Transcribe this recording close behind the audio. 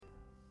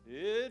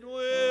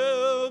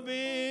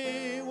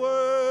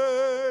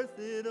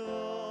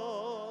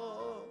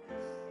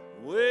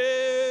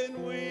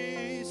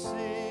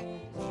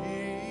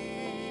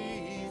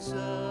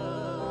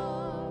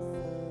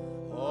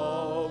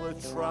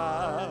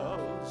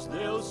trials,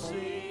 they'll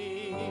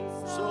seem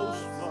so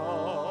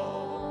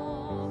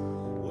small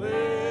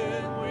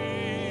when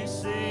we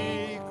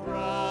see Christ.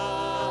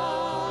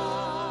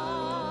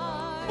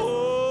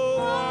 Oh,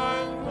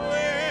 one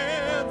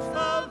glimpse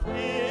of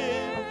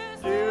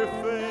His dear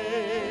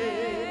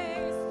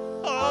face,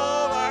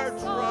 all our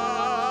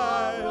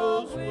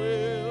trials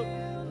will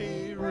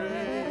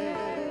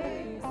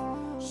erase.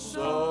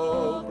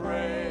 So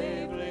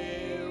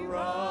bravely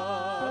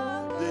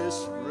run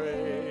this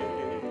race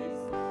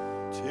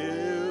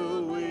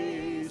till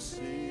we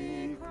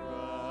see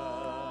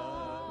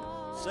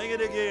Christ. Sing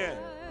it again.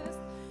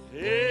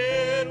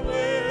 It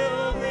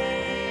will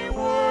be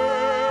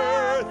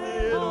worth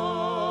it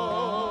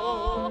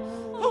all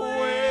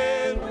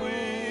when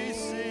we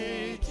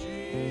see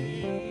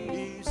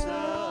Jesus.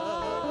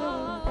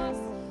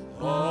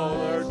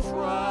 All our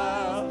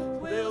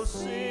trials, they'll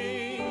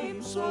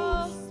seem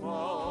so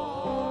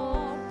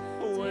small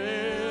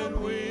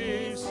when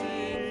we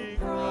see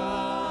Christ.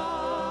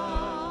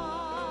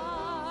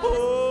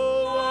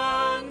 Oh,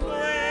 one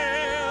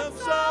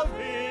glimpse of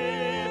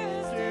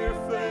His dear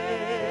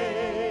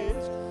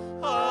face,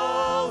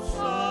 all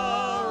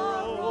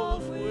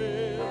sorrows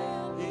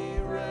will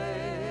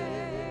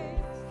erase.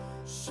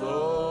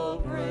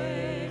 So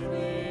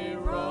bravely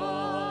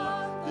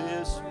run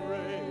this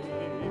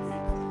race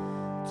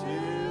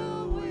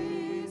till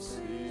we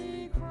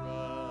see Christ.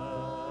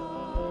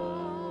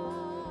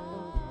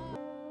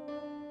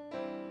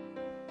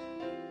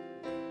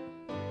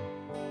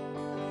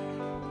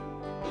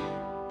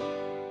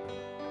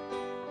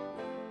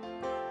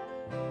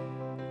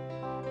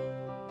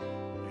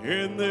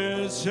 In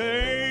this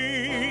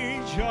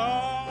age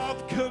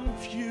of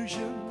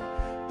confusion,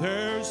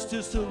 there's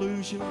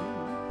disillusion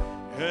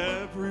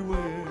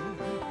everywhere.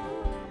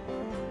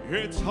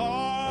 It's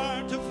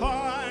hard to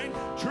find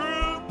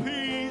true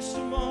peace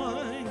of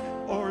mind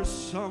or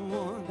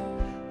someone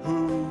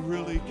who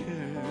really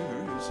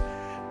cares.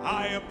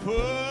 I have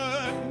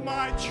put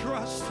my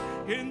trust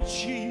in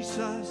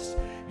Jesus.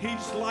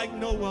 He's like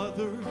no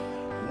other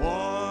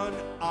one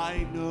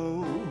I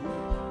know.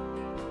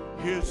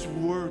 His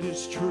word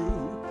is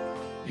true.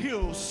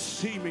 He'll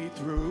see me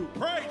through.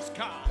 Praise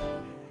God.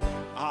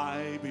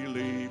 I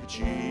believe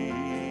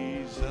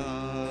Jesus.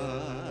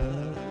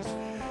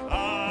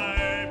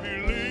 I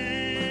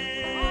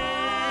believe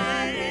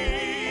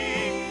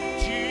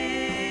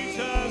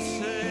Jesus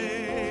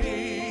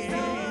saves.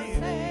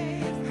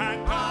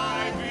 And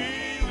I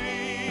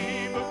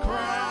believe a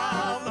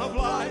crown of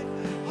life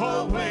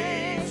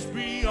awaits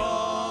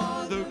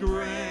beyond the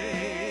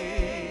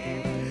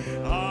grave.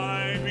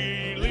 I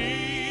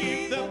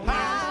believe the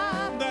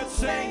path that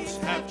saints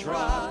have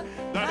trod,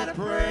 that a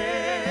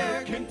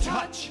prayer can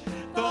touch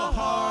the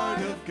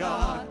heart of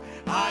God.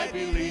 I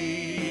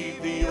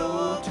believe the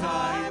old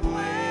time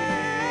way.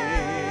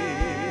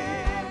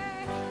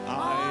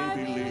 I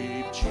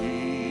believe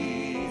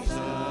Jesus.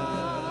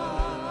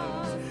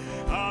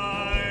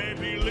 I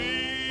believe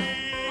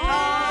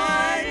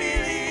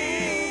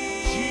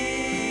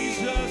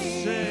Jesus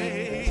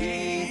saves.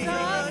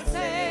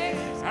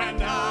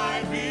 And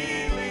I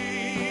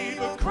believe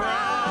a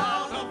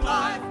crown of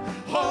life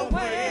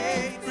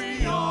awaits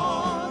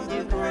beyond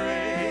the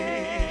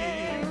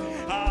grave.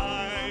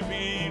 I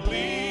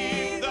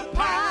believe the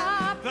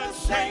path that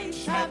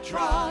saints have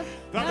trod,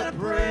 that a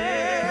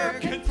prayer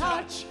can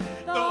touch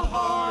the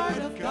heart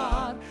of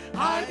God.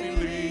 I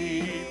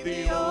believe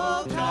the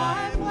old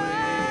time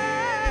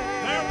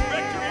way. There's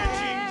victory in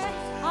Jesus.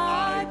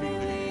 I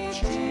believe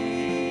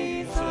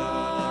Jesus.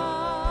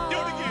 Do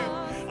it again.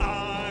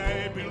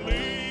 I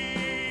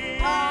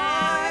believe.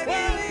 Praise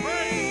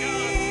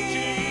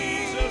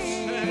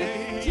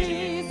God.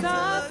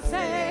 Jesus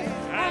saves.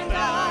 And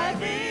I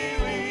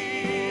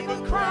believe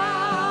a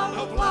crown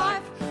of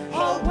life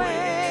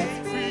awaits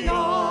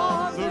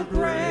beyond the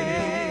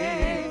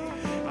grave.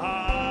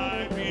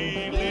 I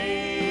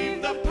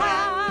believe the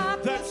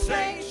path that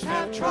saints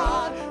have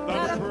trod,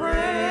 that a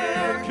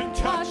prayer can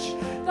touch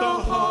the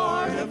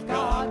heart of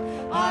God.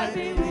 I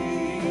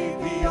believe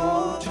the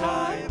old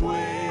time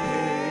way.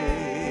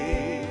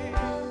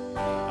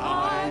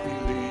 I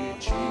believe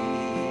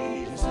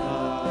Jesus.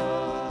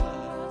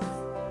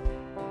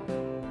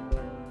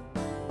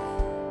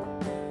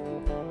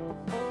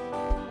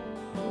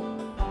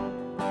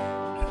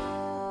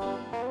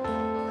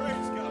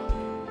 Praise God.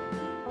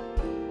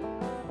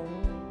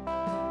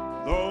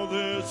 Though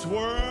this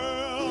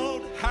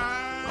world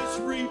has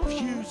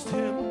refused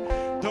Him,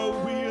 though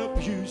we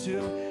abuse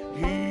Him,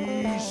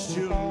 He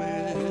still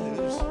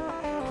lives.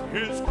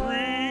 His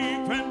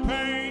grief and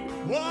pain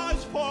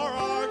was for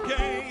our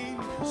gain,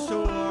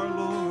 so our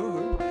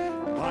Lord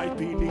might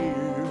be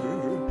near.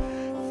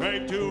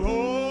 Faith to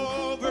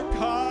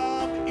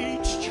overcome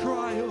each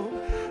trial,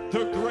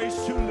 the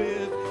grace to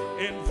live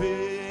in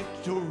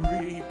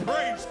victory.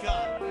 Praise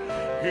God.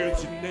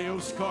 His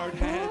nail-scarred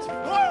hands,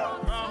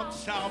 proud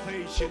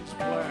salvation's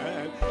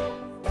plan.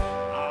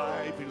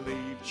 I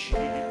believe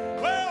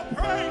Jesus. Well,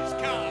 praise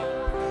God.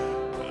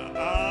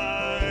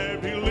 I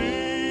believe.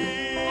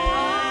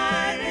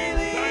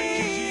 Thank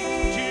you,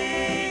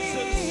 Jesus.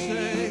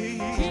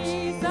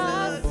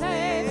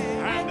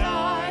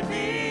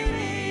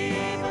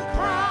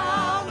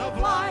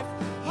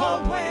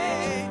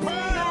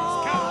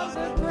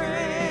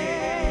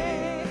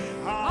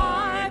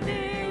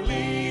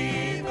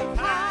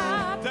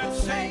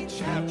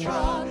 have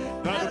trod,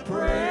 that a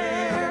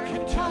prayer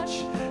can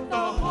touch the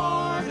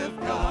heart of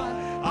God.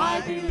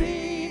 I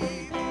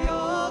believe the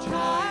old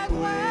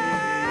time way.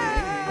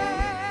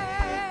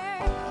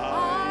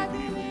 I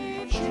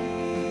believe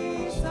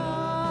Jesus.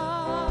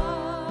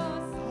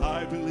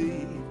 I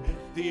believe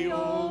the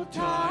old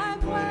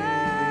time way.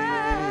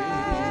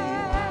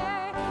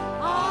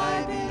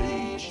 I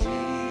believe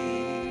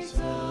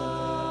Jesus.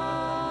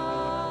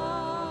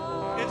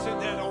 Isn't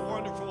that a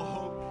wonderful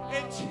hope?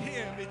 It's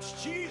Him. It's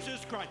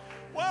Jesus Christ.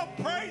 Well,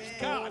 praise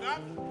God. I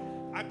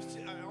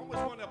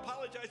almost want to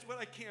apologize, but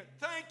I can't.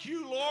 Thank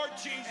you, Lord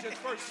Jesus,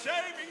 for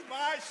saving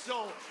my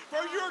soul,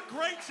 for your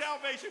great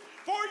salvation,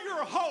 for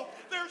your hope.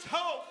 There's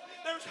hope.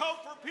 There's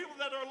hope for people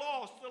that are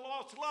lost, the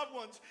lost loved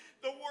ones,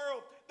 the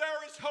world.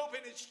 There is hope,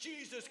 and it's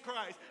Jesus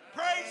Christ.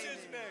 Praise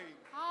His name.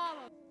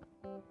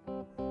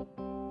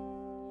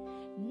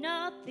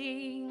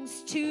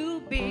 Nothing's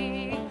too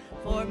big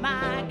for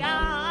my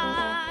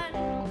God.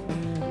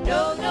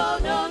 No, no,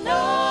 no,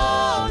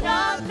 no.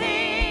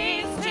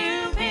 Nothing's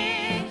too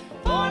big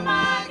for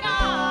my God.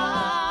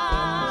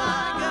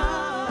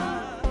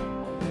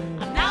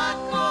 I'm not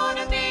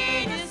gonna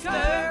be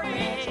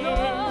discouraged.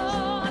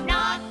 I'm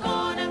not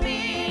gonna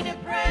be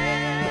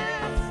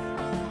depressed.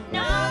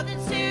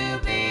 Nothing's too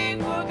big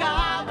for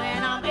God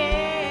when I'm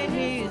in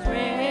His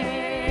rest.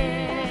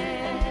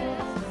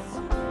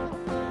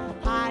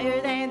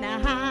 Higher than the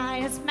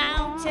highest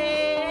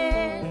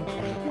mountain,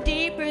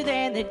 deeper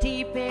than the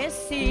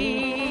deepest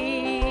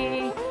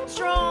sea,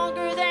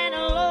 stronger than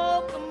a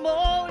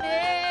locomotive,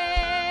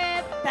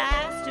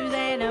 faster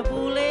than a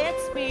bullet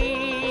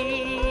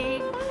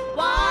speed,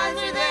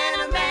 wiser than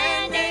a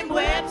man named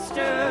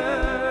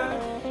Webster,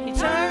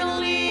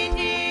 eternally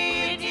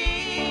deity.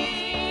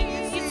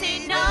 You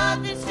see,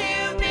 nothing's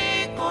too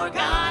big for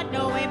God,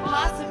 no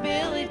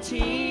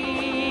impossibility.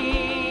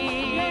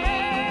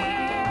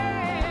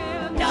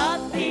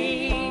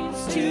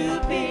 Nothing's too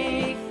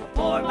big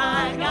for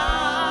my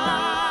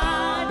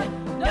God.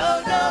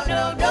 No, no,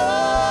 no,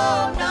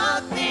 no.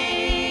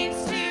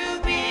 Nothing's too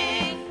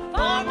big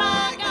for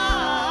my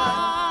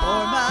God.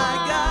 For my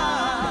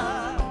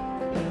God.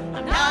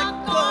 I'm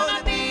not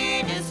gonna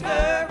be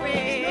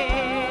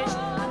discouraged.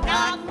 I'm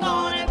not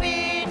gonna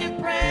be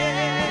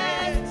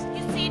depressed.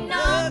 You see,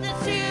 nothing's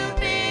too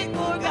big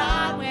for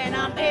God when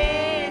I'm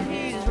in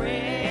His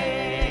rest.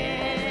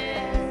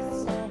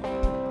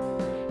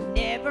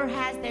 Never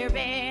has there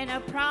been a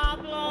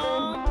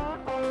problem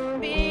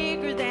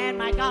bigger than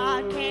my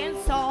God can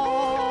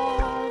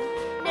solve.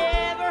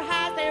 Never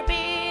has there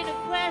been a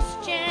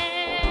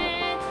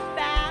question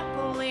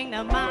baffling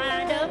the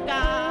mind of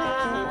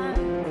God.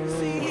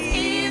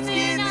 He's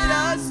given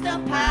us the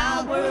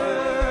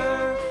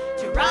power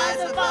to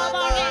rise above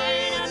our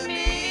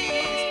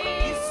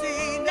enemies. You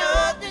see,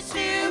 nothing's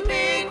too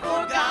big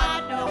for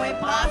God, no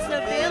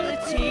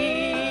impossibility.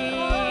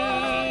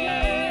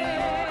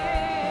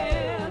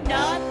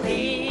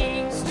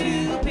 Nothing's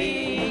too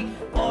big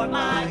for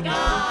my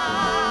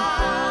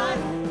God.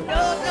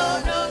 No, no,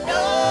 no,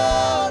 no.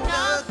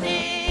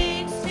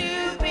 Nothing's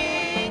too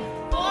big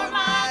for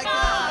my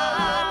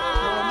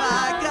God.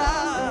 My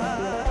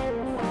God.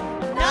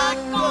 I'm not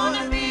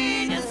gonna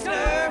be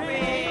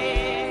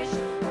discouraged.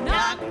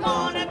 Not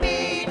gonna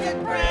be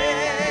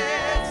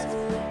depressed.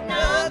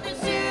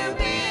 Nothing's too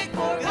big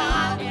for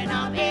God, and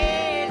I'm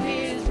in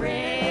His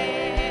rest.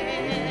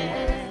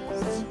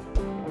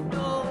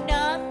 No,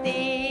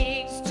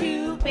 nothing's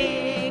too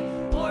big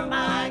for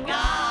my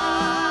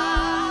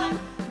God.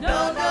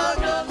 No, no,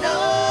 no,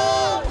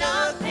 no.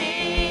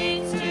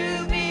 Nothing's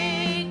too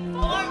big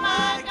for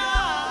my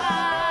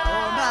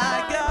God. My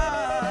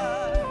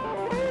God.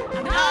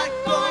 I'm not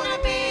gonna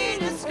be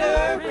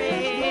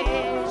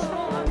discouraged.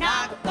 I'm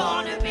not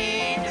gonna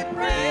be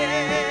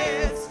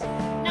depressed.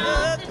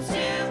 Nothing's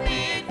too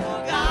big for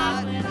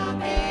God when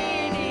I'm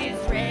in His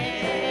rest.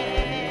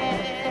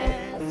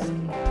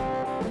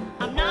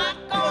 I'm not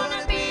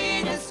gonna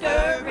be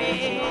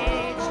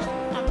discouraged.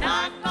 I'm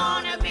not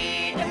gonna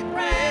be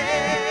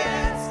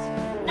depressed.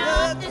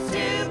 Nothing's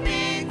too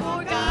big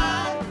for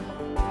God.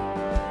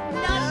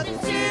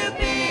 Nothing's too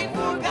big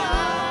for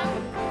God.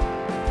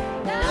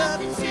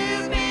 Nothing's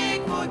too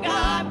big for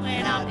God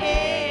when I'm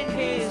in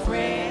His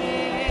rest.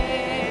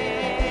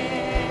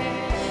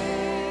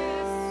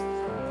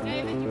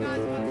 David, you guys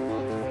want to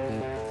come?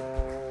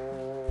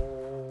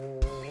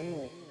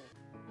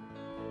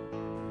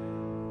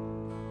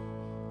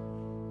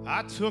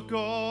 I took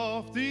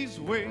off these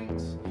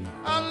weights,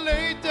 I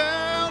laid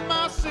down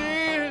my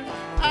sin,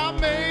 I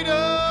made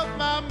up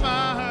my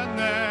mind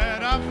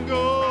that I'm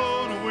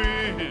gonna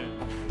win.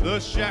 The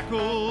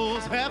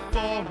shackles have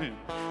fallen,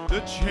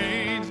 the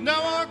chains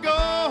now are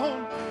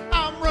gone.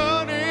 I'm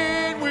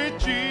running with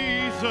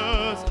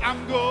Jesus,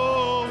 I'm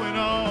going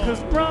on.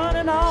 Just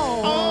running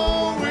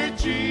on. with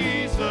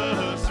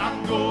Jesus,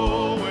 I'm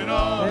going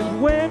on.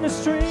 And when the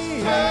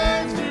stream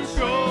Turns to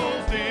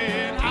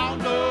golden, I'll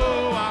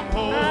know I'm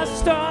home. I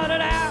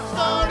started out.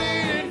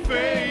 Starting in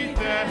faith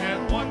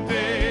that one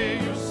day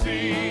you'll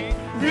see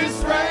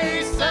this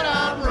race that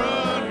I'm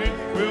running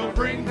will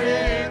bring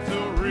victory.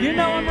 You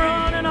know I'm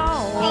running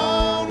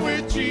On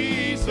with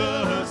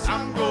Jesus,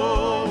 I'm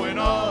going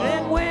on.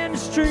 And when the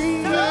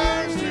street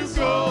Turns to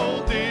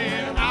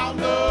golden, I'll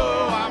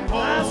know I'm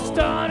home. I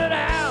started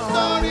out,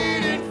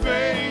 Started in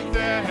faith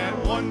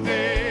that one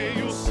day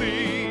you'll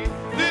see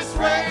this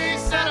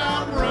race that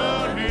I'm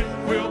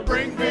running will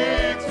bring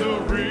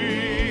victory.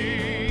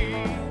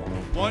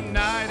 One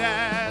night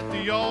at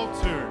the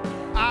altar,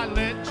 I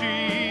let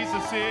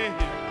Jesus in.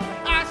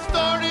 I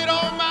started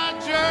on my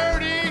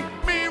journey,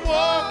 me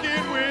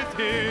walking with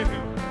him.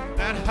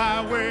 That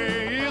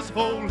highway is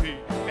holy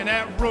and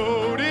that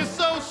road is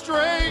so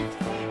straight.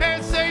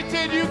 And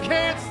Satan, you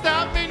can't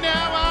stop me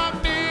now,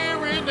 I'm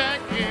nearing that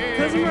gate.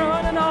 'cause I'm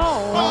running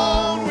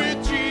On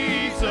with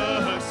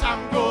Jesus,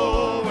 I'm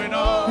going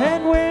on.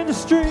 And when the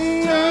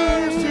street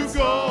Turns to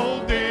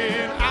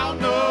golden, I'll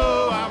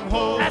know I'm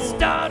home. I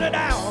started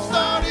out,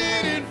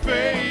 Started in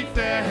faith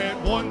that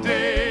one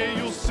day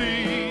you'll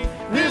see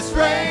this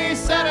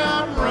race that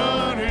I'm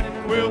running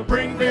will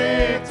bring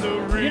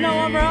victory. you know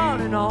I'm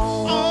running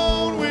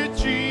On with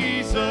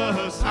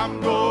Jesus, I'm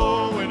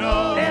going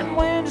on. And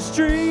when the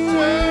street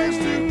Turns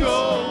to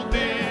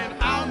golden,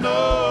 I'll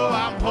know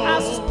I'm home. I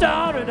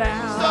started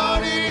out,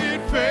 Started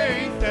in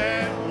faith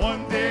that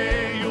one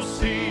day you'll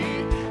see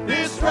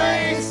this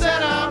race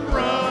that I'm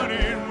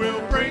running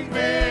will bring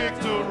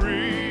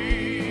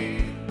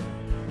victory.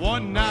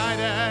 One night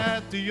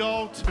at the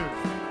altar,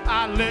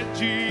 I let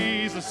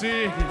Jesus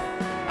in.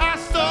 I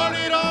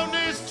started on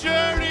this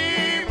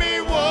journey,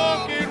 me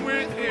walking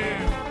with him.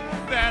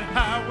 That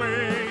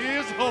highway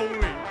is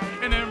holy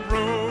and that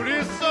road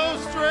is so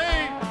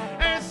straight.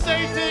 And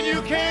Satan,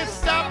 you can't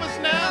stop us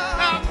now,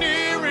 I'm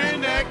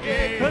nearing that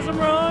gate. 'cause I'm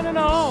running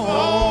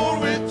On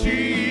with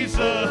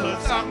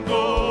Jesus, I'm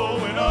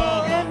going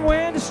on. And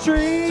when the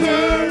street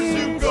Turns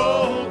to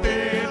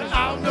golden,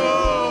 I'll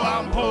know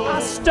I'm home. I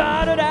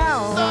started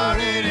out,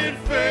 Started in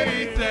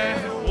faith that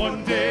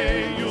one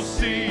day you'll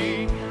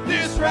see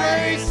this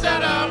race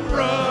that I'm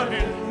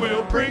running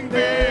will bring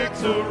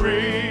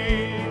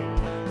victory.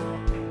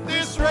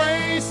 This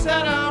race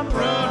that I'm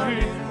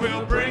running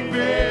will bring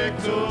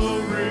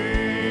victory.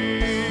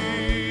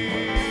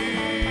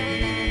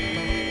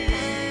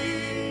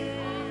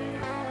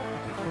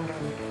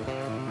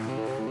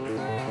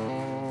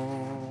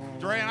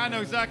 Dre, I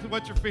know exactly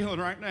what you're feeling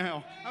right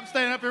now. I'm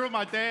standing up here with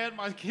my dad,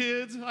 my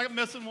kids. I'm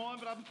missing one,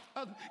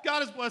 but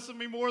God is blessing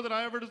me more than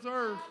I ever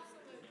deserved.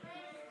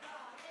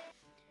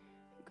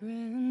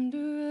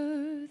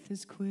 Grander earth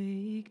has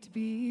quaked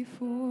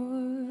before,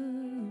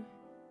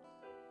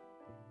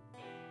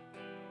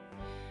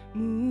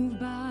 moved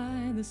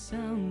by the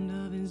sound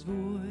of his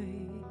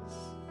voice,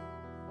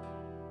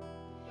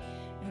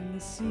 and the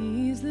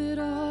seas that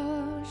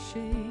are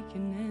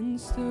shaken and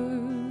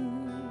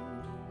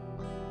stirred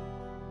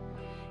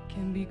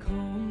can be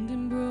calmed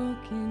and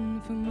broken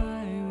for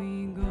my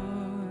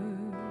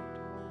regard.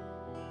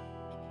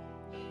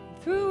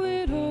 Through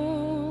it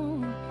all,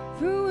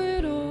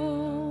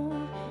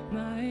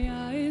 my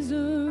eyes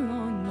are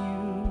on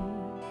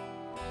you.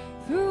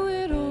 Through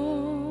it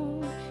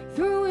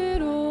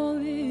all,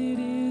 it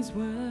is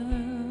well.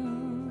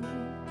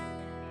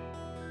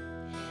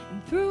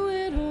 And through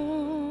it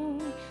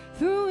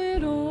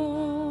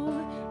all,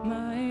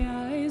 my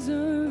eyes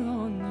are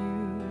on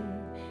you,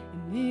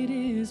 and it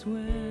is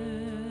well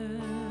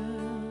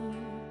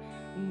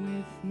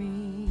with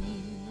me.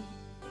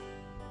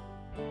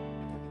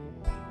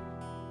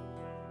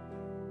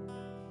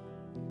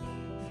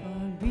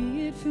 Far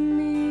be it from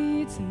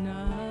me to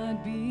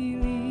not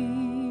believe,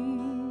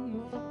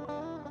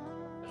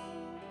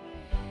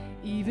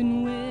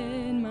 even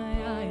when my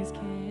eyes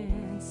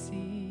can't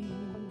see.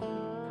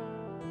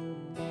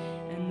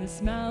 And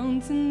this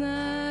mountain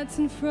that's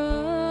in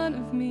front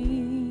of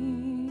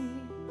me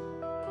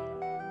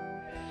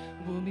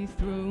will be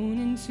thrown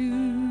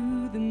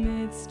into the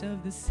midst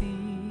of the sea.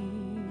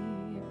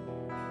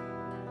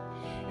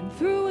 And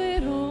through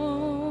it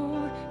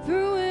all,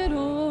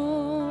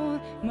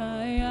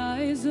 my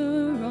eyes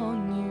are on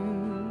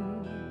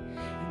you.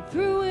 And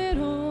through it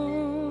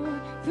all,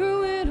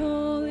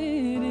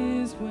 it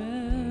is well.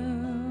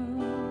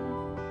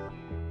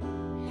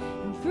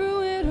 And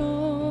through it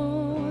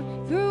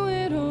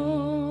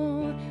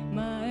all,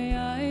 my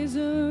eyes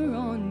are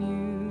on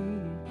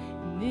you,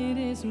 and it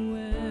is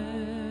well.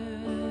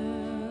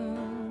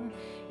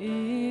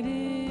 It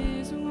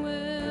is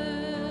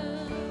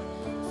well.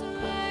 So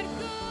let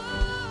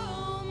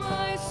go,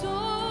 my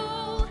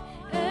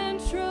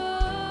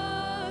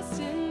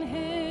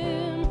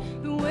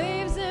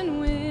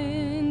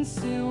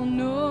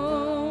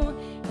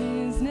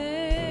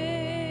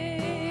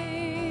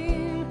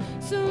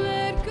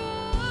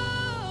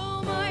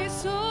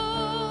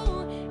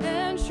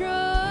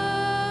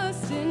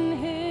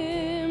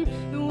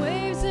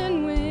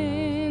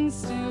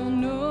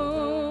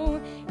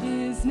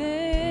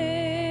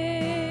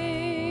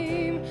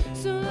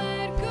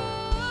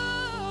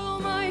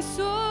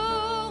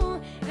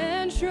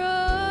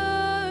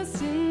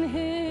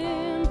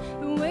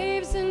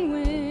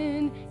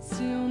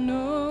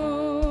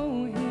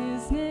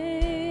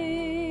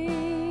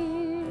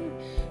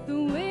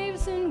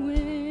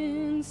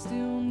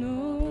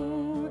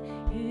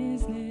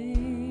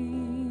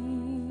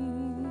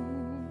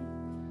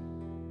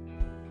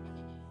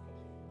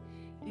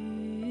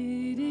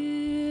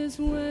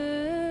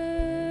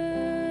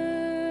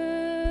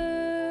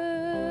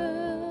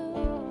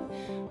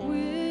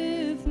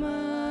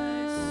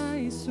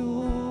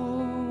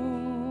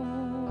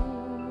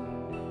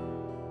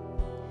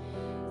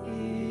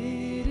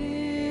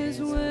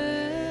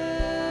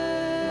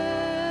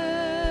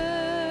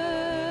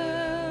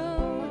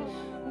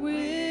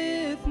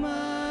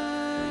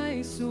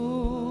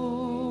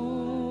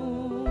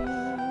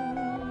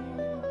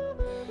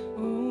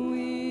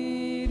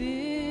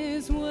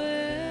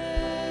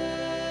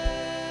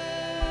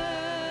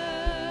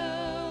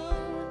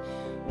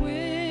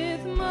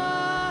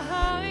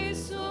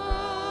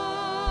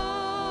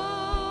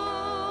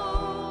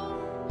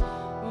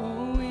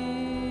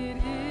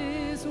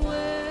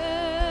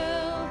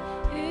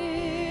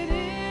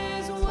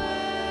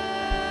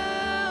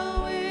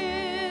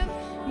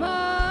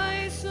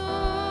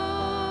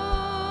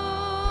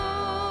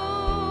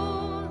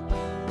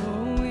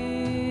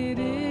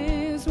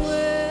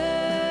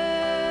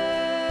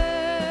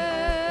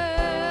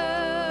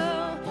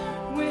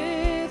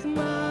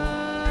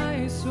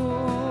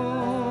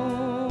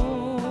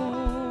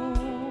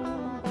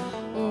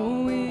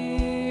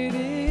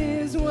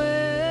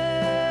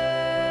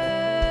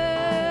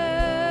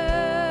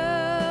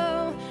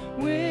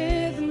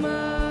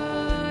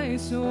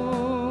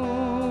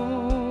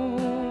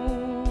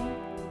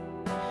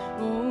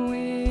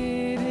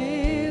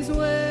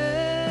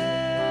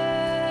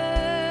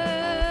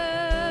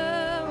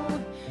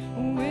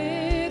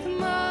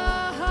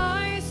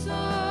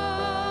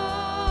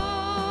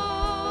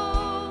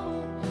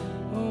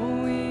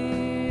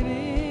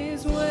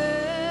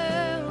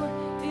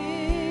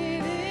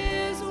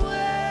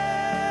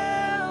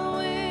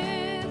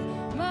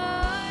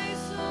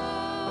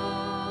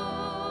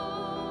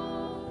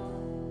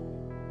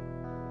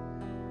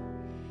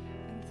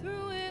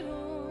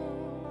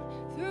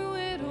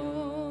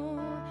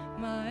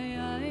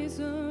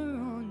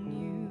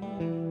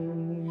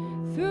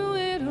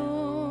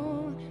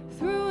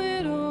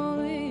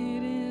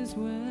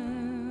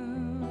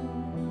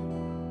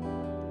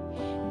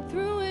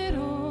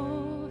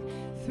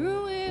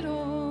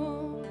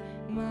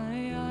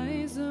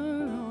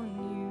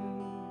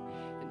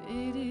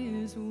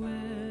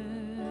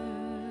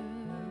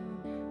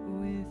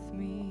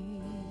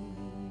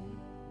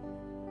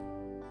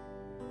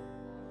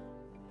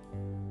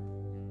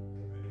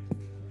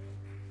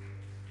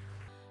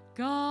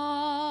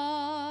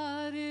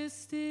God is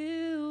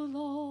still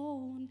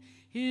on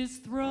his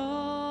throne.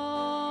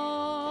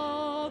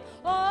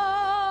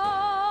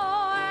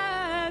 Oh,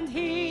 and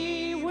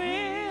he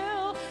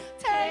will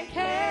take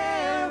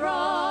care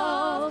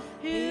of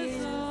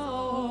his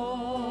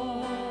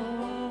own.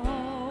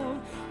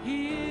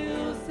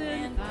 He'll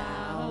send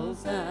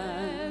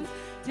thousands,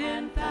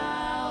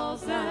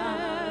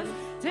 10,000s,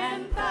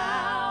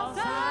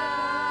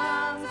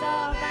 10,000s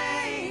of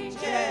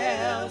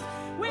angels.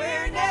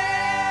 We're never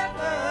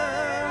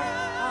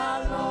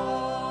alone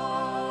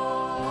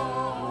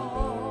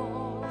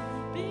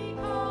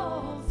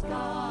because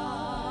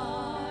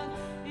God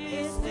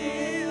is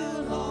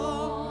still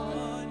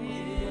on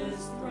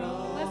his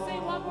throne. Let's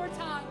sing one more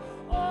time.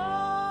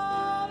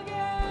 Oh,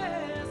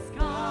 yes,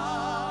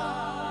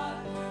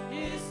 God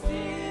is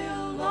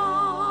still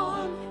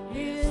on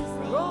his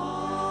throne.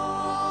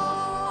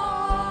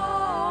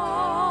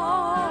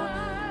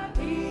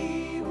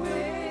 He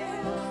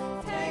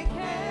will take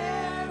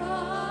care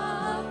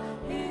of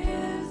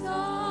his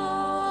own.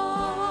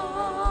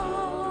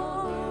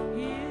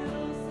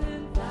 He'll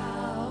send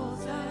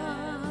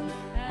thousands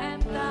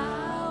and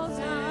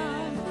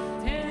thousands,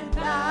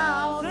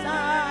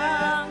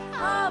 10,000s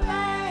of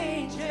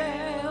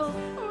angels.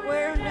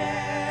 We're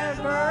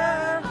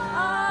never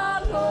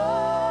alone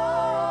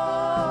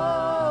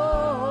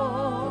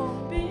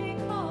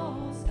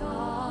because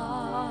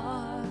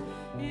God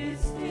is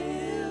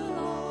still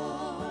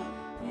on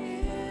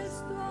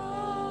his throne.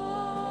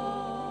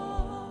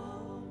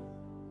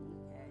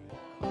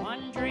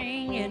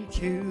 Wandering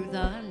into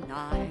the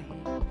night,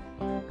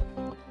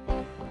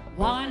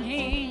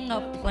 wanting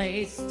a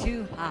place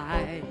to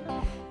hide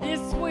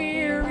this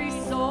weary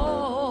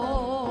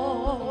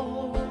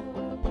soul,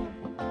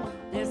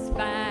 this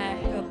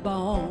bag of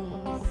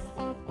bones.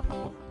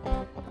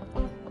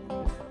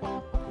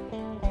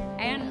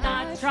 And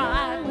I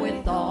tried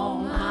with all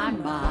my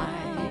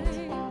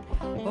might,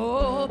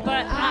 oh,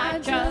 but I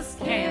just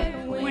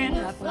can't win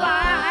the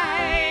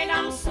fight.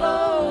 I'm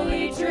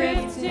slowly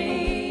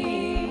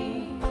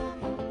drifting,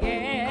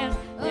 yes,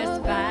 this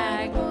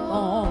bag of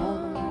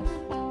bones.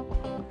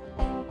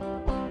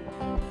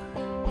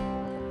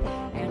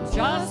 And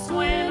just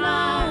when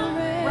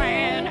I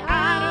ran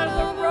out of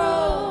the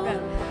road,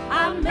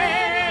 I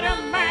met a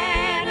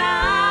man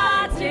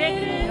I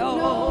didn't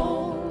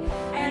know,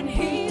 and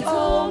he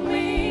told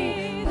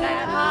me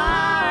that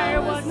I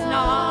was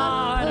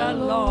not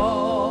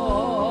alone,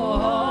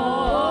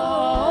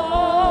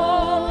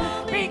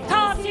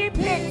 because he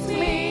picked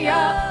me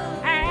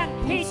up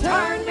and he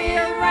turned me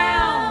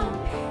around.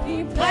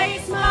 He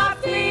placed my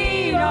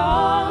feet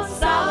on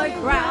solid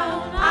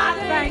ground. I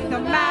thank the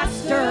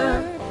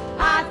Master,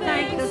 I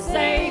thank the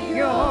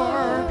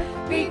Savior,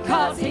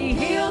 because he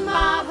healed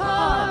my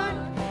heart.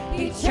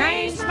 He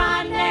changed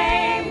my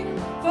name,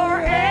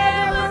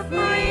 forever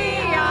free.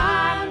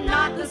 I'm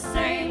not the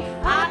same.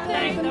 I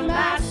thank the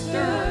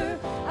Master,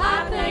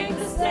 I thank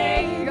the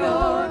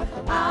Savior,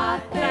 I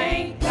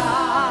thank God.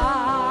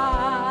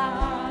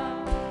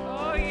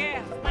 Oh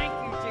yes, thank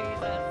you,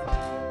 Jesus.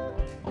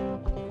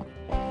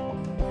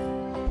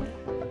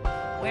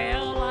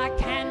 Well, I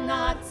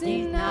cannot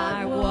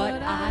deny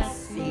what I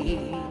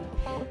see.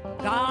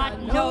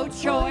 God, no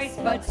choice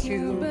but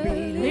to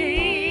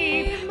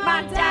believe.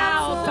 My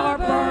doubts are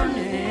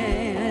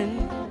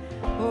burning,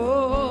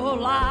 oh,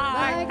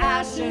 like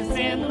ashes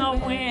in the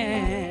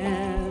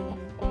wind.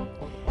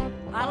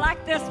 I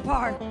like this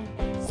part.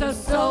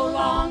 So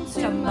long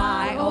to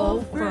my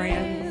old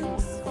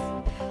friends,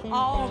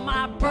 all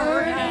my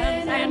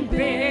burdens and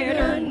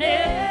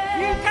bitterness.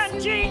 You can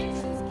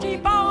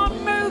keep on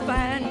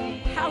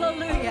moving,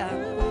 hallelujah.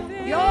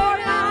 You're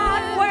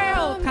not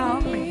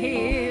welcome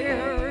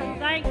here.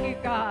 Thank you,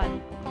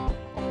 God.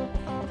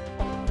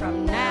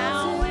 From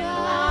now when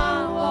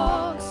I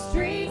walk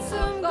streets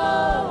of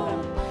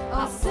gold,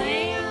 I'll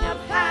sing of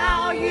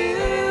how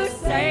you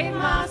saved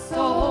my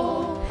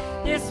soul.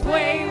 This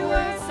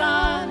wayward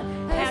son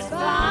has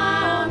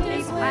found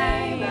his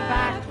way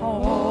back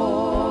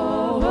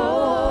home.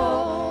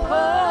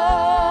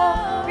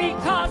 Oh,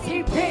 because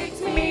he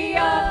picked me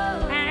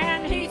up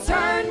and he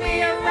turned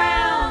me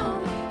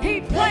around.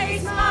 He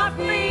placed my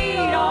feet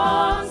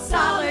on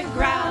solid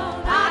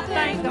ground. I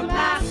thank the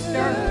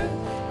Master,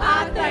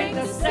 I thank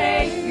the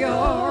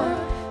Savior,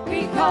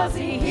 because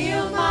he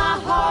healed my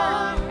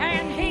heart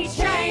and he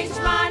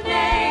changed my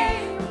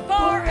name,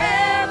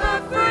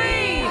 forever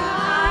free.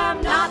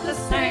 I'm not the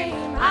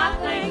same. I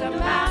thank the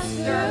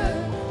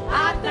Master,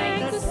 I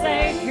thank the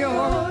Savior,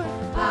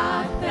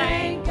 I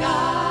thank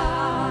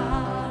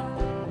God.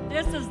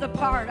 This is the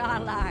part I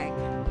like.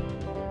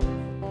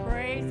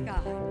 Praise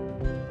God.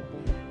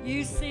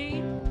 You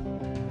see,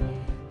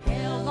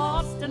 hell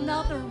lost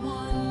another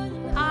one.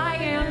 I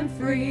am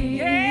free.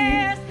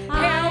 Yes,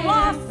 hell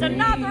lost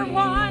another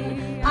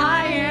one.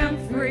 I am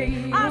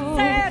free. I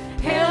said,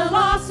 hell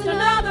lost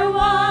another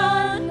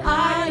one.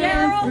 I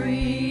am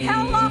free.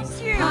 Hell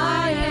lost you.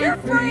 You're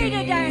free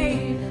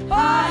today. Oh,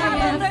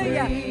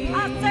 hallelujah.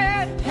 I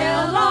said,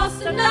 hell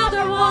lost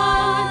another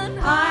one.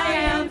 I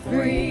am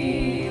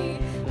free.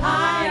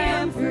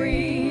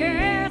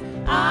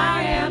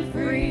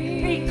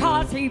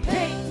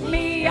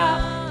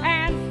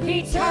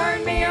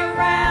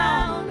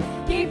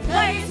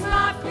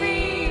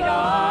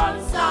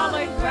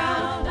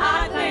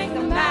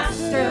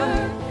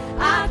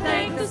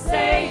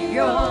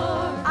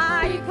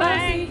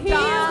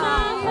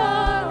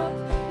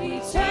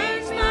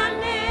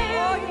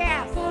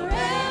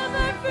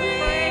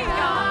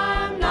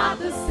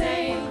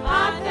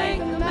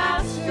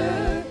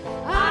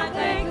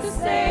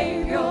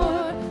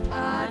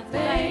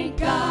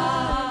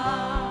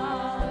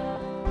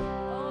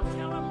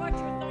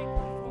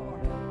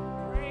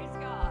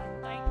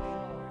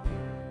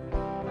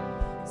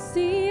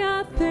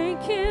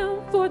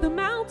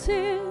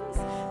 mountains,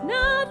 and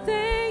I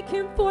thank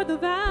Him for the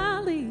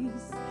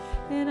valleys,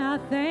 and I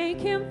thank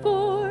Him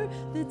for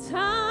the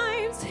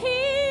times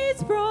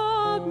He's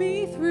brought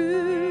me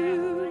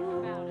through.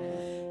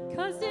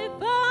 'Cause if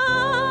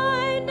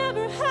I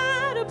never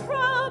had a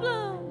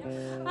problem,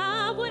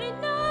 I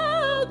wouldn't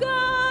know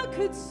God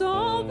could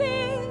solve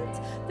it.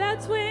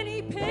 That's when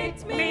He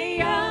picked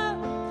me up,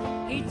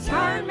 He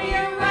turned me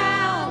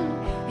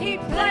around, He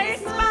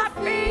placed my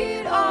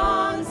feet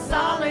on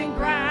solid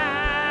ground.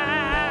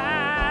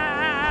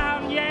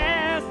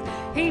 Yes,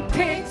 He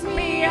picked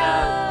me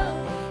up,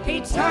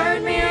 He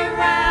turned me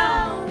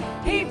around,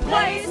 He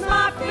placed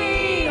my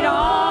feet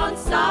on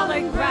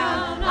solid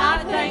ground.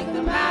 I thank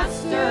the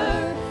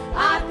Master,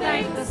 I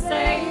thank the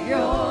Savior,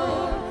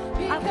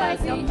 I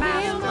thank the Master.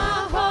 He healed my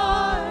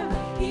heart,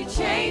 He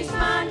changed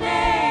my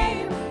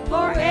name,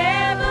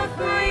 forever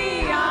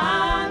free.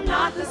 I'm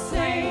not the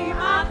same.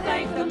 I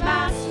thank the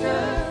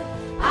Master,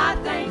 I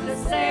thank the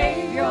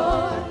Savior,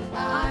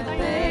 I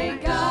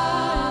thank God.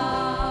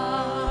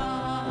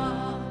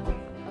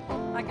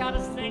 I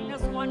gotta sing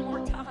this one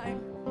more time,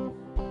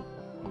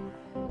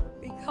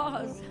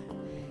 because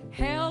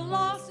hell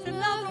lost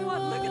another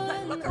one. Look at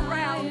that, look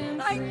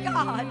around. Thank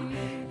God.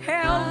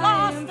 Hell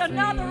lost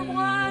another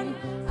one.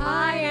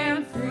 I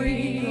am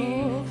free.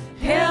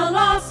 Hell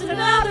lost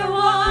another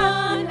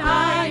one.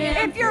 I am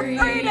free. If you're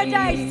free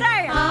today, say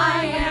it.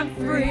 I am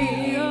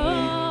free.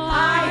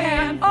 I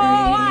am free.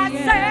 Oh, I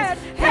said,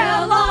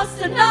 hell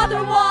lost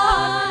another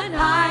one.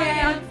 I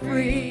am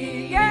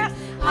free. Yes,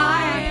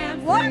 I am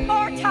free. One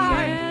more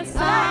time. Yes,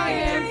 I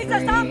am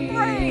Jesus, I'm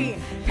free.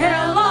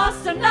 Hell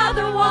lost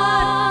another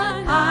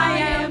one. I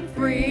am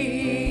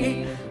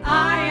free.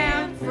 I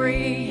am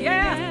free.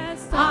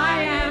 Yes,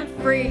 I am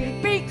free.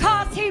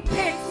 Because He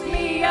picked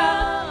me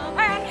up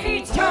and He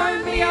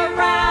turned me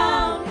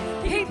around.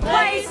 He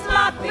placed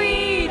my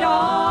feet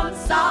on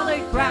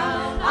solid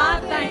ground. I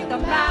thank the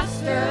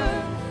Master,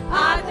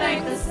 I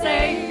thank the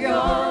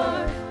Savior,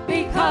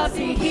 because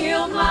He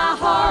healed my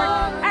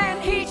heart and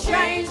He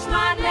changed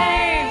my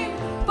name,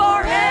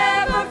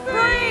 forever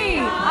free.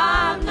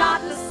 I'm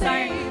not the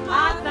same.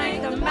 I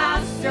thank the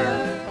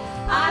Master,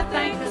 I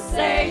thank the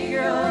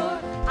Savior,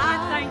 I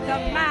thank the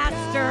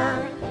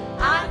Master,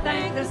 I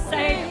thank the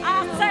Savior.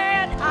 I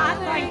said, I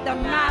thank the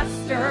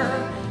Master,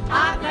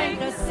 I thank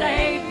the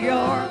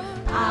Savior,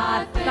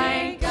 I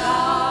thank God.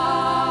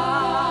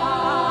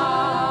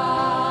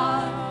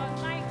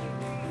 Thank you.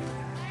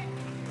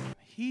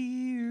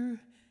 Here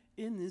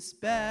in this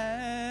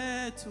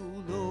battle,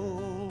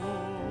 Lord,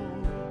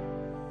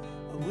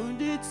 a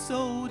wounded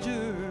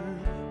soldier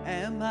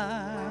am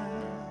I.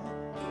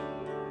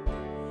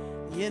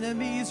 The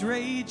enemy's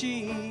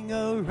raging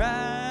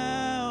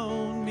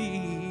around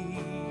me,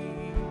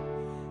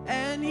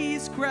 and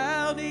he's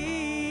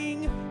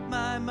crowding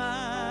my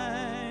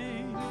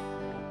mind.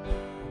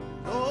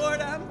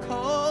 Lord, I'm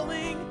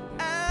calling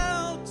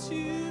out to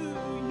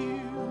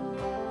you,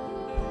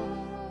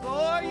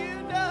 for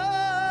you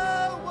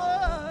know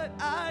what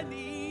I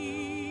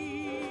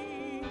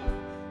need.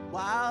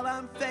 While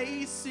I'm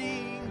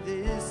facing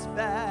this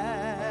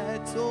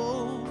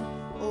battle,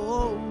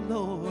 oh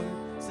Lord,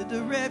 send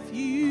a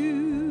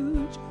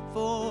refuge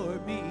for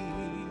me.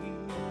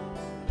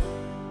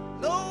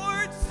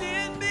 Lord,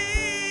 send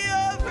me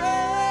a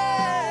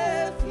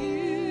refuge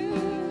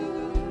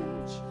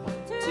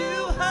to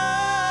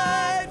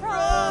hide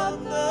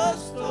from the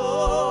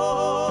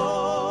storm,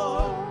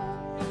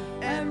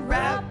 and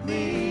wrap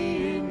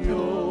me in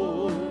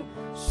your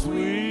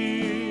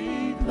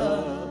sweet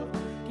love.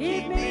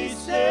 Keep me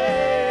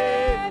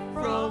safe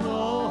from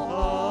all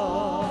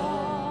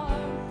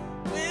harm.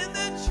 When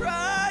the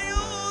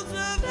trials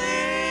of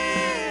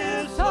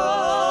this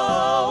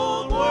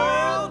whole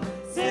world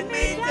send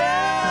me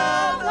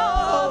down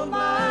on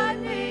my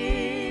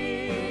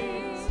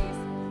knees,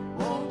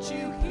 won't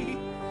you hear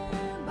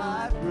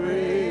my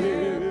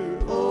prayer?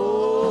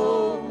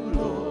 Oh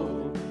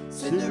Lord,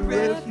 send a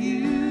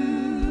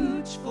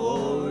refuge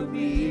for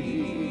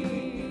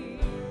me.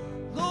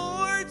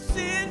 Lord,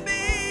 send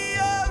me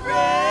a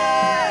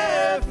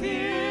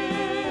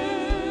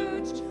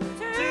refuge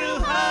to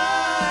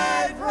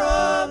hide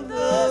from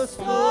the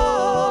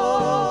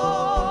storm,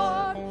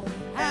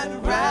 and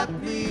wrap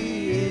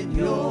me in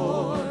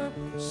your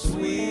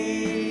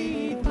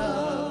sweet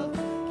love.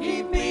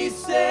 Keep me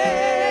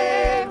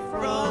safe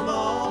from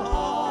all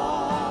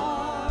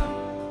harm.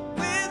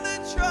 When the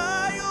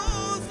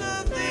trials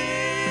of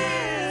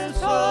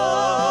this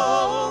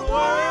whole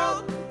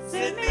world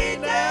send me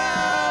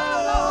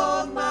down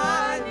on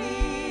my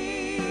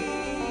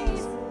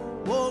knees,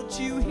 won't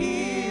you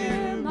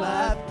hear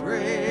my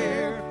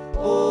prayer?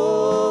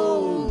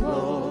 Oh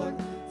Lord,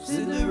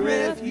 send a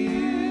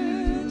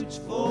refuge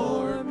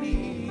for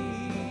me.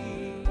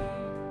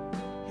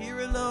 Here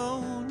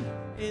alone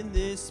in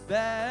this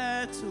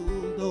battle,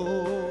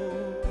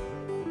 Lord,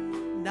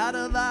 not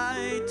a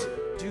light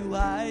do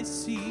I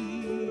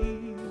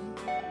see.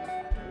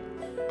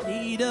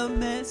 Need a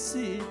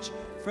message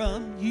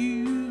from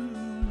you,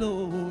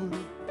 Lord,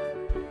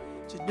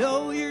 to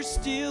know you're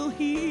still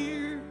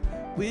here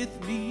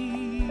with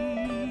me.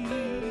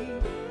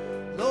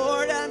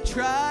 Lord, I'm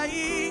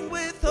trying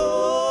with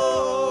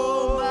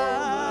all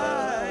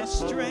my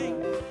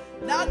strength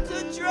not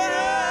to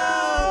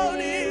drown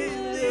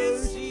in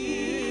this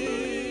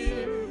sea.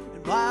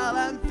 And while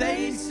I'm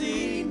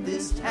facing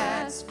this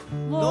task,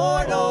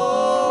 Lord,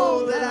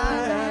 all that I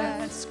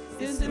ask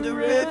is send a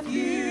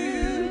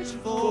refuge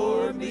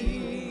for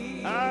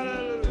me.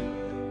 Hallelujah.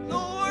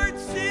 Lord,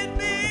 send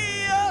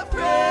me a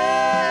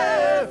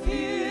refuge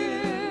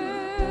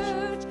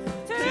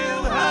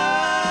to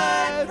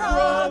hide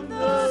from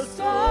the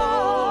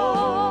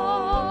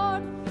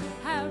storm,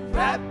 and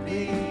wrap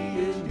me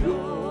in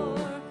your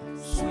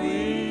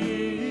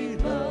sweet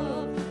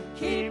love.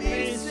 Keep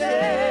me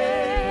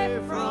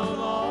safe from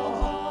all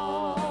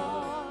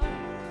harm.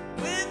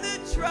 When the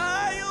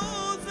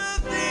trials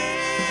of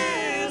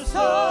this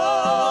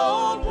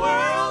old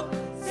world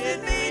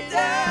send me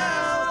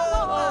down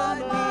on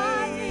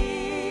my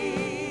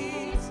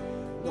knees,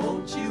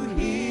 won't you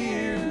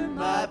hear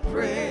my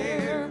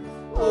prayer?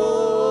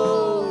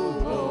 Oh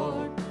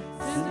Lord,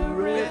 send a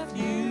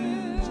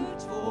refuge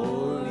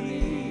for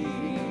me.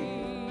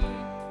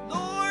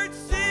 Lord,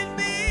 send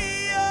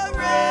me a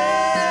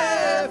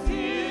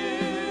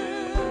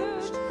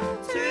refuge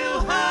to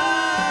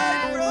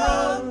hide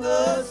from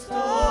the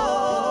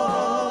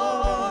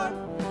storm,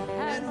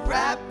 and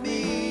wrap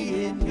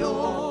me in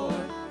your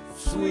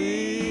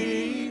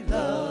sweet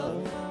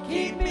love.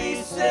 Keep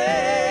me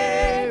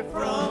safe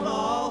from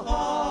all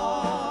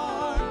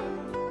harm.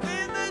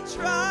 When the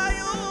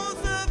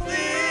trials of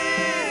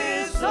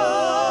this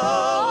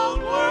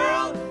old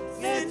world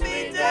send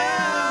me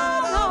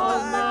down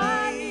on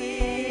my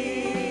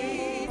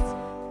knees,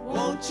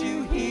 won't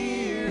you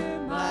hear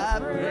my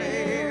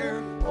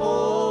prayer?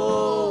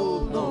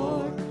 Oh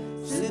Lord,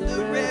 send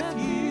a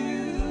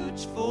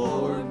refuge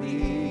for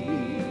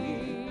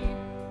me.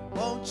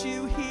 Won't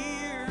you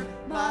hear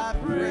my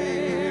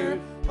prayer?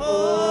 Oh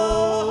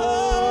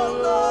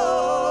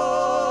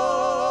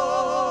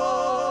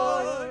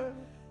Lord,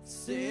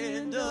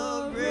 send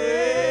a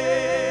refuge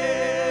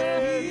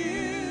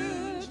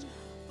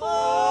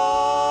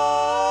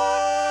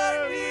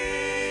for me.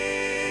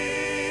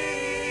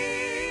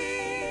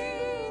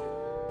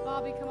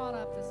 Bobby, come on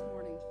up this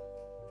morning.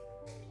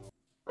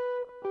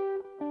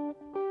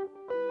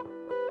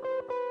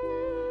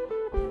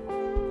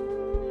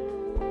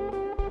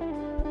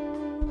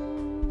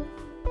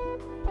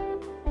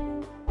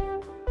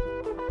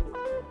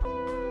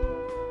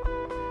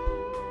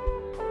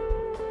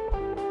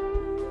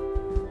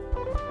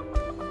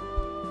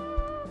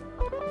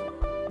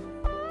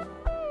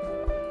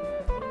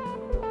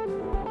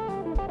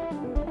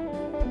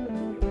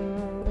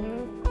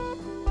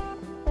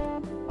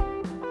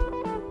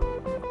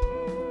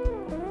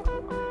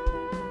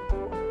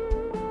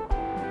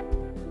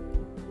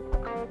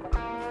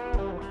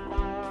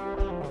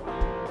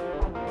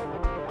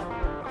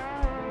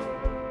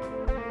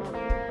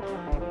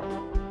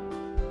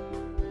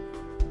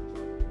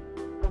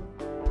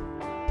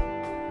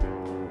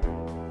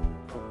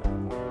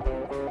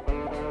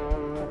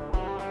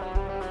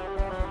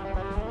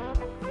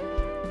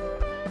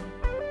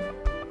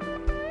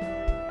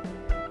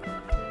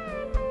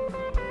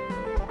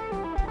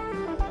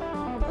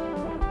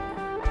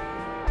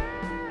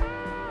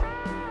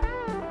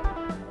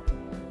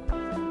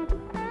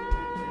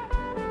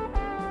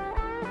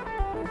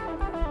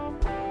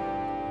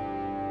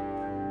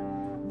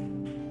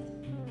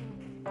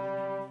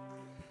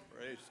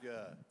 Praise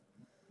God.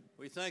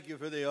 We thank you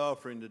for the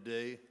offering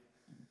today.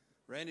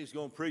 Randy's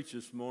going to preach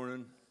this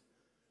morning,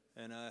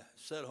 and I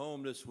sat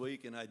home this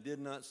week, and I did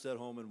not sit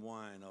home and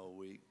whine all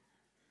week.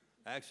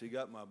 I actually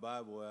got my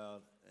Bible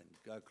out and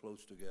got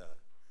close to God.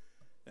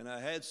 And I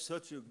had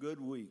such a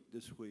good week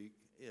this week.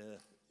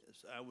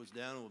 I was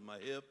down with my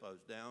hip. I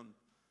was down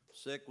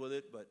sick with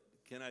it, but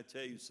can I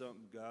tell you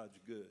something? God's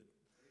good.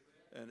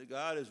 And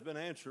God has been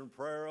answering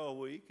prayer all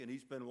week, and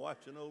he's been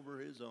watching over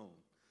his own.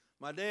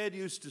 My dad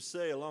used to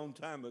say a long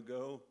time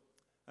ago,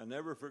 I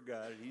never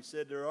forgot it, he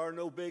said, there are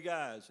no big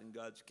eyes in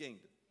God's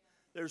kingdom.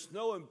 There's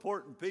no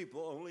important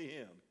people, only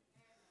him.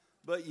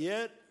 But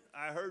yet,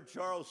 I heard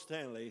Charles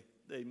Stanley,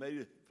 they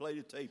played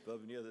a tape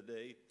of him the other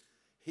day.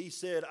 He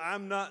said,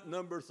 I'm not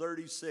number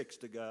 36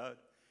 to God.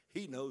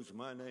 He knows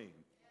my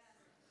name.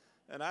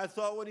 And I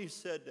thought when he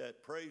said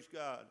that, praise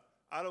God,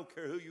 I don't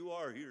care who you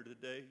are here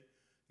today.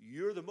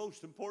 You're the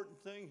most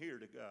important thing here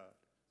to God.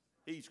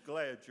 He's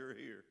glad you're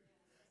here.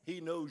 He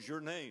knows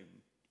your name.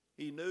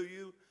 He knew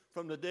you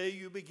from the day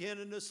you began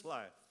in this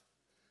life.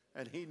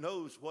 And he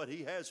knows what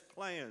he has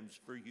plans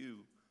for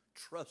you.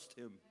 Trust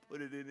him.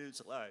 Put it in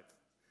his life.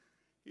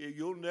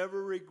 You'll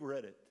never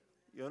regret it.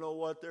 You know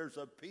what? There's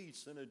a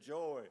peace and a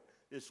joy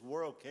this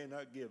world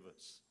cannot give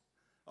us.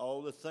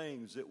 All the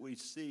things that we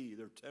see,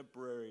 they're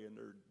temporary and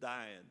they're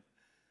dying.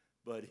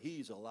 But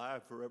he's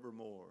alive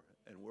forevermore,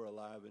 and we're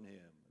alive in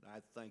him. And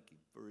I thank him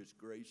for his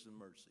grace and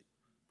mercy.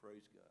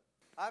 Praise God.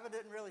 Iva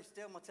didn't really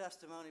steal my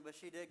testimony, but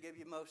she did give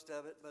you most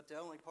of it. But the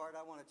only part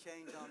I want to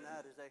change on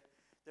that is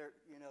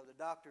the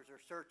doctors are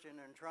searching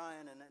and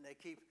trying, and they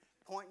keep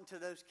pointing to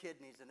those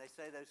kidneys, and they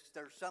say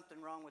there's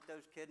something wrong with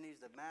those kidneys.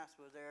 The mass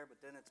was there,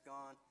 but then it's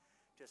gone.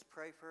 Just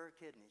pray for her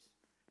kidneys.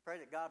 Pray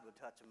that God would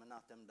touch them and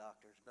not them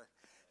doctors. But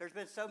there's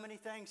been so many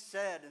things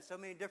said and so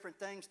many different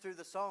things through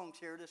the songs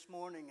here this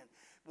morning, and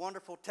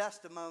wonderful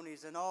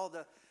testimonies and all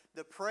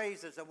the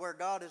praises of where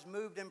God has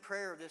moved in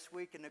prayer this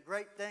week and the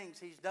great things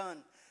He's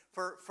done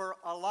for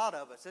a lot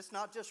of us. It's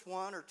not just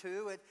one or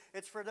two.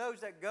 It's for those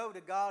that go to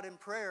God in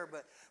prayer.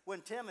 But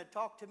when Tim had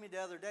talked to me the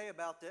other day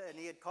about that, and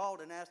he had called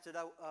and asked did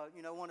I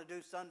want to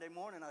do Sunday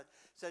morning, I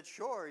said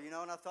sure, and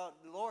I thought,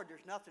 Lord,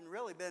 there's nothing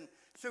really been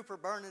super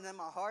burning in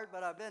my heart,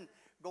 but I've been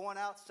going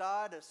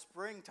outside as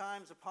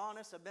springtime's upon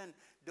us. I've been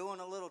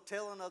doing a little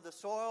tilling of the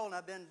soil, and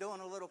I've been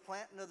doing a little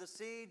planting of the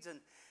seeds,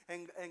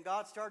 and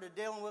God started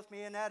dealing with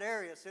me in that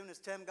area as soon as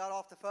Tim got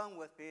off the phone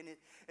with me. And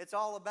it's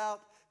all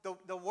about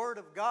the Word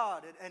of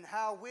God and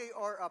how we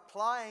are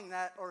applying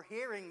that or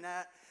hearing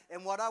that.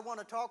 And what I want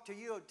to talk to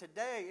you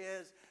today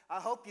is, I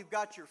hope you've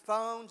got your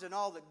phones and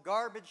all the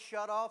garbage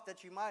shut off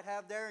that you might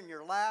have there in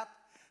your lap,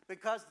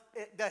 because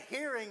the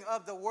hearing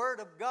of the Word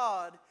of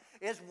God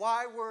is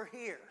why we're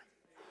here.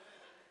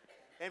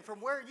 And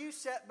from where you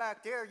sit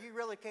back there, you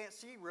really can't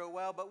see real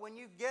well. But when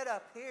you get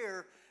up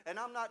here, and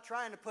I'm not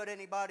trying to put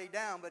anybody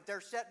down, but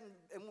they're sitting,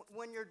 and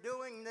when you're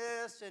doing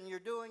this and you're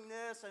doing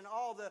this and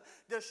all the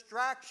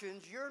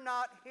distractions, you're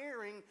not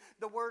hearing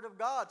the Word of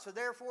God. So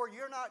therefore,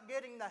 you're not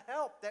getting the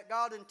help that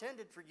God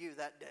intended for you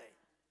that day.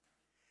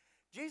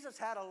 Jesus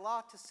had a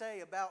lot to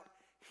say about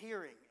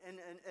hearing,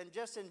 and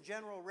just in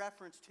general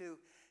reference to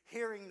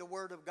hearing the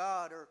Word of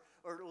God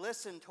or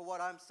listen to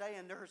what I'm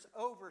saying. There's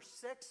over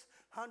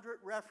 600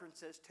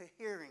 references to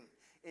hearing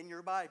in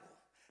your Bible.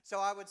 So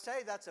I would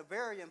say that's a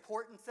very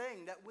important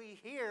thing that we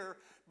hear,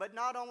 but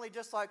not only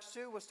just like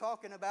Sue was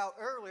talking about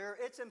earlier,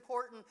 it's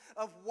important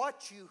of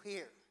what you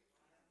hear.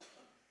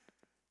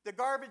 The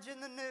garbage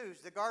in the news,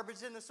 the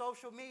garbage in the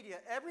social media,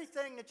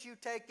 everything that you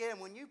take in,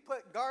 when you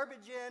put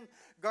garbage in,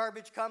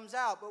 garbage comes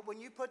out. But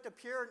when you put the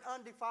pure and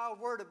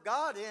undefiled Word of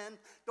God in,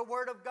 the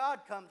Word of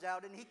God comes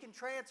out, and He can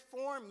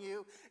transform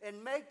you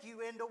and make you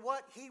into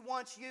what He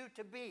wants you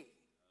to be.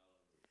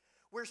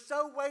 We're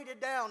so weighted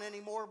down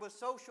anymore with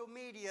social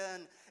media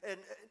and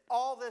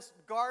all this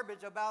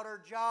garbage about our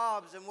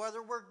jobs and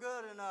whether we're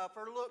good enough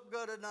or look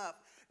good enough.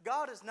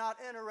 God is not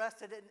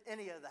interested in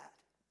any of that.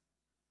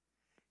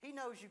 He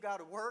knows you got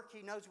to work.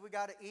 He knows we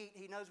got to eat.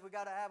 He knows we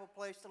got to have a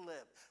place to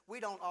live. We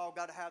don't all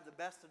got to have the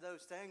best of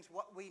those things.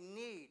 What we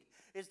need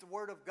is the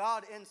Word of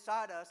God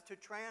inside us to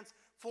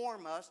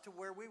transform us to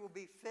where we will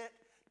be fit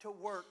to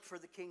work for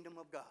the kingdom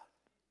of God.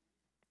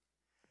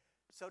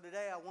 So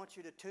today I want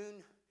you to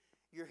tune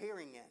your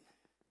hearing in.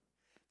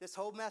 This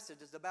whole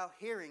message is about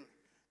hearing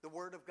the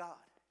Word of God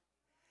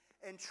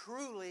and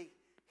truly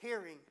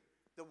hearing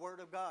the Word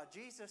of God.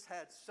 Jesus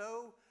had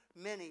so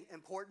many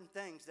important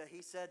things that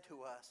He said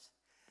to us.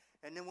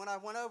 And then when I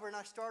went over and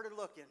I started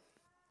looking,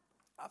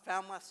 I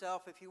found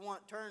myself, if you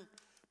want, turn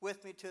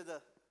with me to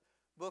the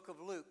book of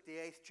Luke, the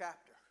 8th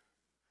chapter.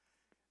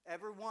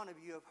 Every one of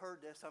you have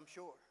heard this, I'm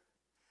sure.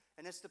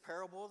 And it's the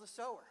parable of the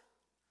sower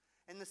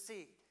and the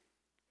seed.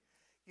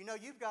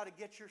 You've got to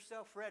get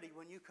yourself ready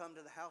when you come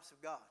to the house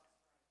of God.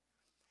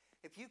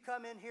 If you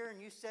come in here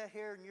and you sit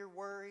here and you're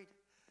worried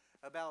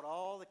about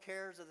all the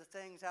cares of the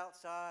things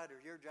outside, or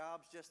your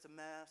job's just a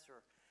mess,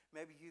 or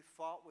maybe you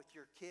fought with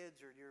your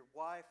kids or your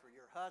wife or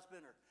your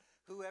husband or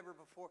whoever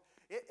before.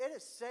 It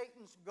is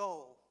Satan's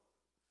goal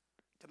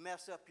to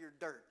mess up your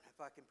dirt, if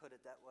I can put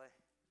it that way.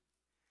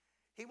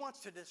 He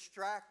wants to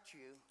distract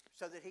you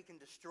so that he can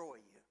destroy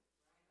you.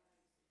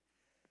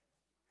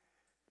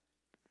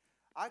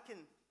 I can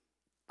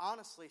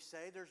honestly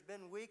say there's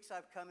been weeks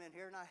I've come in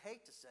here, and I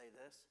hate to say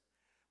this,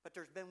 but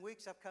there's been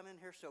weeks I've come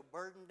in here so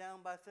burdened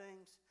down by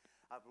things.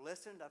 I've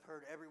listened, I've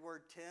heard every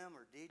word Tim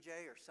or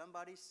DJ or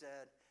somebody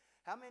said.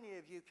 How many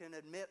of you can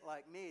admit,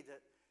 like me,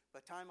 that by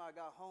the time I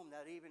got home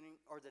that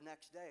evening or the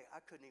next day, I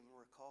couldn't even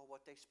recall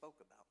what they spoke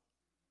about?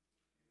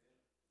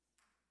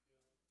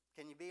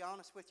 Can you be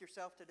honest with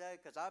yourself today?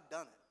 Because I've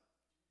done it.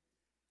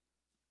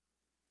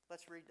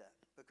 Let's read that,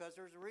 because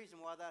there's a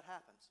reason why that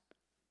happens.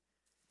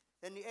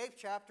 In the 8th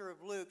chapter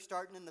of Luke,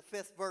 starting in the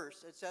 5th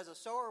verse, it says, "A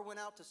sower went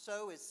out to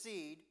sow his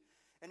seed,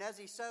 and as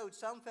he sowed,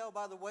 some fell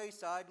by the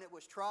wayside, and it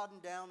was trodden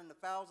down, and the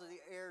fowls of the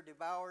air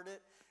devoured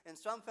it. And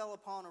some fell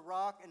upon a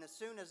rock, and as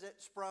soon as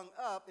it sprung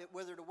up, it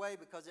withered away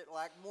because it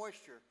lacked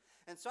moisture.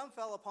 And some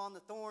fell upon the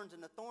thorns,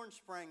 and the thorns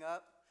sprang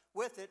up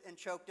with it and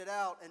choked it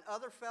out. And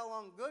other fell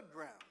on good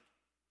ground."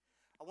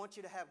 I want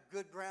you to have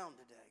good ground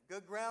today.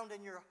 Good ground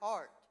in your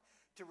heart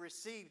to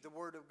receive the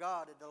Word of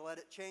God and to let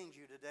it change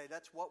you today.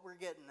 That's what we're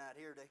getting at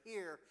here, to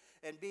hear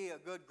and be a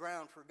good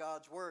ground for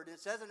God's Word. It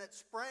says, "And it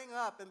sprang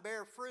up and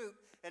bare fruit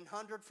an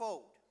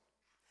hundredfold.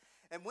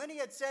 And when he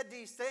had said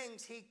these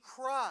things, he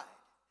cried."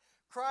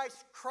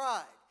 Christ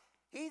cried,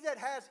 "He that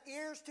has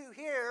ears to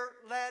hear,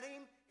 let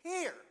him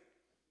hear."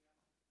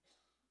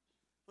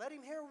 Let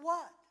him hear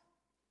what?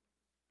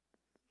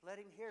 Let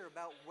him hear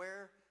about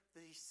where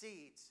these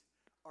seeds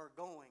are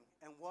going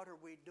and what are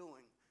we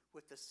doing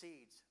with the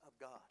seeds of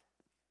God.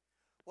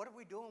 What are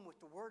we doing with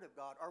the Word of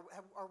God?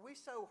 Are we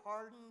so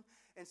hardened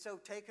and so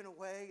taken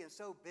away and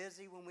so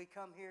busy when we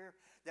come here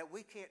that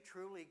we can't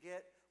truly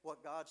get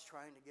what God's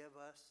trying to give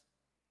us?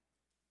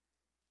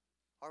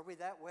 Are we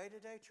that way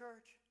today,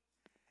 church?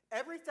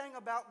 Everything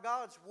about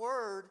God's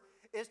Word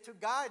is to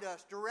guide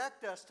us,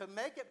 direct us, to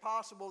make it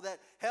possible that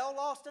hell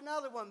lost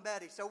another one,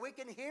 Betty, so we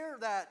can hear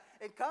that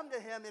and come to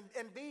Him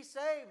and be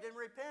saved and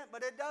repent.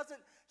 But it doesn't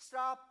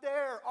stop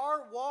there.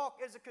 Our walk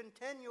is a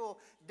continual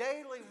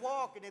daily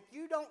walk. And if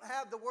you don't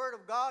have the Word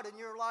of God in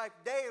your life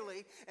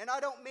daily, and I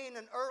don't mean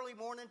an early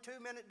morning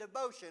 2-minute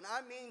devotion,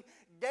 I mean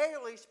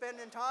daily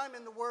spending time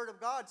in the Word of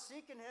God,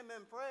 seeking Him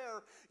in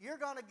prayer, you're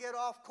going to get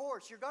off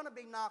course. You're going to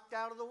be knocked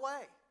out of the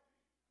way.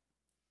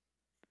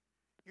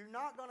 You're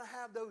not going to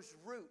have those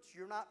roots.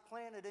 You're not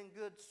planted in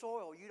good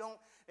soil. You don't.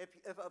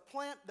 If a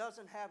plant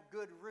doesn't have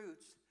good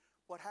roots,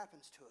 what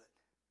happens to it?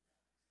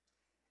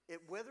 It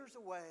withers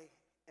away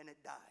and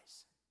it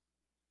dies.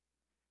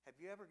 Have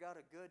you ever got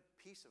a good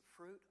piece of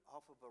fruit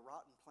off of a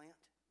rotten plant?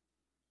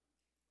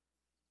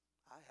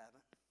 I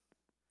haven't.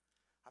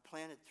 I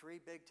planted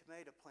 3 big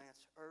tomato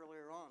plants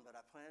earlier on, but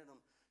I planted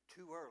them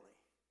too early.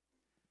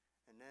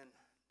 And then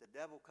the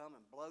devil come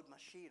and blowed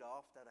my sheet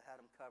off that I had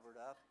them covered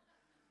up.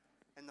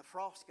 And the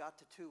frost got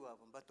to 2 of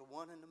them, but the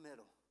one in the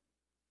middle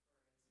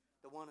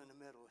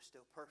is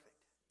still perfect.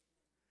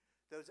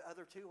 Those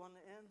other 2 on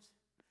the ends,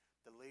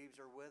 the leaves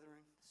are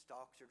withering, the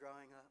stalks are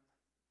drying up.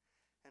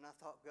 And I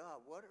thought,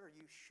 God, what are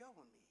you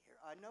showing me here?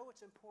 I know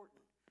it's important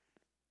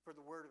for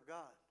the Word of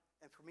God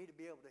and for me to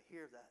be able to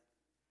hear that.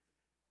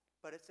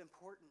 But it's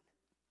important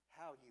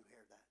how you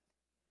hear that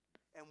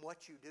and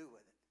what you do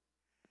with it.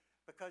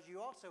 Because you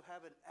also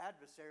have an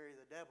adversary,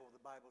 the devil, the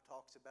Bible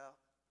talks about,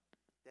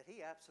 that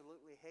he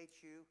absolutely hates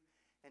you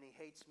and he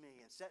hates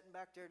me. And sitting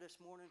back there this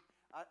morning,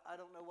 I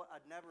don't know what,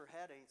 I'd never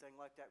had anything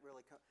like that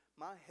really come.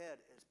 My head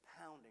is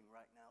pounding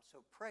right now, so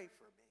pray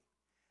for me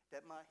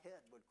that my head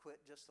would quit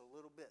just a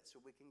little bit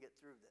so we can get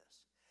through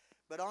this.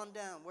 But on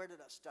down, where did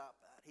I stop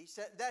at? He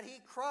said that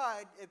he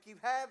cried, if you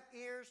have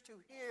ears to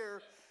hear,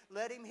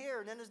 let him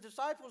hear. And then his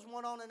disciples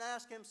went on and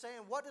asked him,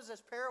 saying, what does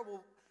this parable,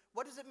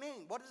 what does it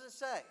mean? What does it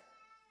say?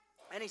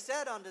 And he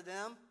said unto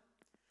them,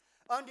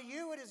 unto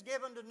you it is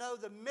given to know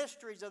the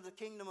mysteries of the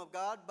kingdom of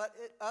God, but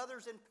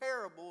others in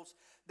parables,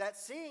 that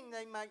seeing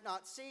they might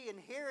not see, and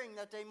hearing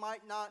that they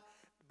might not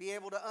be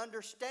able to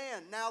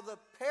understand. Now the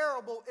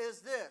parable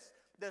is this: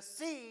 the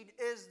seed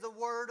is the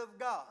Word of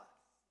God.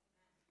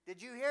 Did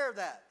you hear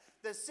that?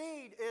 The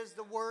seed is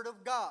the Word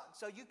of God.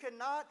 So you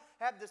cannot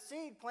have the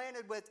seed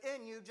planted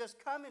within you just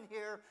come in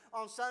here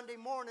on Sunday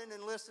morning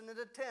and listen to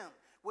Tim.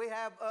 We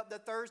have the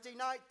Thursday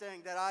night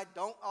thing that I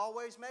don't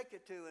always make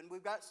it to. And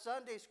we've got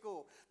Sunday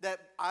school that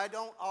I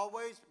don't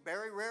always,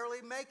 very rarely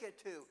make it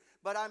to.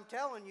 But I'm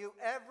telling you,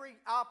 every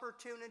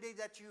opportunity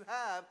that you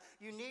have,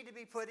 you need to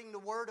be putting the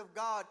Word of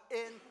God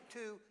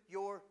into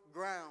your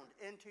ground,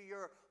 into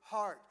your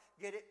heart.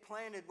 Get it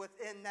planted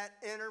within that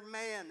inner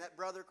man that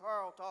Brother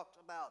Carl talks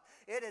about.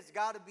 It has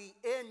got to be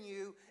in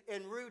you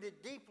and rooted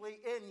deeply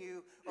in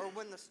you, or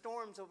when the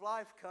storms of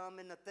life come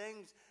and the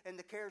things and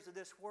the cares of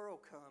this world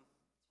come,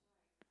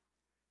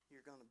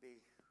 you're going to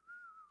be.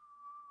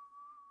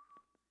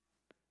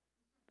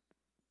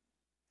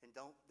 And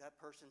that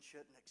person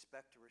shouldn't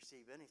expect to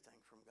receive anything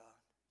from God.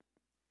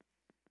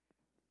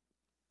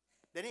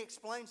 Then he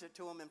explains it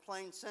to them in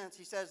plain sense.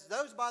 He says,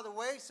 those by the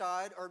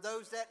wayside are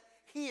those that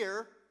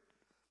hear.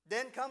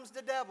 Then comes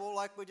the devil,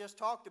 like we just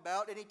talked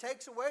about, and he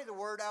takes away the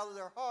word out of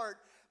their heart,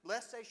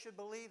 lest they should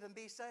believe and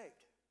be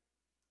saved.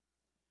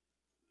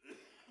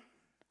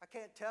 I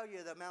can't tell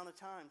you the amount of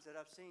times that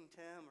I've seen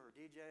Tim or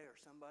DJ or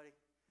somebody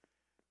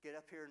get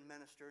up here and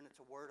minister, and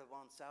it's a word of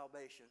on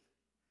salvation.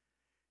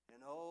 And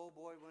oh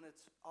boy, when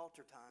it's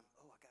altar time,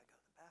 oh, I got to go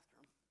to the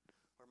bathroom,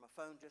 or my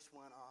phone just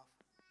went off.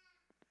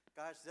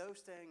 Guys,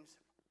 those things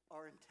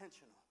are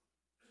intentional.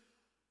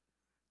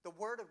 The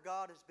Word of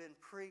God has been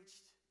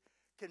preached.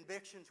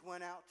 Convictions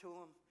went out to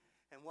them.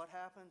 And what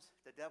happens?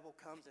 The devil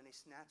comes and he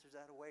snatches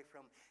that away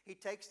from them. He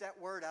takes that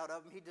word out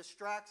of them. He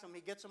distracts them.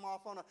 He gets them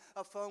off on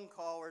a phone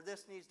call, or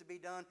this needs to be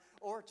done.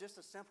 Or just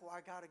a simple,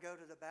 I got to go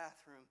to the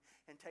bathroom,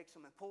 and takes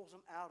them and pulls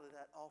them out of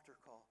that altar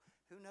call.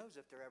 Who knows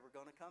if they're ever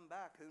going to come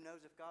back? Who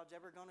knows if God's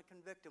ever going to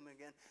convict them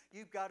again?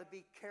 You've got to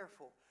be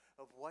careful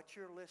of what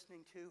you're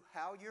listening to,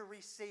 how you're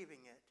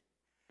receiving it,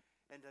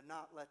 and to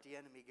not let the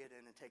enemy get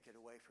in and take it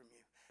away from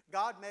you.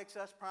 God makes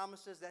us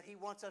promises that He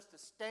wants us to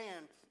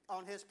stand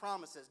on His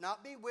promises.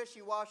 Not be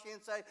wishy-washy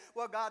and say,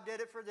 well, God did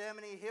it for them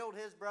and He healed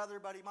his brother,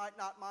 but He might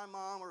not my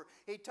mom, or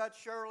He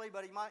touched Shirley,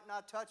 but He might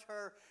not touch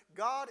her.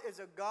 God is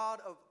a God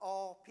of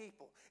all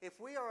people. If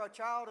we are a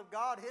child of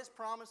God, His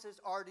promises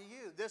are to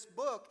you. This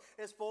book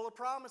is full of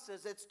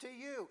promises. It's to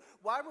you.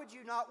 Why would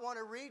you not want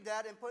to read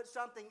that and put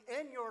something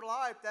in your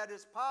life that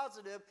is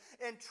positive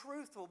and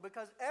truthful?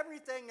 Because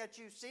everything that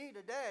you see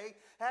today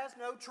has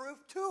no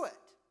truth to it.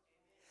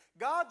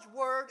 God's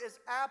Word is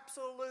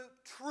absolute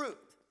truth.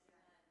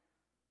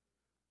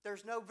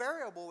 There's no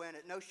variable in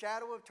it, no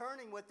shadow of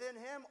turning within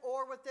Him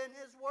or within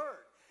His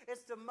Word.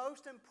 It's the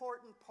most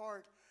important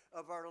part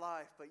of our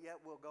life, but yet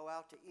we'll go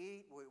out to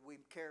eat. We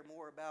care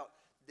more about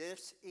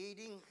this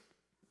eating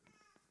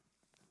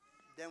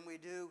than we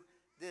do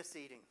this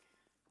eating.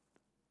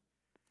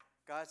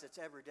 Guys, it's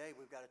every day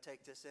we've got to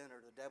take this in,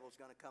 or the devil's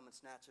going to come and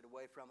snatch it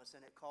away from us.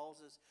 And it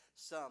causes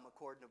some,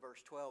 according to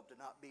verse 12, to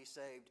not be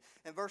saved.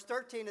 In verse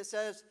 13 it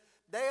says,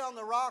 they on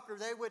the rock are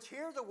they which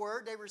hear the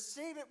word, they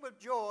receive it with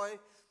joy,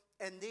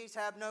 and these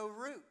have no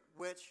root,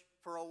 which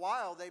for a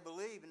while they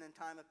believe, and in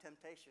time of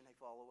temptation they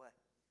fall away.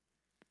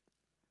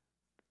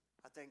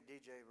 I think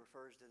DJ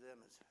refers to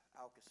them as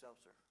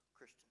Alka-Seltzer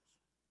Christians.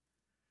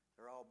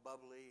 They're all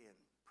bubbly and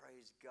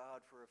praise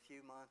God for a few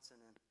months,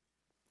 and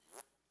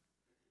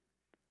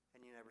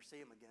you never see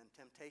them again.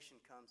 Temptation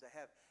comes.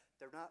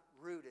 They're not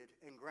rooted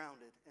and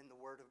grounded in the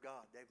Word of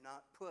God. They've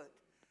not put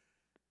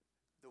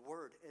the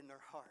Word in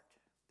their heart.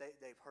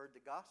 They've heard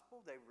the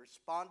gospel. They've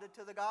responded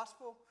to the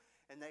gospel,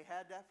 and they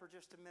had that for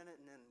just a minute,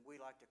 and then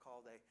we like to call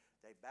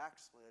they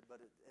backslid.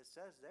 But it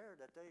says there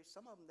that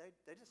some of them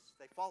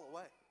they fall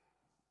away.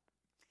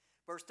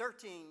 Verse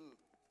 13,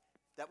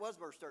 that was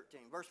verse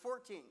 13. Verse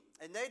 14,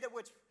 and they that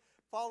which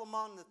fall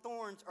among the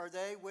thorns are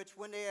they which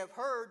when they have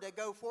heard they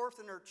go forth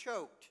and are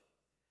choked.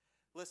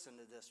 Listen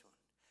to this one.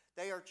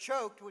 They are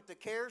choked with the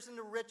cares and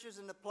the riches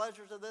and the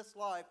pleasures of this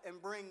life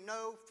and bring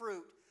no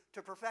fruit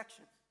to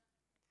perfection.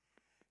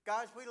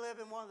 Guys, we live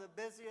in one of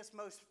the busiest,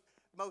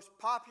 most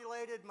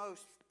populated,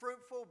 most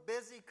fruitful,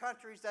 busy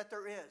countries that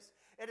there is.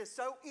 It is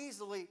so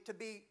easily to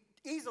be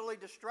easily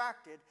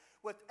distracted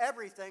with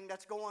everything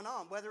that's going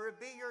on, whether it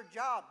be your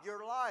job,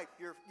 your life,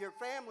 your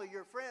family,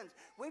 your friends.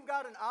 We've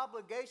got an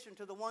obligation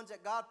to the ones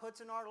that God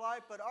puts in our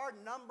life, but our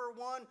number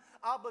one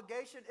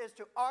obligation is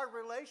to our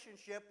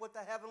relationship with the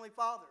Heavenly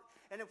Father.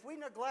 And if we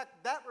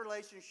neglect that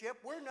relationship,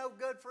 we're no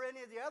good for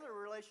any of the other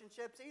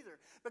relationships either,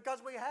 because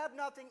we have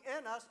nothing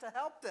in us to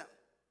help them.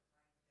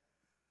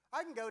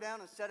 I can go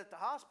down and sit at the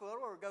hospital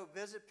or go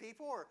visit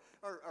people or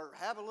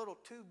have a little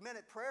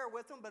 2-minute prayer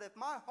with them, but if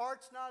my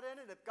heart's not in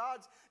it, if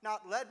God's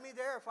not led me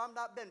there, if I've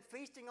not been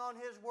feasting on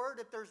His Word,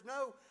 if there's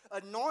no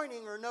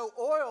anointing or no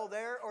oil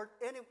there or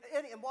in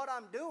what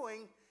I'm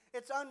doing,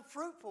 it's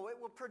unfruitful. It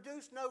will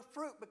produce no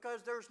fruit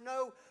because there's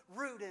no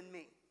root in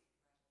me.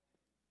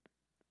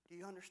 Do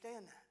you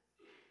understand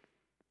that?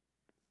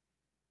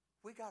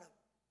 We got to,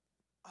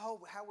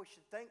 how we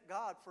should thank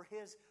God for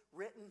His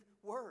written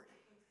Word.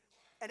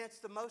 And it's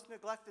the most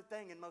neglected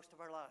thing in most of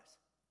our lives.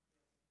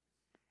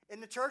 In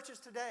the churches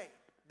today,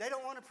 they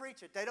don't want to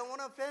preach it. They don't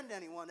want to offend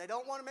anyone. They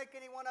don't want to make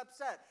anyone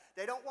upset.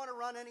 They don't want to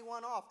run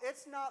anyone off.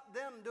 It's not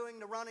them doing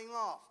the running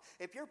off.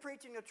 If you're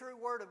preaching the true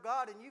Word of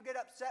God and you get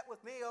upset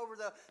with me over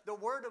the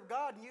Word of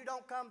God and you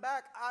don't come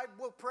back, I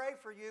will pray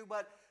for you,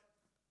 but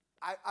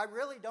I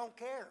really don't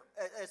care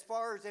as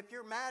far as if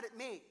you're mad at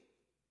me.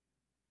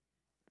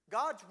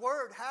 God's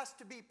Word has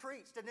to be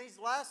preached. In these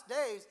last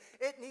days,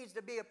 it needs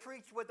to be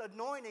preached with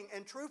anointing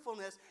and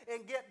truthfulness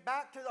and get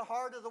back to the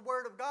heart of the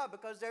Word of God,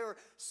 because there are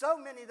so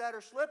many that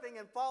are slipping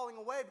and falling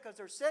away because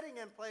they're sitting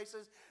in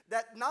places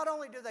that not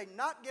only do they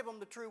not give them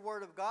the true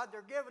Word of God,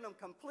 they're giving them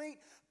complete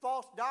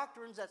false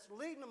doctrines that's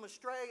leading them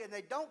astray, and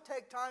they don't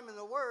take time in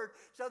the Word,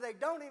 so they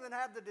don't even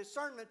have the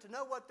discernment to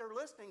know what they're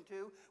listening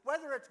to,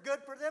 whether it's good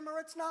for them or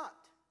it's not.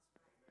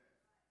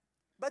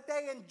 But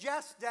they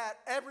ingest that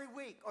every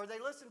week, or they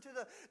listen to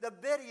the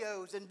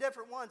videos and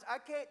different ones. I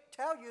can't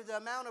tell you the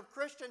amount of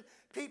Christian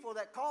people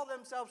that call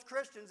themselves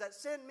Christians that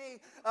send me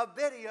a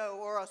video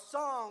or a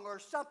song or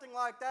something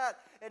like that,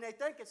 and they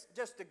think it's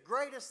just the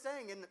greatest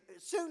thing. And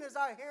as soon as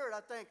I hear it,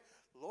 I think,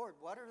 Lord,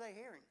 what are they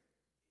hearing?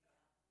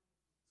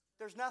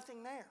 There's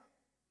nothing there.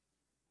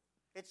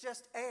 It's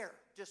just air,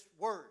 just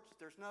words.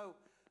 There's no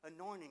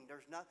anointing.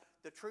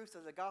 The truth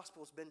of the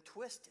gospel has been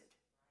twisted.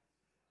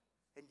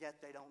 And yet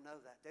they don't know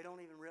that. They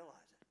don't even realize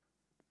it.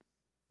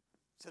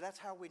 So that's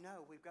how we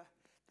know.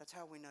 That's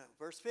how we know.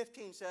 Verse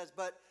 15 says,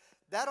 but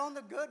that on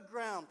the good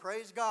ground,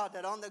 praise God,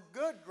 that on the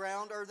good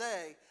ground are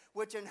they,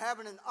 which in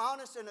having an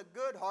honest and a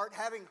good heart,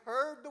 having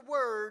heard the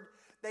word,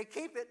 they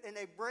keep it and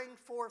they bring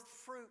forth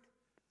fruit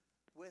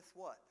with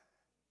what?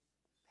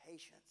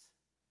 Patience.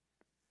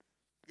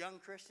 Young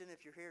Christian,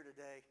 if you're here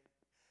today,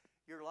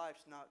 your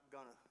life's not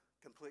going to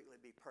completely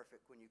be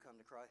perfect when you come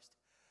to Christ.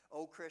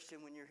 Old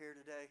Christian, when you're here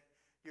today,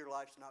 your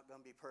life's not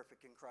going to be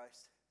perfect in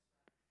Christ.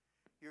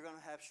 You're going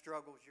to have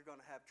struggles. You're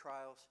going to have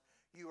trials.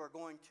 You are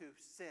going to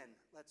sin.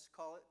 Let's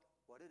call it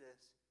what it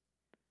is.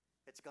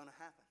 It's going to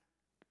happen.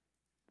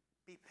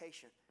 Be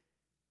patient.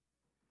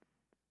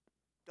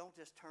 Don't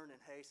just turn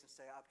in haste and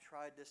say, I've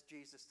tried this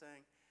Jesus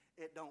thing.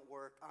 It don't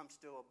work. I'm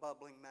still a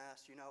bubbling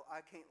mass.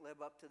 I can't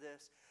live up to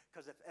this.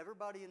 Because if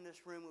everybody in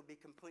this room would be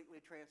completely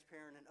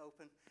transparent and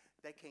open,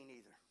 they can't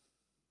either.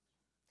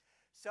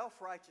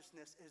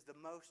 Self-righteousness is the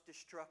most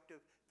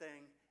destructive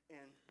thing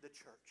in the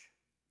church.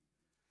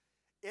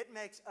 It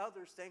makes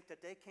others think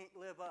that they can't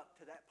live up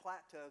to that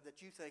plateau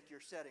that you think you're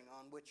setting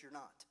on, which you're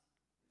not.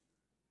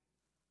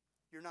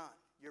 You're not.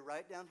 You're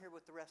right down here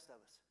with the rest of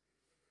us.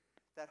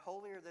 That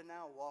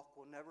holier-than-thou walk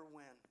will never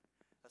win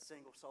a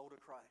single soul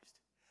to Christ.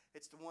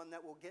 It's the one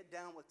that will get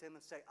down with them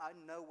and say, I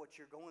know what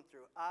you're going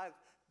through. I've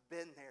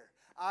been there.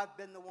 I've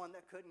been the one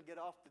that couldn't get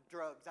off the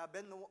drugs. I've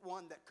been the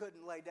one that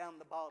couldn't lay down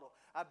the bottle.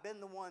 I've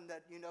been the one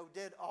that,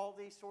 did all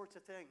these sorts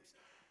of things.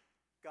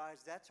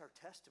 Guys, that's our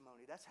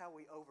testimony. That's how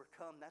we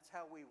overcome. That's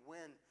how we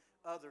win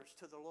others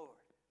to the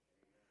Lord.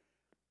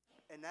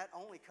 And that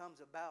only comes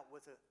about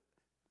with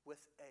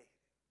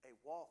a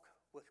walk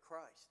with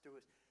Christ.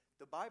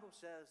 The Bible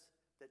says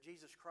that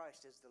Jesus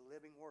Christ is the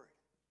living Word.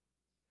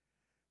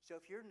 So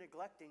if you're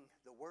neglecting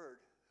the Word,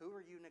 who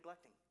are you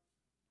neglecting?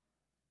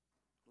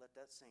 Let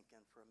that sink in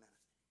for a minute.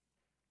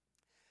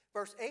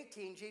 Verse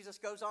 18, Jesus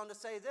goes on to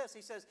say this.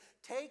 He says,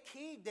 "Take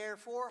heed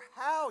therefore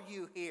how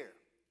you hear.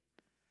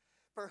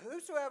 For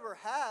whosoever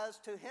has,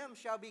 to him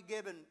shall be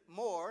given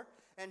more,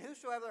 and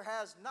whosoever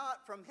has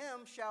not, from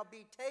him shall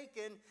be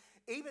taken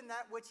even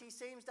that which he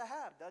seems to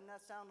have." Doesn't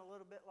that sound a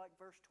little bit like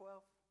verse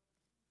 12?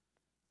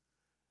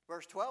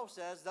 Verse 12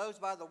 says, "Those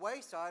by the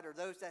wayside are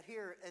those that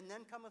hear, and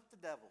then cometh the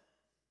devil,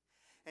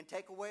 and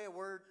take away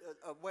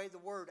the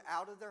word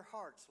out of their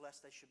hearts,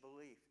 lest they should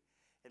believe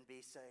and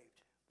be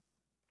saved."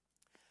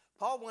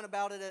 Paul went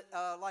about it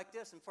like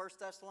this in 1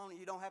 Thessalonians.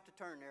 You don't have to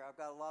turn there. I've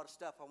got a lot of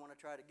stuff I want to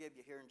try to give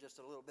you here in just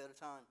a little bit of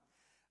time.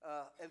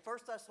 In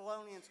 1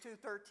 Thessalonians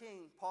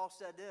 2:13, Paul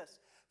said this,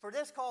 "For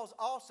this cause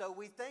also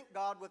we thank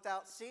God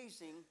without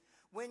ceasing,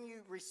 when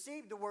you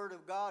received the word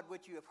of God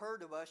which you have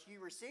heard of us, you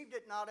received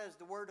it not as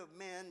the word of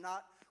men,"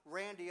 not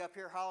Randy up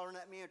here hollering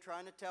at me and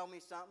trying to tell me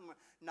something,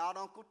 not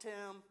Uncle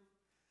Tim,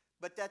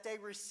 "but that they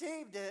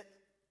received it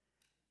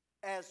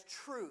as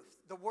truth,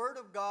 the word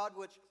of God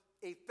which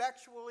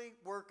effectually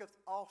worketh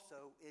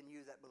also in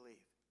you that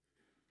believe."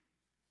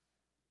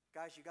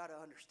 Guys, you got to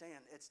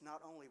understand, it's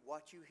not only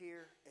what you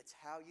hear, it's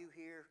how you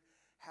hear,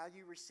 how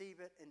you receive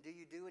it, and do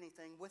you do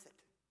anything with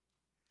it?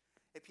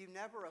 If you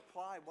never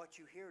apply what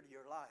you hear to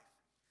your life,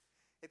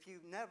 if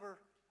you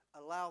never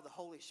allow the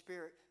Holy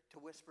Spirit to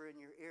whisper in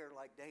your ear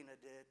like Dana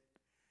did,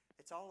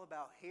 it's all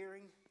about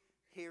hearing,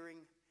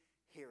 hearing,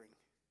 hearing.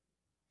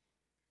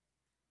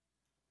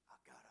 Oh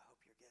God, I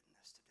hope you're getting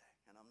this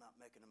today, and I'm not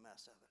making a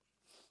mess of it.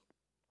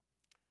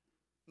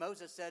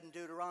 Moses said in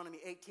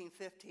Deuteronomy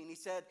 18:15, he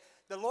said,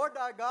 "The Lord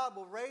thy God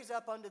will raise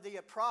up unto thee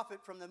a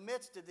prophet from the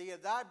midst of thee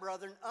of thy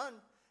brethren,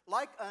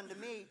 like unto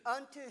me.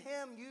 Unto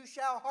him you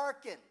shall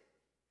hearken.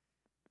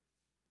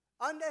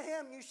 Unto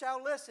him you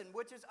shall listen,"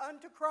 which is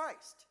unto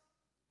Christ.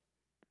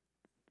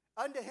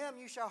 "Unto him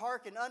you shall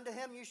hearken. Unto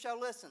him you shall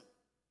listen.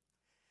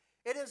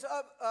 It is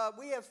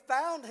we have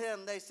found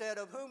him," they said,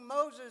 "of whom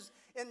Moses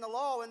in the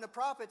law and the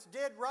prophets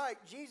did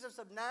write, Jesus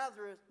of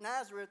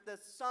Nazareth, the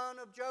son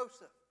of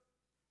Joseph."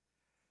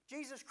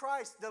 Jesus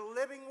Christ, the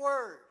living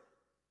Word.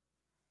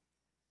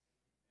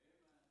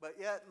 But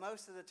yet,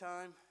 most of the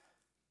time,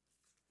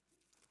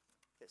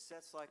 it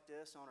sits like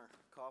this on our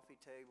coffee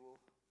table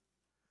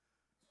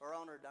or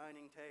on our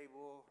dining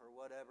table or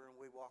whatever, and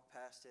we walk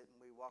past it, and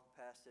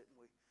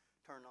we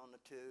turn on the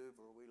tube,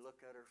 or we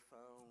look at our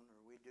phone,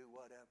 or we do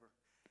whatever.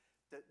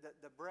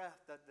 The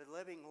breath, the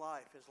living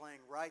life is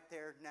laying right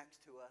there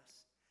next to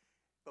us,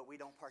 but we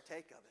don't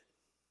partake of it.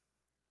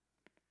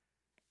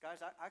 Guys,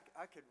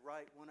 I could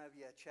write one of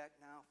you a check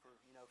now for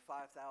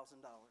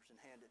 $5,000 and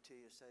hand it to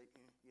you. Say,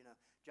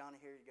 "Johnny,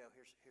 here you go.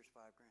 Here's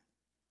 $5,000."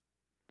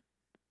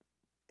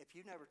 If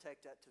you never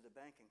take that to the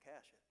bank and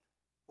cash it,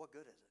 what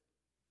good is it?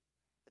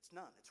 It's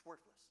none. It's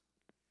worthless.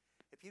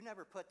 If you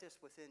never put this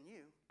within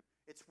you,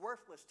 it's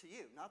worthless to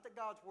you. Not that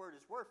God's word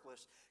is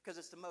worthless, because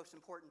it's the most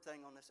important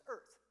thing on this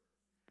earth.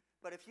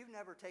 But if you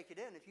never take it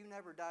in, if you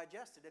never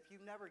digest it, if you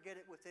never get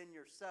it within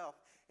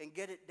yourself and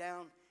get it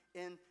down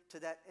into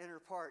that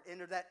inner part,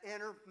 into that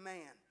inner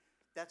man,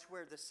 that's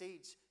where the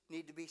seeds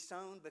need to be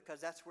sown,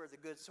 because that's where the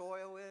good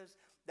soil is.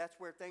 That's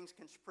where things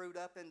can sprout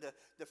up into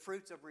the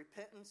fruits of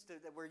repentance,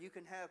 where you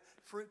can have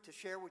fruit to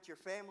share with your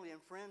family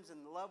and friends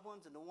and loved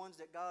ones and the ones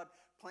that God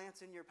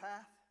plants in your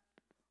path.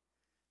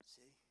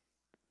 See?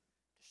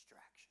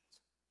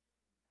 Distractions.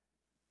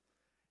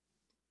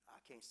 I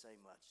can't say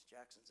much.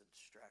 Jackson's a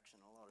distraction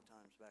a lot of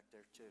times back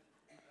there too.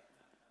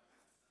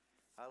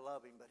 I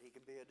love him, but he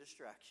can be a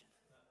distraction.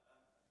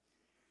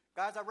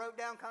 Guys, I wrote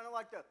down kind of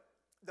like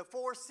the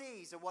 4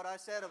 C's of what I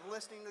said of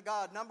listening to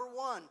God. Number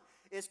 1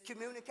 is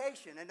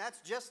communication, and that's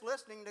just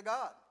listening to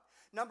God.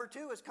 Number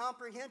 2 is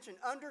comprehension,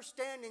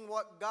 understanding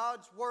what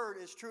God's word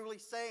is truly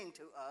saying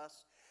to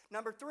us.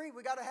 Number 3,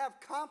 we got to have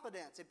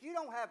confidence. If you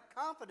don't have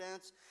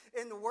confidence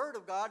in the word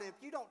of God, and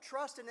if you don't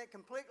trust in it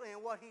completely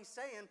in what he's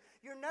saying,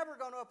 you're never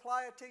going to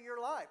apply it to your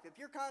life. If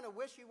you're kind of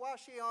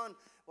wishy-washy on,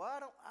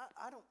 well,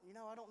 I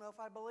don't know if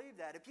I believe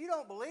that. If you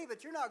don't believe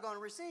it, you're not going to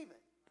receive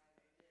it.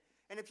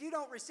 And if you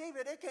don't receive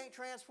it, it can't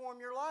transform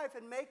your life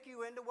and make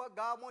you into what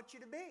God wants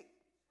you to be.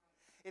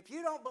 If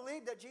you don't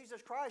believe that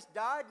Jesus Christ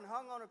died and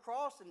hung on a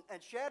cross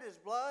and shed his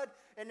blood,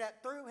 and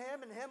that through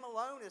him and him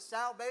alone is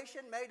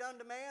salvation made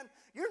unto man,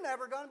 you're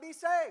never going to be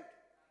saved.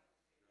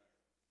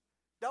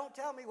 Don't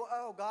tell me, well,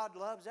 oh, God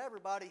loves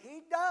everybody.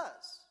 He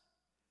does.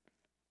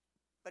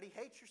 But he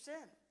hates your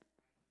sin.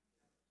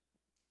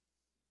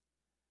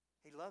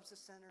 He loves the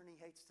sinner and he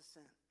hates the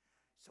sin.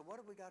 So what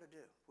do we got to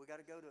do? We got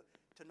to go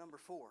to number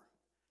 4.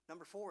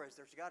 Number 4 is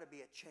there's got to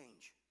be a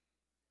change.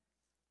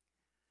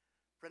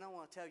 Friend, I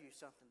want to tell you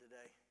something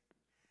today.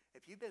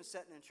 If you've been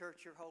sitting in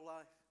church your whole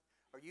life,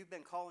 or you've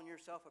been calling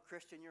yourself a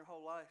Christian your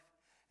whole life,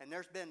 and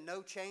there's been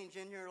no change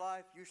in your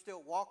life, you're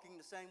still walking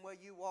the same way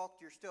you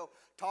walked, you're still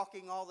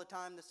talking all the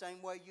time the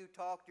same way you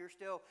talked, you're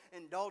still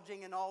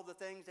indulging in all the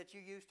things that you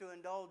used to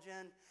indulge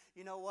in,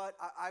 you know what?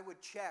 I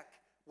would check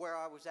where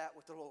I was at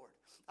with the Lord.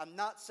 I'm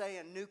not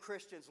saying new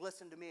Christians,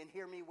 listen to me and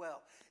hear me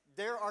well.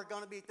 There are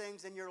going to be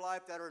things in your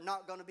life that are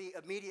not going to be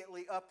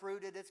immediately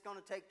uprooted. It's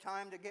going to take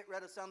time to get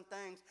rid of some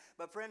things.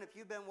 But friend, if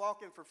you've been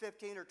walking for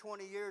 15 or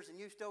 20 years and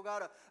you still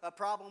got a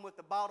problem with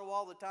the bottle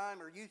all the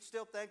time, or you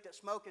still think that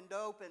smoking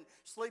dope and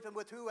sleeping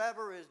with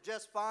whoever is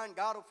just fine,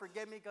 God will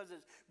forgive me because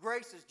His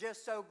grace is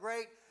just so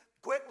great,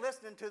 quit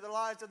listening to the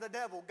lies of the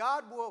devil.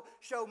 God will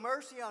show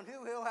mercy on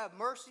who He'll have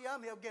mercy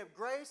on. He'll give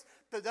grace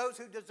to those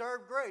who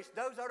deserve grace.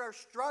 Those that are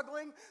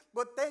struggling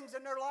with things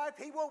in their life,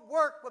 He will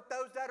work with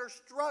those that are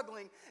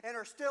struggling and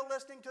are still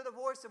listening to the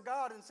voice of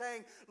God and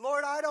saying,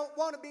 Lord, I don't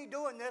want to be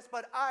doing this,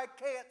 but I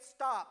can't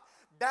stop.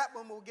 That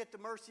one will get the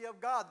mercy of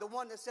God. The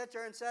one that sits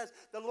there and says,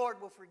 the Lord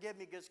will forgive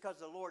me because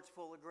the Lord's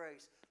full of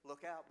grace.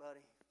 Look out,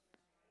 buddy.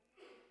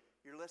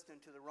 You're listening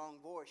to the wrong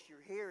voice.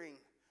 You're hearing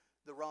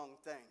the wrong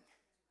thing.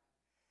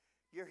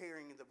 You're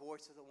hearing the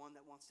voice of the one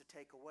that wants to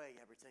take away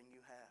everything you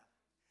have.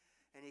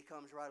 And He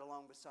comes right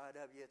along beside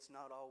of you. It's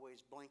not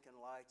always blinking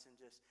lights and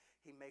just,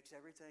 He makes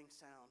everything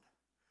sound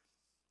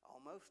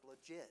almost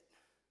legit.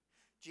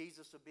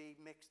 Jesus will be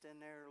mixed in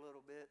there a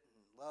little bit,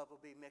 and love will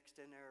be mixed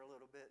in there a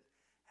little bit.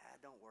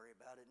 Don't worry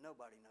about it.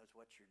 Nobody knows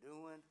what you're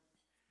doing.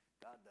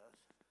 God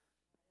does.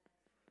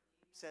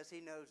 Says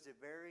He knows the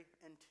very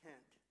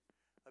intent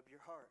of your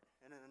heart.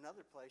 And in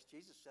another place,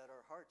 Jesus said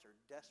our hearts are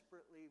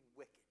desperately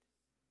wicked.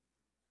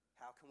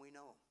 How can we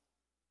know Him?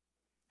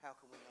 How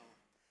can we know Him?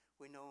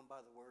 We know Him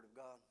by the Word of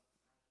God.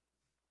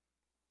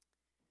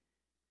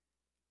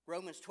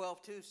 Romans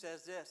 12:2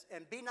 says this,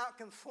 and be not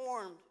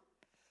conformed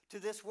to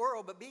this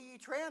world, but be ye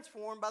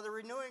transformed by the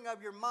renewing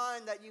of your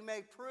mind, that you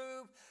may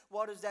prove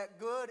what is that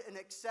good and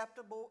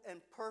acceptable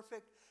and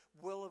perfect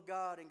will of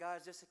God. And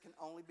guys, this can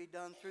only be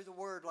done through the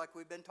Word like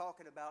we've been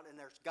talking about. And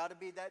there's got to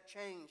be that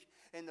change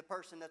in the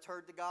person that's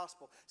heard the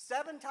gospel.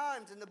 7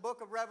 times in the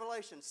book of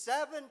Revelation,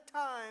 7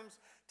 times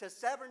to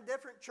 7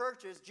 different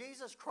churches,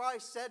 Jesus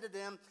Christ said to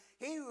them,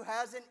 he who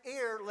has an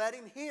ear, let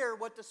him hear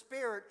what the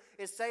Spirit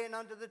is saying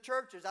unto the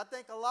churches. I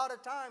think a lot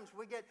of times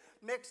we get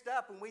mixed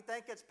up and we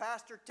think it's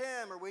Pastor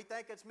Tim or we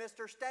think it's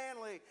Mr.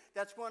 Stanley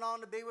that's went on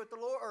to be with the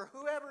Lord, or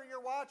whoever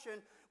you're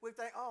watching. We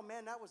think, oh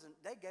man,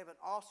 they gave an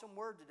awesome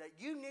word today.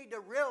 You need to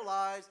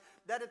realize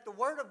that if the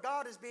Word of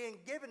God is being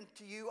given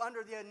to you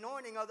under the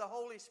anointing of the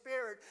Holy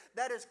Spirit,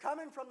 that is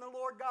coming from the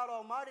Lord God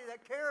Almighty,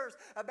 that cares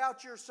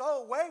about your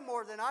soul way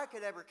more than I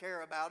could ever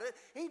care about it.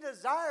 He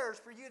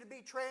desires for you to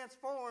be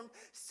transformed,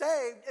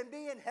 saved, and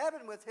be in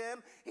heaven with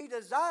Him. He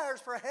desires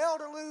for hell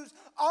to lose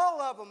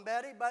all of them,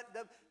 Betty. But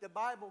the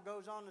Bible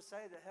goes on to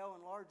say that hell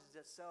enlarges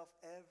itself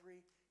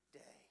every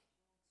day.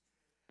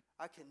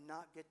 I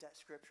cannot get that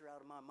scripture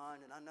out of my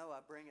mind, and I know I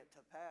bring it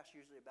to pass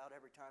usually about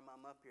every time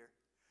I'm up here.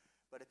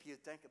 But if you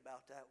think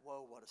about that,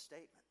 whoa, what a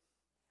statement.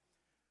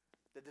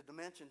 The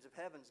dimensions of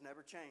heaven's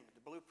never changed.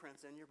 The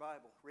blueprint's in your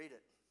Bible. Read it.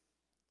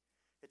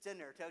 It's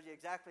in there. It tells you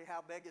exactly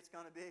how big it's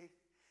going to be,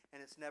 and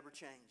it's never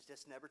changed.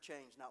 It's never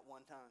changed, not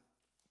one time.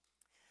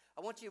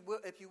 I want you,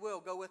 if you will,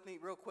 go with me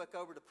real quick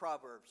over to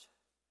Proverbs.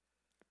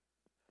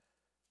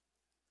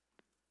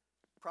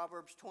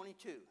 Proverbs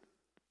 22.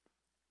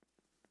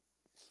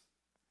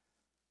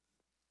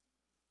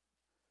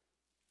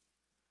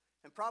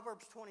 In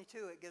Proverbs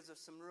 22, it gives us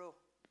some real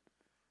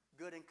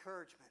good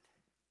encouragement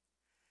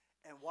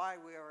and why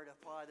we are to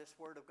apply this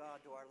Word of God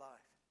to our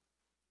life.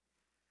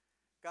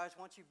 Guys,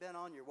 once you've been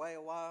on your way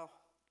a while,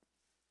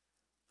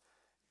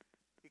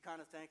 you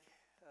kind of think,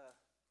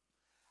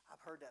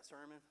 I've heard that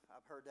sermon.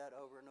 I've heard that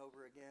over and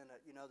over again.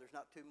 There's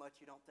not too much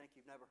you don't think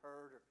you've never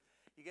heard. Or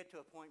you get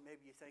to a point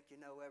maybe you think you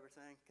know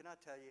everything. Can I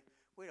tell you,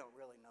 we don't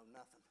really know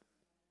nothing.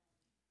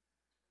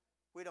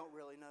 We don't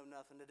really know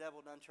nothing. The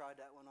devil done tried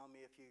that one on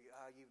me. If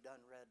you've done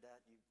read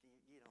that,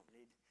 you don't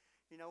need.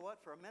 You know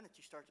what? For a minute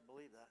you start to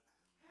believe that.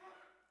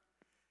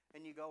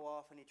 And you go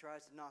off and he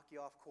tries to knock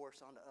you off course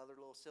onto other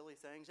little silly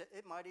things.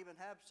 It might even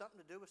have something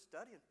to do with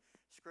studying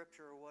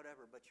Scripture or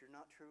whatever, but you're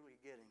not truly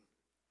getting.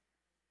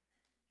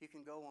 You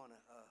can go on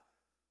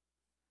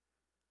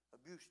a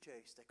goose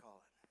chase, they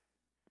call it.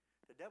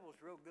 The devil's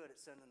real good at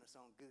sending us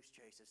on goose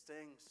chases.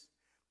 Things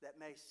that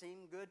may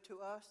seem good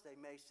to us, they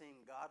may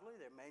seem godly,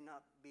 there may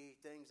not be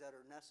things that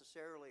are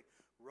necessarily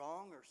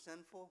wrong or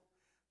sinful,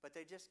 but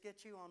they just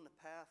get you on the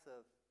path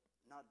of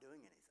not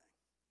doing anything,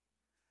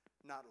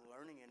 not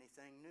learning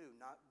anything new,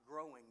 not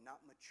growing,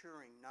 not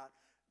maturing,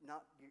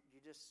 you're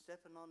just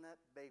sipping on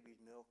that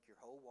baby's milk your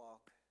whole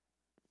walk.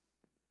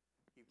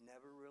 You've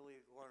never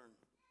really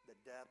learned the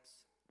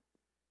depths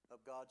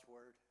of God's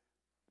Word.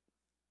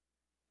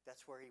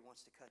 That's where He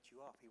wants to cut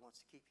you off. He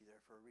wants to keep you there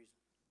for a reason.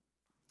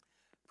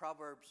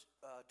 Proverbs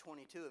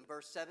 22 and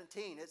verse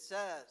 17, it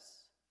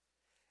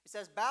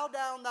says, bow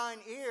down thine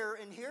ear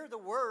and hear the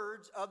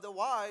words of the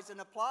wise, and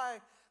apply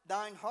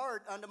thine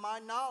heart unto my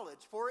knowledge.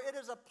 For it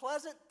is a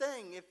pleasant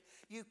thing if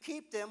you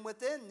keep them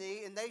within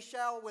thee, and they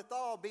shall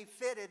withal be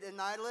fitted in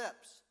thy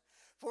lips.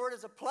 For it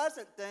is a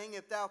pleasant thing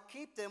if thou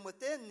keep them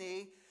within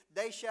thee,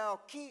 they shall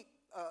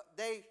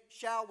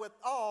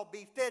withal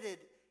be fitted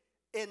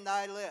in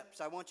thy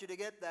lips. I want you to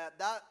get that.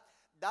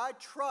 Thy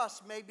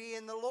trust may be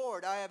in the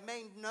Lord. I have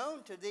made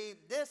known to thee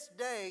this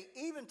day,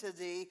 even to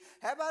thee.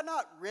 Have I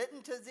not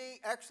written to thee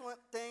excellent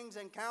things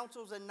and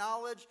counsels and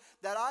knowledge,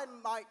 that I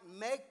might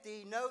make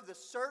thee know the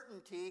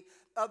certainty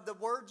of the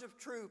words of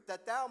truth,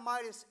 that thou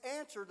mightest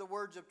answer the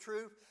words of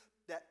truth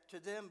that to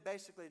them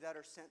basically that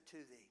are sent to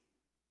thee?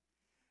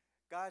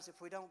 Guys,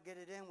 if we don't get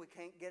it in, we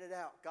can't get it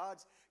out.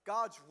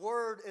 God's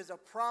word is a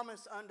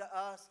promise unto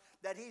us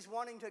that He's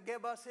wanting to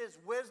give us His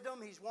wisdom.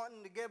 He's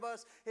wanting to give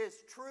us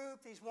His truth.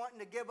 He's wanting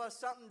to give us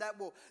something that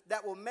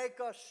will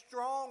make us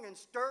strong and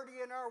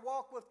sturdy in our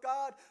walk with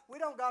God. We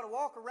don't got to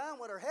walk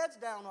around with our heads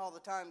down all the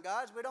time,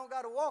 guys. We don't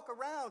got to walk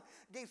around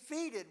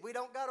defeated. We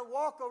don't got to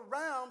walk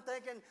around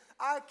thinking,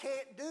 I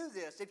can't do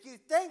this. If you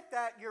think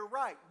that, you're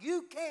right.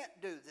 You can't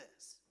do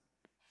this.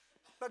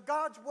 But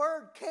God's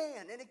Word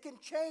can, and it can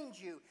change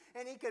you,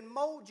 and He can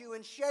mold you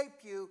and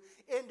shape you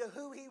into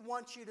who He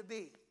wants you to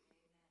be.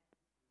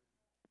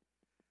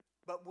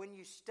 But when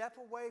you step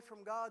away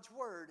from God's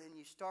Word and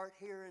you start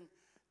hearing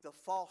the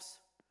false,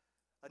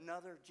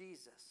 another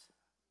Jesus,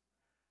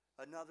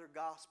 another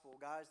gospel,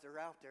 guys, they're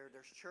out there.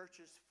 There's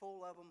churches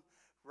full of them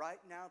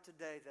right now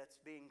today that's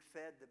being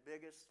fed the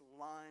biggest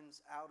lines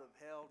out of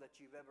hell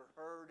that you've ever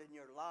heard in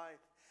your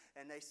life.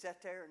 And they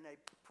sit there and they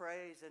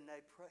praise and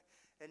they pray.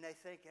 And they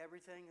think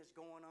everything is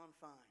going on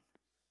fine.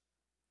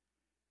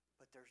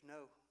 But there's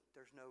no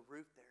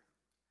root there.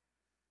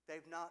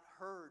 They've not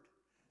heard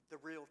the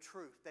real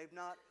truth. They've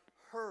not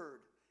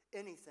heard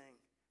anything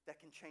that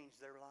can change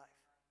their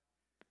life.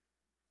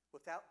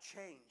 Without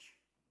change,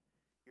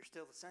 you're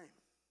still the same.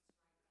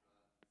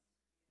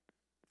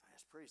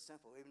 That's pretty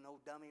simple. Even an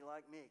old dummy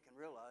like me can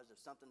realize if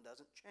something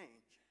doesn't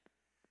change,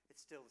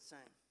 it's still the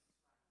same.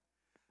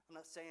 I'm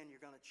not saying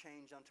you're going to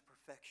change unto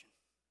perfection.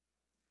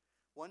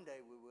 One day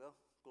we will.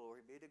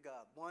 Glory be to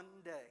God. One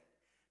day,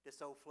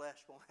 this old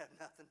flesh won't have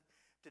nothing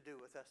to do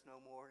with us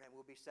no more, and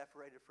we'll be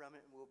separated from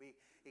it, and we'll be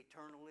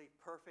eternally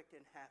perfect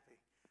and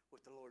happy with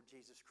the Lord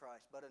Jesus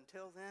Christ. But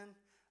until then,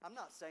 I'm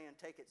not saying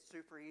take it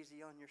super easy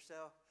on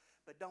yourself,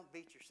 but don't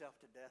beat yourself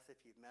to death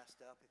if you've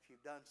messed up. If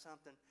you've done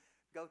something,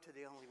 go to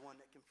the only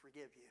one that can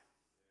forgive you.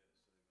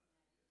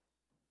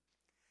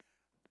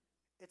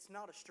 It's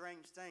not a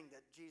strange thing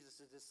that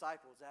Jesus'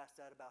 disciples asked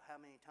that about how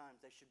many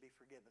times they should be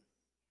forgiven.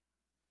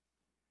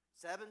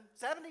 70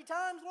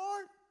 times,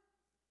 Lord?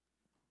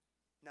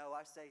 No,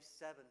 I say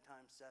 7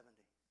 times 70.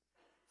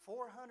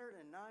 490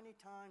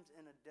 times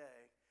in a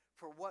day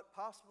for what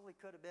possibly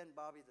could have been,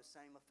 Bobby, the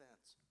same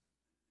offense.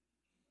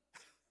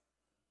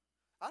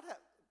 I'd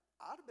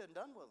have been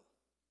done with him.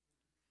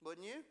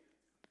 Wouldn't you?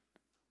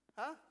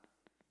 Huh?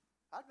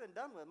 I'd been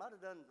done with him.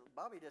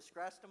 Bobby just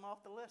scratched him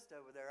off the list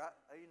over there.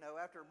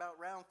 After about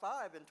round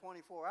 5 in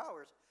 24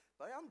 hours,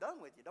 but I'm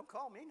done with you. Don't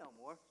call me no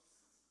more.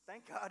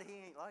 Thank God he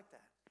ain't like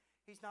that.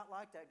 He's not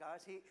like that,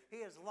 guys. He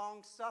is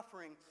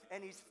long-suffering,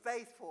 and He's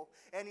faithful,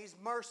 and He's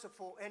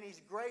merciful, and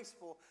He's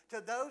graceful to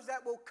those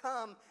that will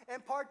come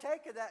and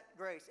partake of that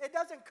grace. It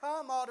doesn't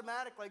come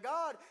automatically.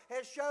 God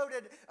has showed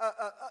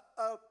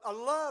a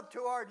love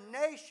to our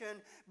nation,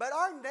 but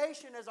our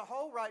nation as a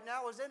whole right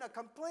now is in a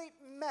complete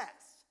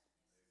mess.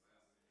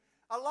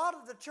 A lot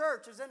of the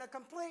church is in a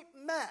complete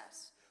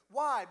mess.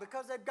 Why?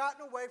 Because they've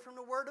gotten away from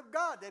the Word of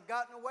God. They've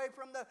gotten away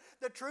from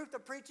the truth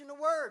of preaching the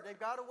Word. They've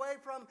got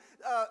away from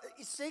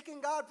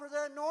seeking God for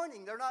the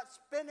anointing. They're not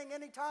spending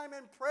any time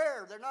in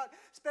prayer. They're not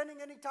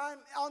spending any time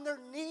on their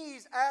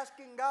knees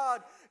asking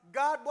God,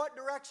 God, what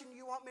direction do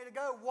you want me to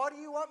go? What do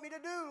you want me to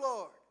do,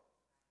 Lord?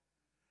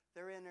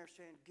 They're in there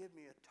saying, give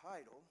me a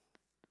title,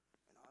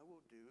 and I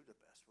will do the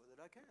best with it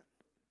I can.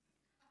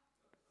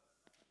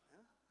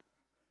 Yeah?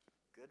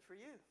 Good for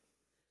you.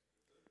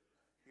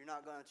 You're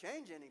not going to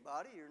change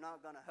anybody. You're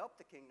not going to help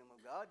the kingdom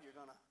of God. You're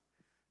going to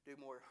do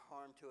more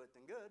harm to it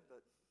than good,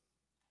 but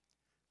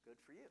good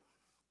for you.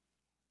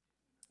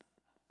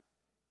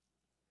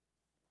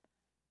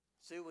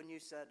 Sue, when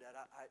you said that,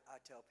 I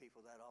tell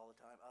people that all the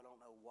time. I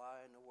don't know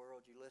why in the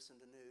world you listen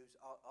to news.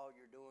 All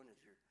you're doing is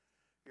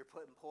you're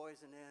putting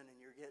poison in and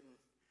you're getting...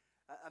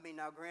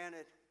 now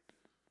granted,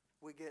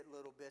 we get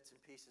little bits and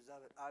pieces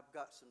of it. I've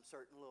got some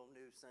certain little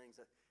news things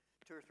that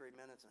 2 or 3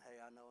 minutes and hey,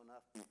 I know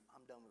enough.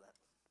 I'm done with that.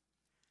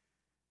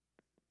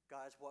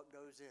 Guys, what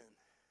goes in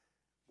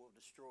will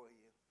destroy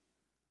you.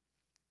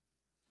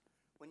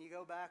 When you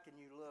go back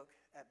and you look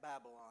at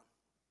Babylon,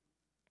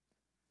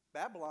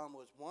 Babylon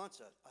was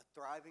once a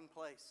thriving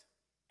place.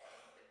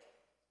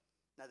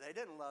 Now, they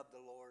didn't love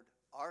the Lord,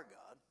 our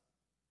God.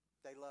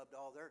 They loved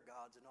all their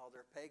gods and all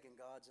their pagan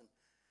gods.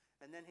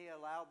 And then He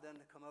allowed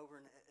them to come over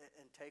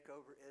and take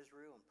over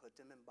Israel and put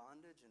them in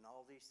bondage and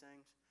all these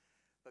things.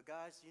 But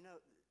guys,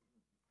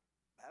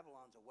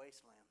 Babylon's a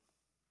wasteland.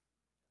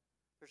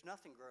 There's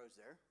nothing grows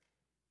there.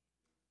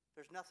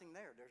 There's nothing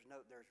there. There's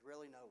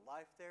really no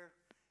life there.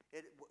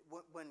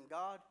 When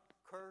God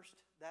cursed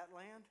that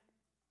land,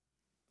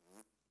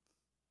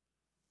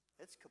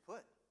 it's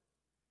kaput.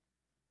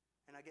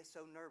 And I get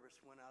so nervous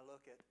when I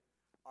look at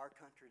our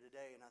country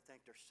today, and I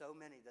think there's so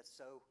many that's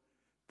so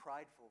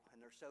prideful,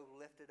 and they're so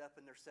lifted up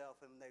in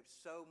themselves, and they've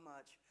so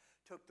much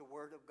took the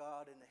Word of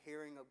God and the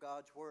hearing of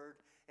God's Word,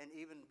 and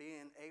even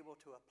being able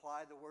to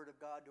apply the Word of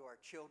God to our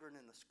children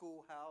in the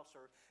schoolhouse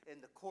or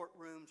in the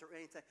courtrooms or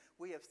anything.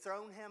 We have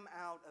thrown Him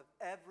out of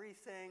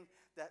everything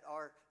that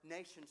our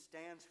nation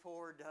stands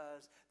for,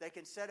 does. They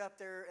can sit up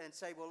there and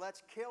say, well,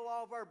 let's kill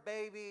all of our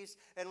babies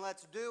and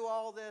let's do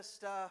all this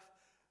stuff.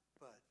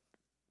 But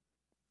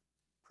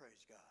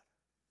praise God.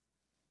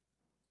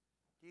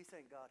 Do you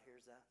think God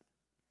hears that?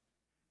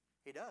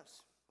 He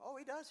does. Oh,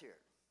 He does hear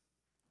it.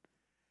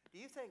 Do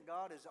you think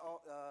God is,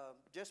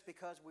 just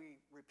because we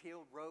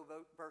repealed Roe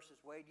versus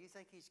Wade, do you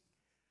think He's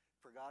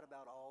forgot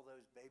about all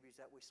those babies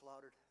that we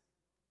slaughtered?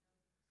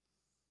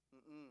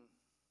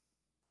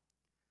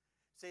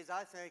 See, as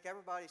I think,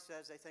 everybody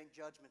says they think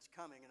judgment's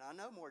coming, and I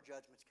know more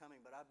judgment's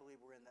coming, but I believe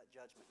we're in that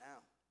judgment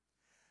now.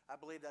 I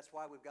believe that's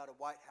why we've got a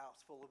White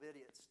House full of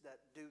idiots that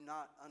do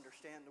not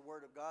understand the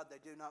Word of God. They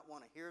do not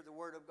want to hear the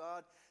Word of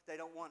God. They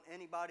don't want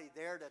anybody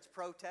there that's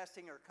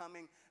protesting or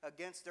coming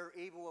against their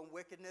evil and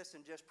wickedness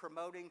and just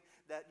promoting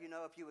that,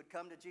 if you would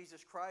come to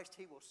Jesus Christ,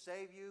 He will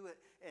save you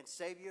and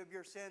save you of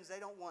your sins. They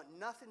don't want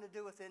nothing to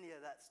do with any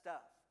of that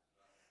stuff.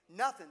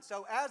 Nothing.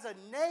 So as a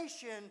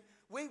nation,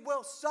 we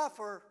will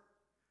suffer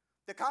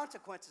the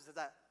consequences of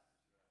that.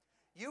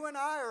 You and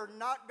I are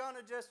not going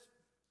to just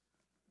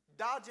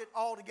dodge it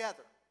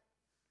altogether.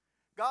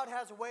 God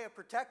has a way of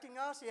protecting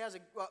us. He has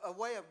a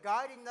way of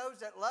guiding those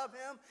that love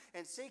Him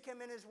and seek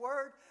Him in His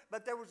Word.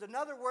 But there was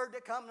another word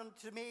that came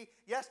to me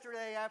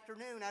yesterday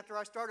afternoon after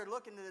I started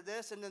looking into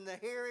this, and then the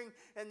hearing,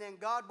 and then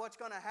God, what's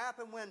going to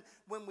happen when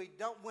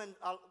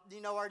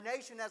our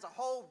nation as a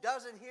whole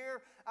doesn't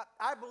hear.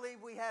 I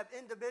believe we have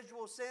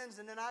individual sins,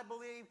 and then I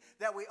believe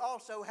that we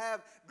also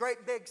have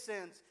great big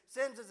sins.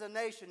 Sins as a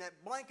nation that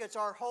blankets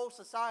our whole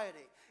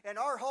society. And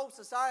our whole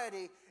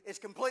society is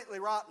completely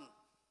rotten.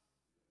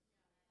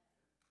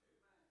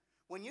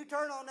 When you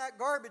turn on that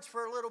garbage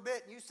for a little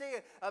bit and you see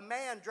a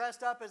man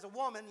dressed up as a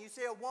woman, you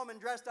see a woman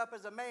dressed up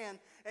as a man,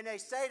 and they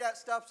say that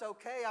stuff's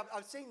okay.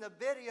 I've seen the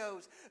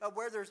videos of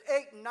where there's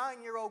 8- and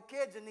 9-year-old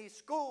kids in these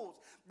schools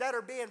that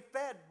are being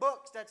fed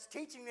books that's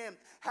teaching them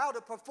how to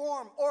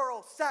perform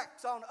oral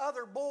sex on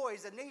other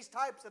boys and these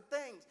types of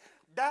things.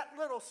 That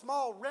little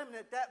small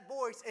remnant, that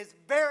voice is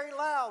very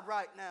loud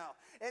right now.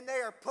 And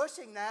they are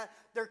pushing that.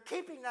 They're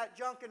keeping that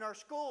junk in our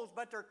schools,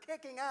 but they're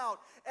kicking out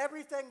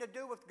everything to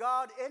do with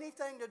God,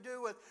 anything to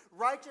do with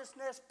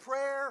righteousness,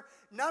 prayer.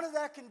 None of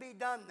that can be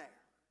done there.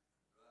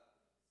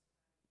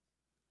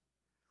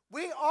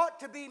 We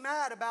ought to be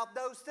mad about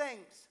those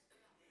things.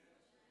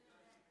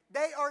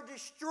 They are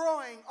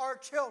destroying our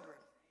children.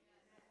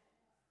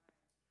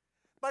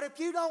 But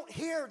if you don't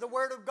hear the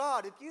Word of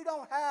God, if you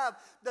don't have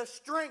the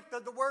strength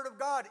of the Word of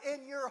God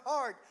in your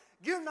heart,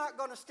 you're not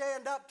going to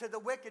stand up to the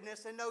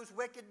wickedness in those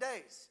wicked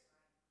days.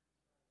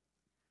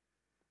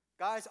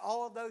 Guys,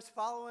 all of those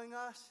following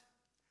us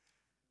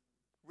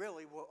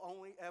really will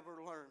only ever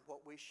learn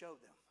what we show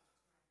them.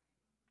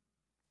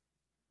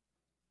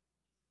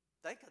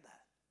 Think of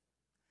that.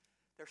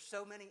 There's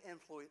so many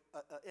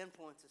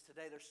influences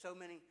today. There's so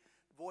many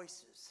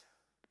voices.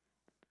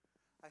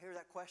 I hear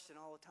that question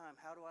all the time.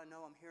 How do I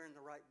know I'm hearing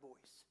the right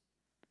voice?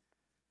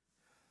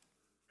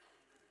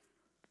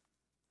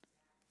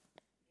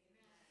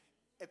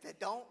 If it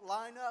don't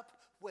line up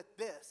with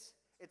this,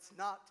 it's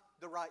not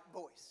the right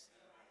voice.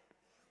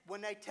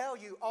 When they tell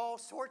you all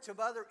sorts of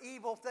other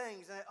evil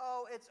things, and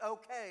it's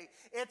okay.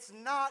 It's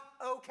not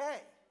okay.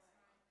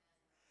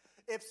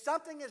 If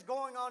something is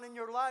going on in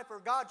your life, or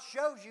God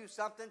shows you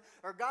something,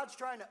 or God's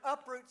trying to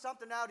uproot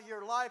something out of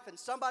your life, and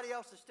somebody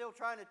else is still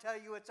trying to tell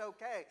you it's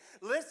okay,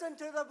 listen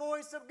to the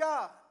voice of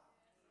God.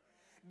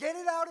 Get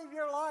it out of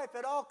your life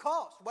at all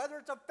costs, whether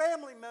it's a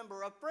family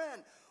member, a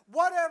friend,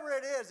 whatever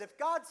it is. If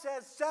God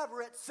says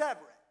sever it, sever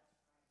it.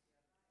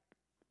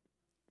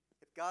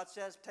 If God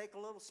says take a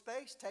little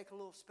space, take a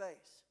little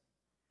space.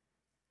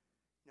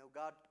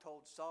 God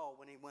told Saul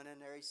when he went in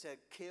there, He said,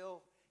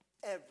 kill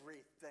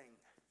everything.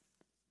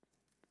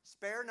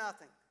 Spare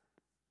nothing.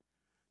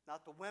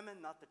 Not the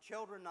women, not the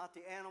children, not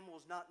the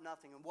animals, not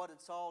nothing. And what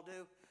did Saul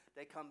do?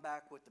 They come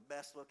back with the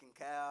best looking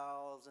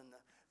cows and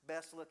the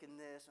best looking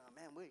this. Oh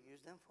man, we'll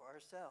use them for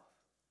ourselves.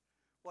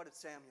 What did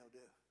Samuel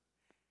do?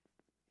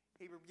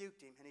 He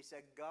rebuked him and he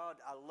said, God,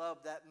 I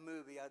love that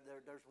movie.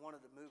 There's one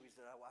of the movies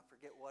that I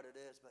forget what it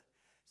is, but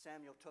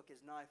Samuel took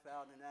his knife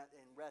out and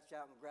reached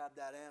out and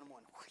grabbed that animal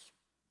and whoosh.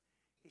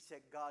 He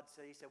said,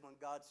 when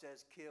God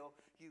says kill,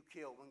 you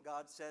kill. When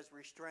God says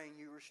restrain,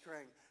 you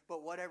restrain. But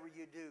whatever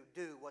you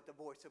do what the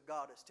voice of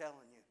God is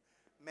telling you.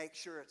 Make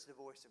sure it's the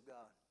voice of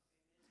God.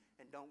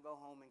 And don't go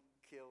home and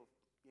kill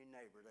your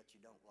neighbor that you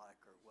don't like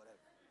or whatever.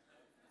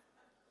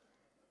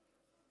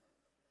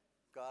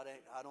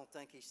 I don't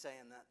think He's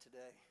saying that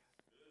today.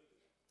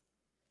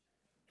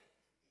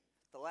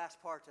 The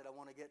last part that I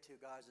want to get to,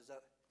 guys, is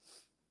that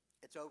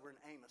It's over in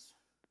Amos.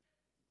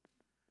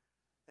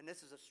 And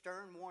this is a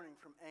stern warning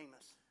from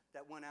Amos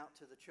that went out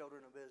to the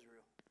children of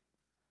Israel,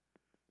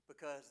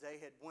 because they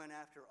had went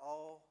after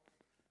all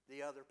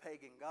the other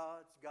pagan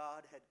gods.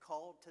 God had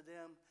called to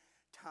them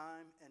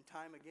time and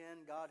time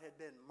again. God had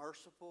been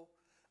merciful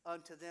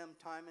unto them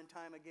time and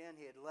time again.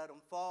 He had let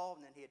them fall,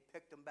 and then He had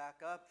picked them back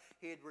up.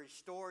 He had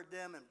restored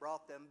them and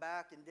brought them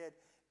back and did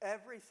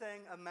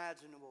everything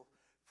imaginable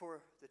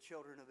for the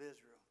children of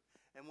Israel.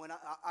 And when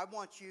I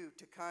want you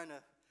to kind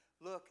of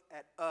look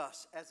at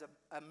us as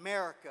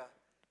America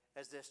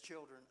as this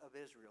children of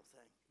Israel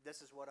thing.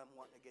 This is what I'm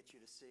wanting to get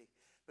you to see.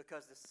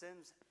 Because the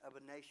sins of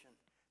a nation,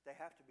 they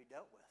have to be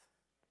dealt with.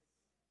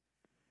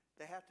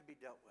 They have to be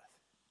dealt with.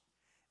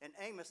 In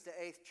Amos, the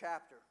 8th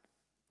chapter,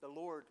 the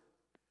Lord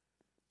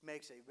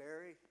makes a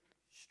very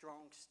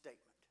strong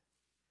statement.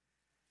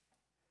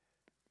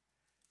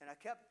 And I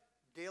kept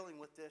dealing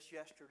with this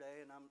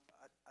yesterday, and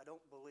I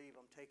don't believe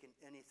I'm taking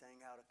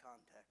anything out of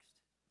context,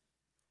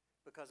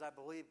 because I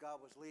believe God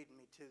was leading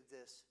me to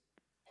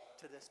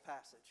this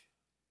passage.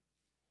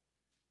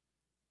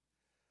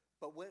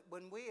 But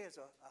when we as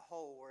a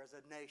whole, or as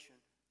a nation,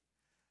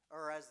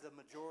 or as the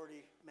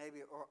majority,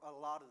 maybe, or a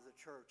lot of the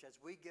church, as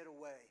we get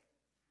away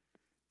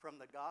from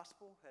the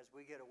gospel, as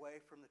we get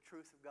away from the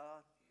truth of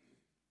God,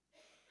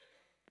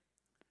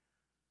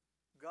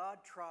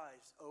 God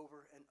tries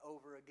over and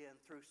over again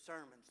through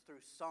sermons,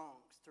 through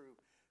songs, through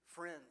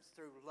friends,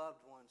 through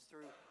loved ones,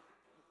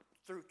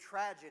 through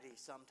tragedy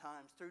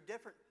sometimes, through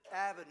different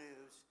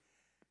avenues.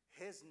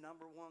 His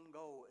number one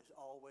goal is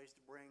always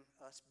to bring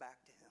us back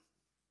to Him.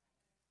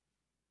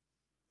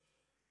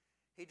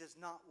 He does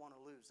not want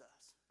to lose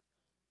us.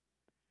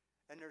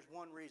 And there's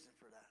one reason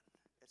for that.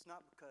 It's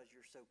not because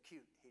you're so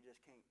cute, He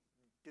just can't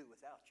do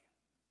without you.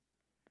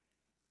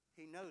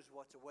 He knows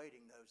what's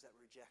awaiting those that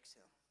rejects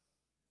Him.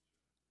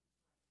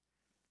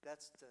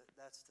 That's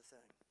the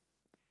thing.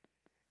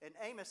 In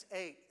Amos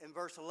 8, in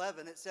verse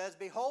 11, it says,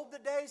 "Behold, the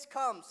days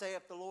come,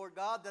 saith the Lord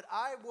God, that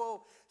I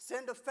will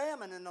send a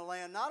famine in the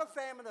land, not a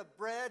famine of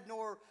bread,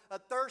 nor a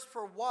thirst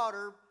for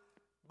water,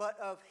 but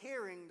of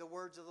hearing the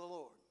words of the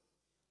Lord."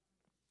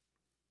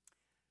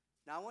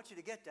 Now, I want you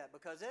to get that,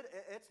 because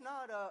it's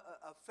not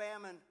a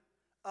famine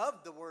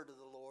of the word of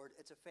the Lord.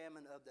 It's a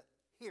famine of the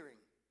hearing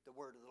the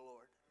word of the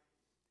Lord.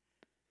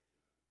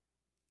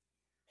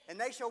 "And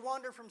they shall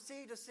wander from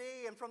sea to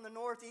sea, and from the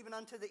north even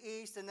unto the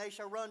east, and they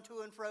shall run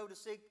to and fro to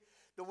seek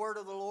the word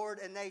of the Lord,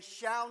 and they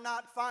shall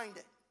not find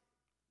it."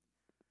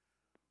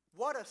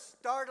 What a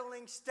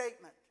startling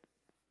statement.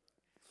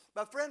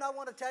 But friend, I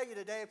want to tell you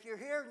today, if you're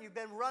here and you've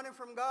been running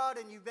from God,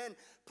 and you've been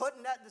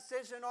putting that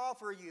decision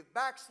off, or you've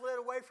backslid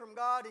away from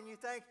God, and you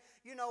think,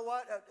 you know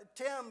what,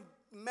 Tim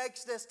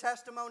makes this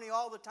testimony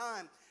all the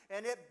time,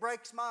 and it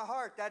breaks my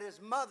heart that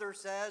his mother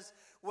says,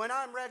 when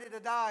I'm ready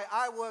to die,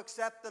 I will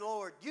accept the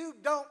Lord. You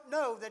don't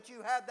know that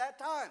you have that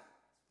time.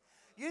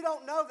 You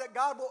don't know that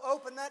God will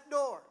open that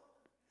door.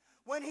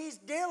 When He's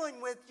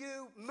dealing with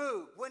you,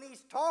 move. When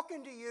He's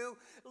talking to you,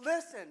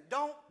 listen.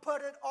 Don't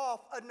put it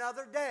off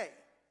another day.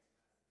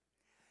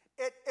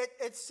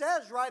 It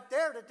says right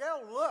there to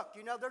tell, look,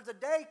 you know, there's a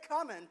day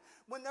coming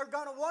when they're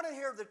going to want to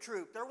hear the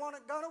truth. They're going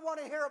to want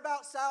to hear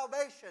about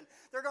salvation.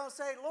 They're going to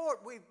say, Lord,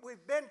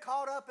 we've been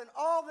caught up in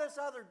all this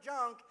other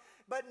junk,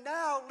 but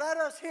now let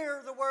us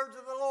hear the words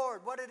of the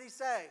Lord. What did He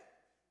say?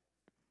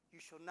 You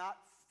shall not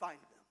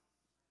find them.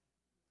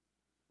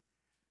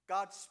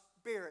 God's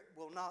Spirit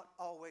will not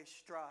always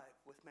strive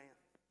with man.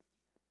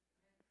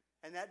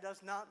 And that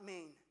does not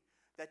mean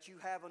that you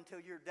have until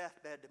your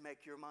deathbed to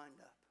make your mind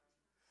up.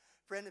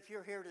 Friend, if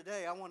you're here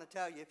today, I want to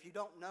tell you, if you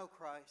don't know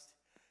Christ,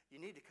 you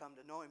need to come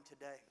to know Him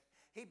today.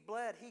 He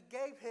bled. He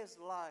gave His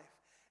life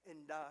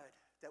and died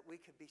that we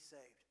could be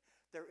saved.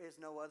 There is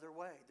no other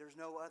way. There's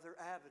no other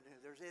avenue.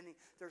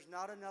 There's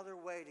not another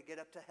way to get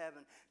up to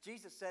heaven.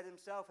 Jesus said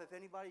Himself, if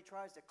anybody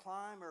tries to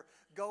climb or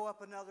go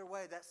up another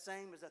way, that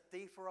same is a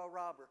thief or a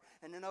robber.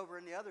 And then over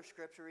in the other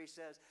scripture, He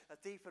says, a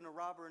thief and a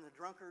robber and a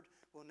drunkard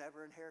will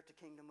never inherit the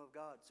kingdom of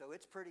God. So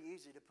it's pretty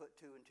easy to put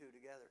two and two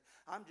together.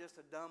 I'm just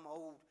a dumb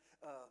old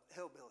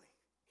hillbilly.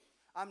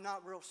 I'm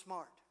not real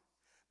smart.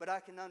 But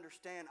I can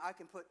understand, I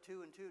can put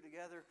two and two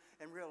together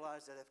and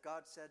realize that if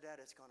God said that,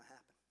 it's going to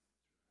happen.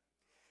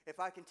 If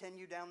I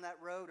continue down that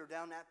road or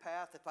down that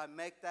path, if I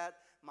make that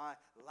my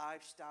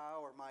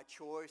lifestyle or my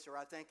choice, or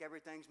I think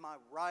everything's my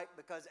right,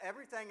 because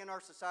everything in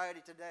our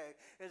society today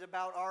is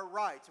about our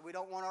rights. We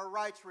don't want our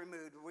rights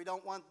removed. We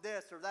don't want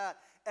this or that.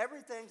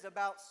 Everything's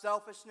about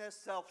selfishness,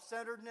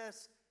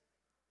 self-centeredness.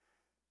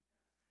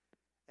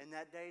 And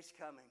that day's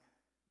coming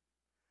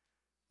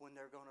when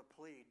they're going to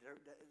plead.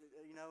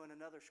 You know, in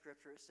another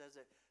scripture it says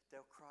that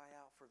they'll cry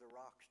out for the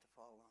rocks to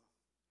fall on them,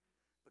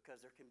 because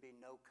there can be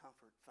no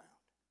comfort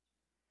found.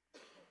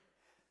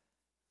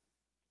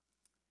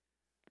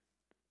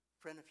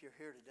 Friend, if you're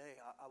here today,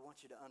 I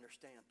want you to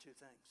understand two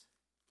things.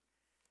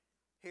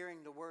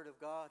 Hearing the Word of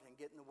God and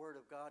getting the Word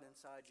of God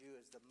inside you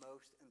is the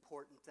most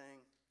important thing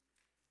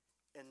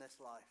in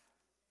this life.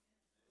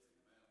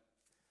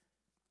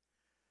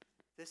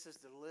 This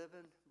is the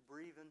living,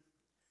 breathing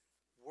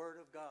Word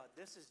of God.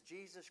 This is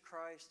Jesus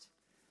Christ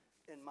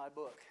in my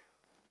book.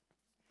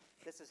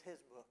 This is His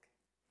book.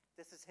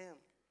 This is Him.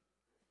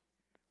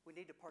 We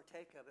need to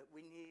partake of it.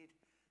 We need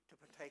to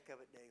partake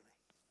of it daily.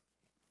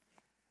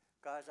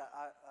 Guys,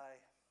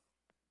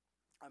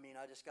 I mean,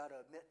 I just got to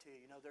admit to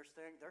you,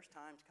 there's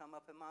times come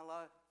up in my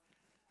life,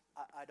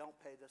 I don't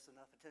pay this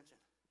enough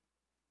attention.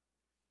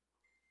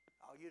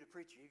 Oh, you the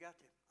preacher, you got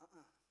to.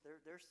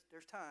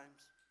 There's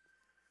times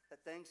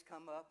that things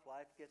come up,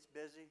 life gets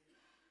busy.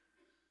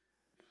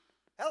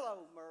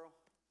 Hello, Merle.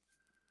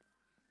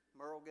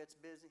 Merle gets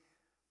busy.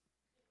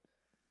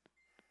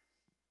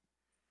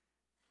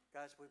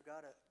 Guys, we've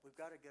got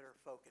to get our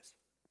focus.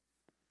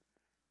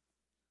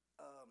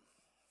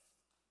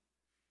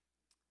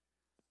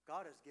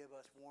 God has given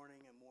us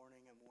warning and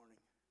warning and warning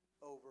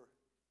over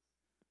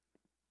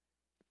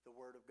the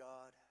Word of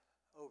God,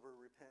 over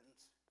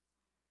repentance.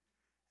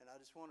 And I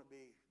just want to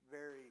be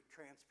very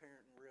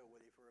transparent and real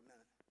with you for a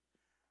minute.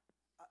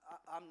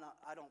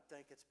 I don't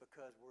think it's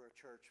because we're a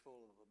church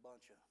full of a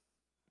bunch of,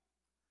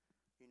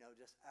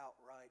 just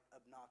outright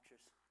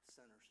obnoxious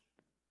sinners.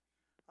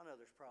 I know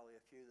there's probably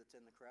a few that's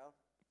in the crowd.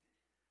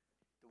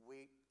 The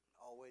wheat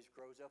always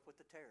grows up with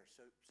the tares.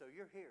 So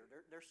you're here.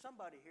 There's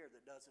somebody here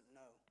that doesn't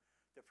know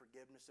the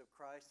forgiveness of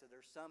Christ. So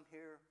there's some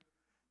here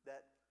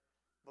that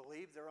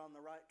believe they're on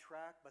the right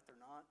track, but they're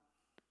not.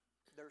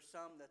 There's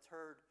some that's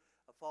heard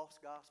a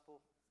false gospel,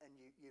 and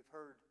you've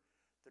heard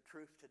the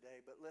truth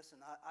today. But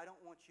listen, I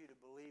don't want you to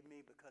believe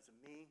me because of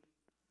me.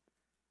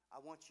 I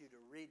want you to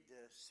read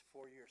this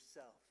for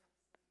yourself.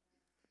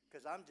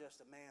 Because I'm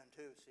just a man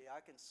too. See,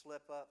 I can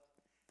slip up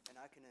and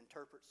I can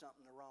interpret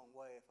something the wrong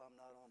way if I'm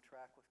not on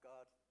track with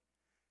God.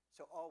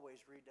 So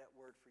always read that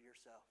word for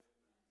yourself.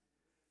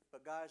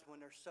 But guys, when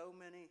there's so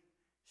many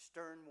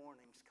stern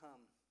warnings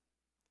come,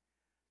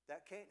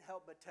 that can't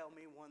help but tell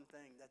me one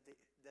thing, that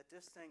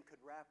this thing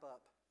could wrap up.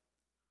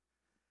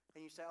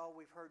 And you say, oh,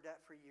 we've heard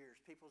that for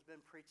years. People's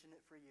been preaching it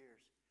for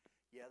years.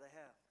 Yeah, they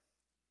have.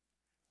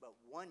 But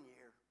 1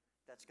 year,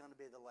 that's going to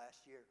be the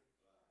last year.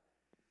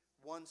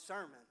 One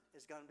sermon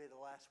is going to be the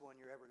last one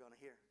you're ever going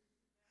to hear.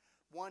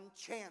 One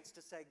chance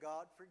to say,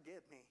 God,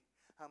 forgive me,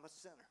 I'm a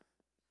sinner.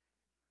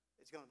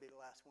 It's going to be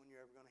the last one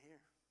you're ever going to hear.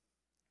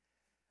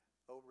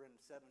 Over in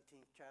the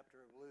 17th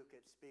chapter of Luke,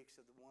 it speaks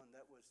of the one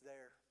that was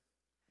there,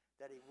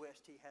 that he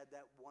wished he had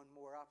that one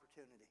more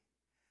opportunity,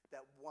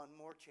 that one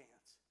more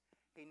chance.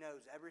 He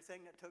knows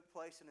everything that took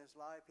place in his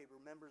life. He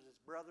remembers his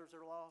brothers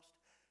are lost.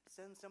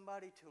 Send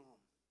somebody to him.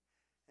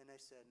 And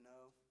they said,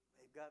 no,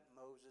 they've got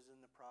Moses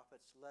and the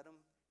prophets. Let them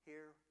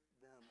hear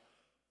them.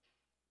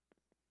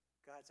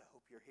 Guys, I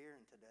hope you're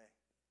hearing today.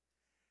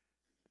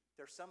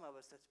 There's some of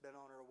us that's been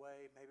on our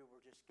way. Maybe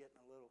we're just getting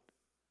a little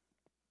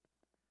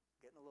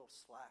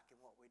slack in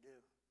what we do.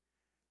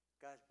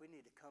 Guys, we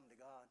need to come to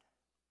God.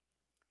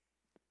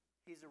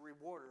 He's a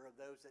rewarder of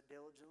those that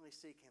diligently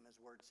seek Him, His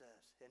Word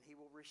says. And He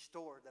will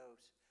restore those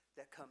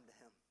that come to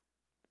Him.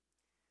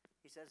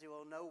 He says He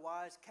will no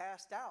wise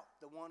cast out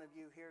the one of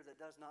you here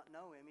that does not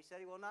know Him. He said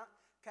He will not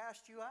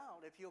cast you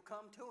out if you'll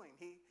come to Him.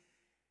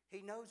 He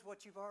knows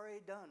what you've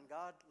already done.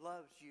 God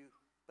loves you,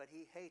 but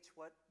He hates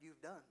what you've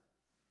done.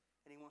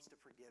 And He wants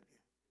to forgive you.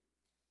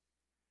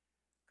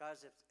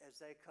 Guys, as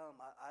they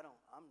come,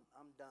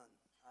 I'm done.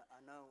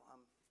 I know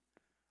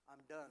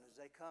I'm done. As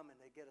they come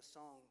and they get a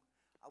song,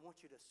 I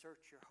want you to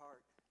search your heart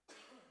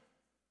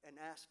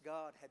and ask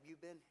God, have you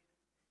heard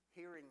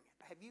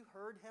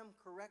Him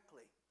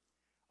correctly?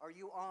 Are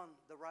you on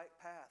the right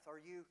path? Are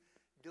you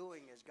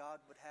doing as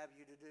God would have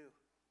you to do?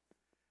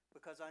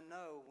 Because I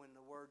know when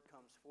the word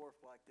comes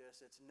forth like this,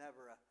 it's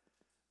never a,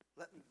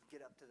 let me get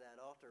up to that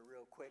altar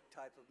real quick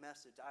type of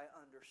message. I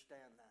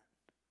understand that.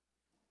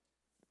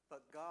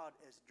 But God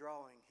is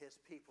drawing His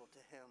people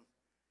to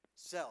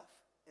Himself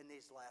in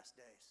these last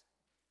days.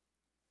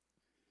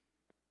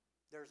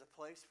 There's a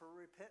place for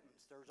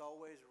repentance. There's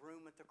always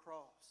room at the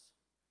cross.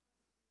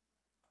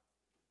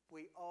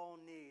 We all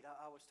need,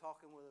 I was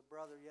talking with a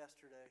brother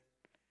yesterday,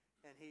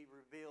 and he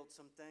revealed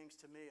some things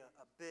to me,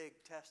 a big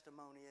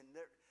testimony, and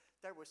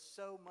there was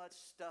so much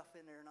stuff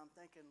in there, and I'm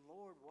thinking,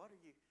 Lord, what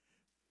are you,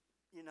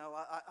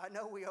 I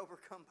know we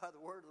overcome by the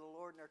word of the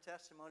Lord and our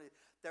testimony.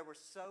 There was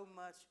so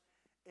much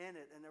in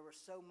it, and there was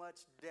so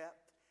much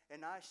depth,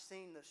 and I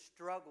seen the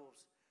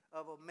struggles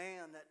of a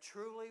man that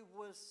truly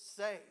was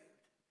saved.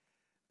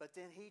 But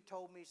then he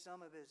told me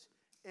some of his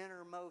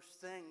innermost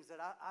things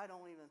that I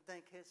don't even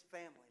think his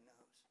family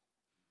knows.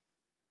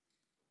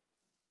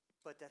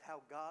 But that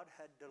how God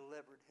had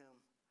delivered him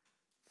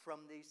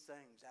from these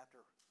things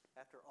after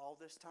all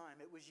this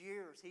time. It was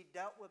years. He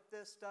dealt with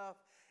this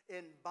stuff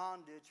in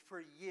bondage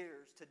for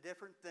years to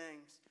different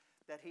things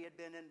that he had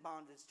been in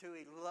bondage to.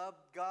 He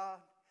loved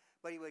God,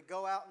 but he would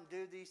go out and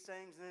do these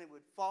things, and then he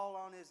would fall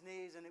on his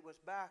knees, and it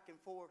was back and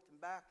forth and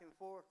back and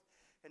forth.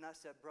 And I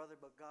said, brother,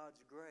 but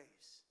God's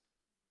grace.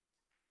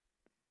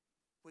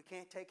 We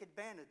can't take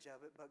advantage of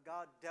it, but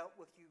God dealt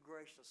with you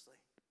graciously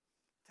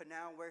to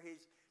now where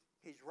He's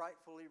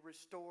rightfully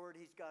restored.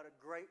 He's got a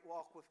great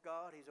walk with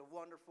God. He's a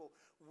wonderful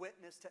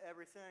witness to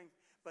everything.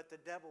 But the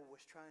devil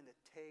was trying to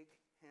take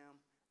him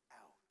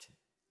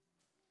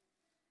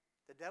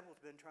The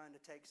devil's been trying to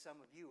take some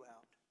of you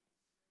out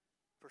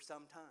for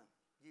some time.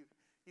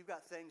 You've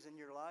got things in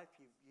your life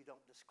you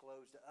don't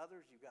disclose to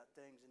others. You've got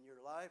things in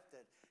your life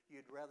that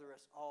you'd rather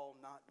us all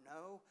not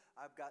know.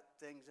 I've got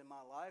things in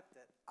my life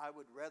that I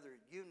would rather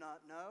you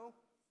not know.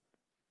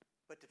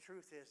 But the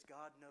truth is,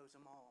 God knows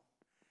them all.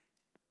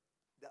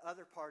 The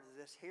other part of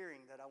this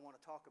hearing that I want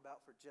to talk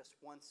about for just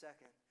 1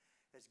 second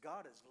is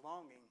God is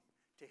longing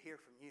to hear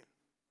from you.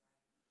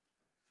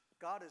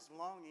 God is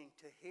longing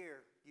to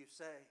hear you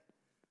say,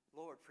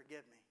 Lord,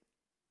 forgive me.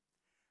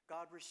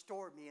 God,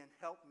 restore me and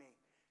help me.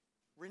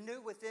 Renew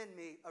within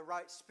me a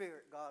right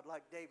spirit, God,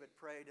 like David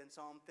prayed in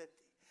Psalm 50.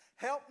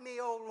 Help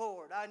me, O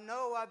Lord. I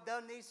know I've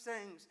done these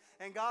things.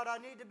 And God, I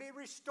need to be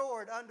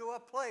restored unto a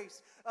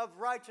place of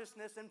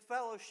righteousness and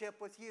fellowship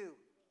with you.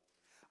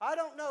 I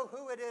don't know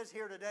who it is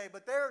here today,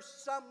 but there's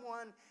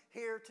someone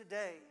here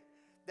today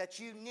that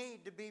you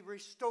need to be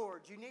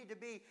restored. You need to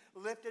be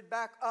lifted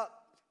back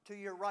up to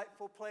your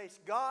rightful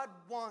place. God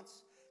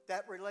wants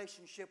that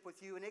relationship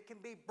with you, and it can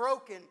be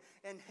broken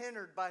and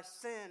hindered by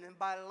sin and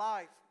by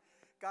life.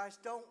 Guys,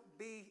 don't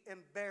be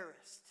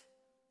embarrassed.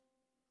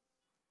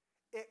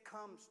 It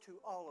comes to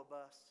all of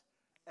us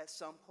at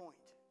some point.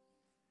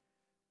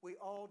 We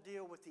all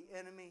deal with the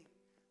enemy.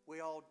 We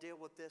all deal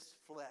with this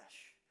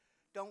flesh.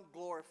 Don't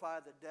glorify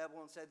the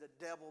devil and say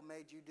the devil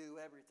made you do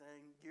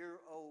everything. Your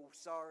old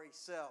sorry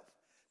self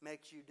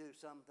makes you do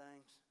some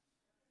things.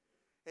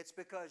 It's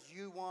because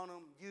you want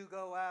them, you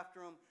go after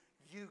them,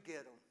 you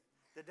get them.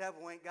 The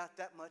devil ain't got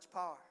that much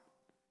power.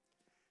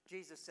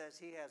 Jesus says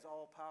he has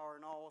all power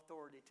and all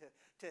authority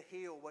to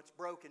heal what's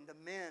broken, to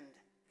mend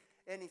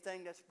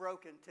anything that's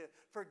broken, to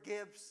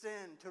forgive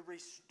sin, to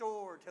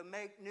restore, to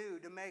make new,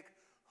 to make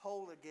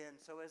whole again.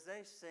 So as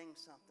they sing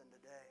something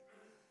today,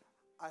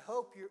 I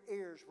hope your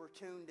ears were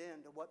tuned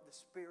in to what the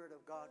Spirit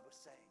of God was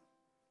saying.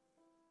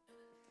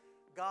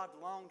 God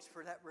longs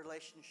for that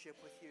relationship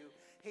with you.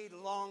 He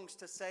longs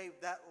to save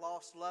that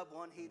lost loved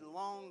one. He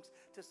longs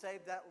to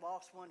save that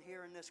lost one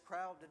here in this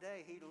crowd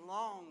today. He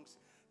longs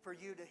for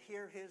you to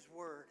hear His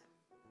word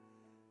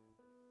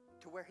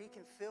to where He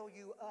can fill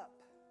you up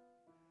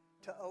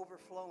to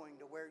overflowing,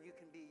 to where you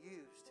can be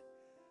used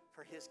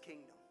for His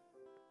kingdom.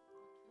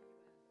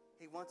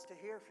 He wants to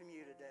hear from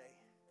you today.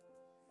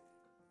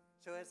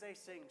 So as they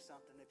sing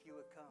something, if you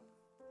would come,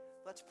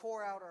 let's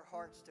pour out our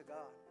hearts to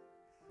God.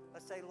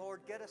 Let's say,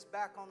 Lord, get us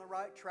back on the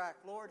right track.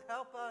 Lord,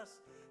 help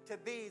us to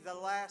be the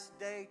last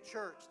day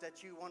church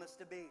that you want us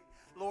to be.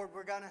 Lord,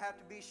 we're going to have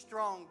to be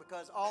strong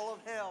because all of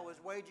hell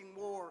is waging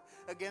war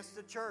against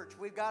the church.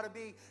 We've got to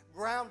be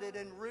grounded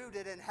and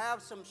rooted and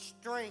have some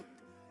strength.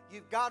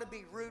 You've got to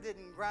be rooted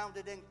and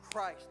grounded in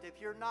Christ. If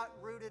you're not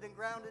rooted and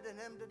grounded in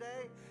Him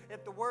today,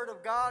 if the Word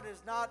of God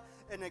is not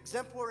an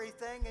exemplary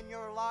thing in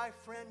your life,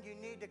 friend, you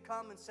need to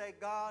come and say,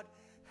 God,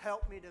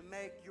 help me to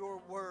make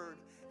your Word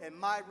and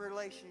my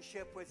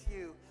relationship with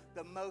you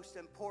the most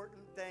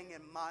important thing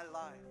in my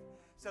life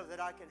so that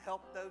I can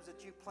help those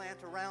that you plant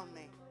around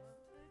me.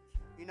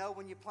 You know,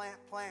 when you plant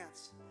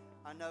plants,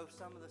 I know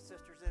some of the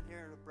sisters in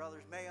here and the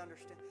brothers may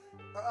understand,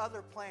 or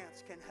other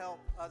plants can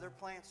help other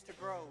plants to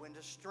grow and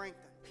to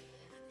strengthen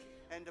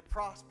and to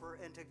prosper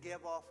and to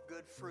give off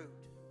good fruit.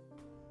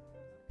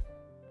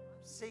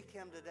 Seek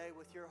Him today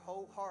with your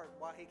whole heart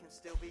while He can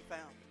still be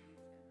found.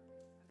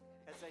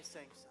 As they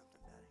sing something,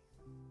 Daddy.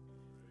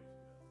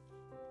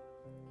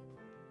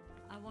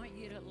 I want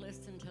you to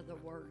listen to the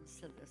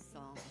words of this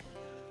song.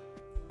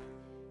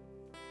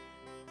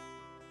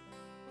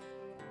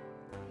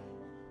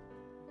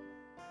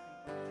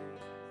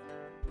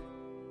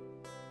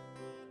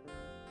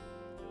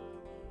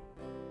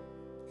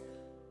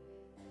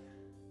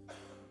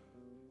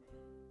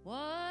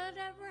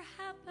 Whatever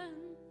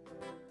happened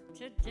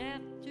to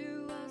death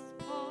do us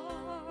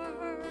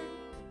part?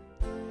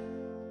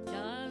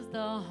 Does the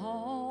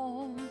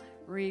home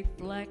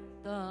reflect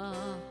the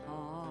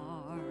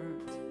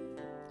heart?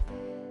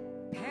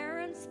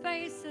 Parents'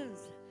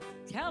 faces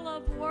tell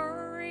of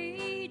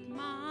worried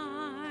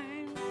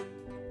minds,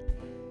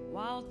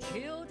 while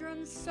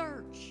children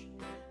search,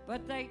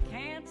 but they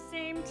can't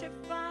seem to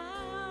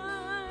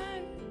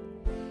find.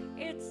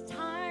 It's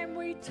time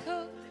we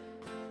took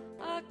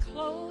a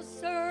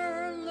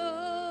closer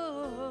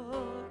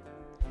look,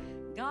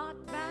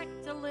 got back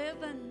to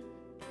living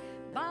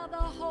by the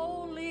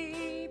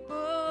holy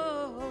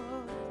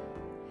book.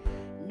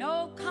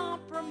 No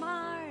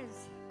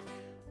compromise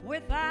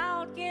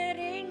without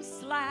getting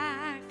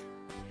slack.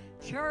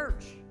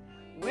 Church,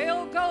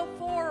 we'll go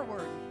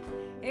forward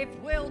if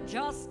we'll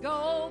just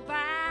go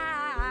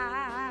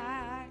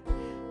back.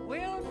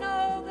 We'll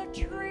know the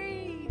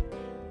tree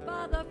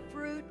by the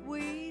fruit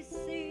we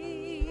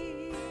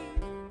see.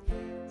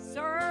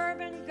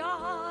 Serving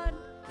God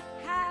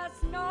has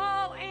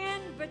no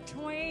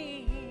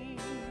in-between.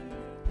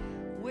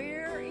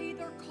 We're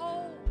either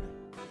cold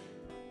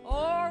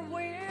or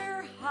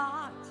we're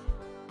hot.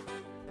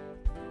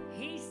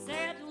 He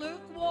said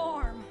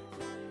lukewarm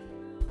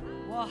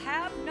will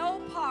have no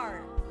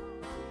part.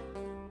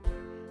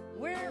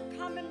 We're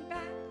coming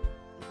back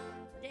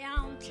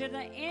down to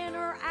the in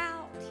or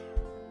out.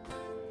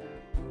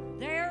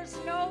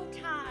 no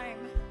time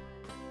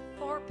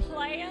for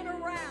playing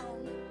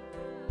around.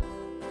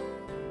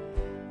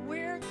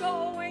 We're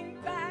going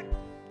back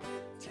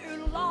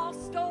to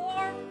lost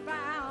or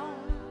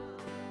found.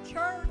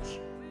 Church,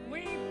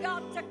 we've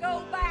got to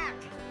go back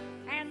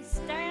and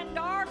stand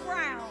our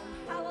ground.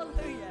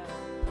 Hallelujah.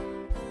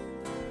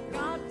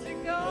 Got to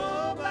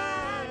go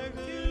back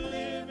to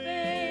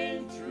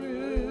living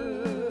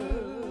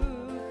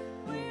true.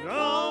 We're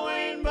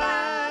Going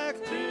back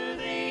to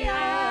the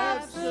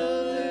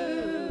absolute.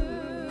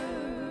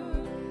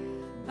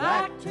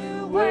 Back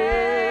to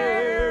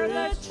where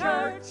the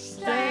church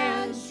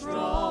stands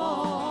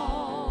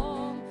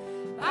strong.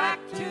 Back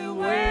to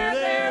where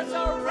there's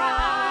a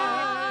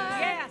right.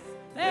 Yes,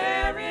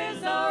 there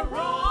is a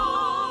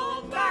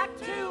wrong. Back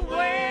to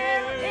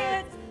where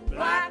it's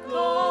black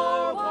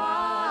or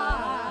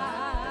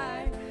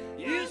white.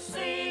 You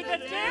see the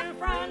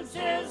difference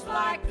is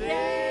like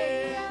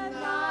day and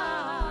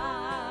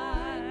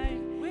night.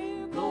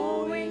 We're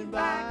going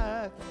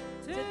back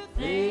to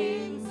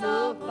things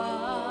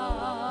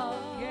above.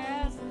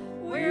 Yes,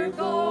 we're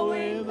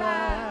going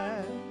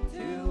back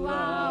to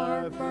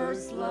our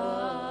first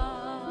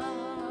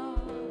love.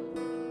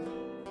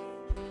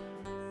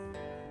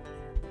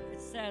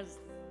 It says,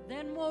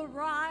 then we'll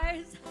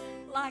rise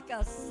like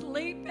a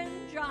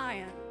sleeping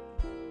giant,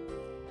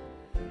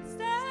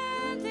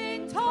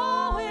 standing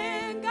tall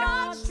in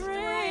God's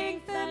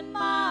strength and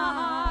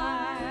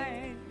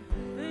might.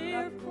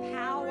 The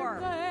power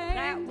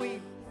that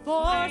we've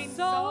for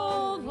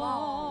so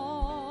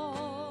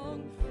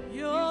long,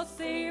 you'll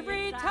see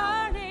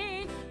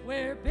returning.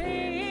 We're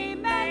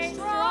being made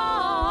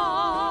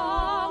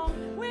strong.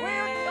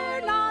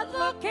 We're not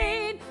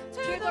looking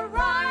to the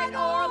right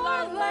or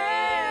the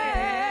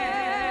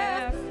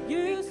left.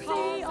 You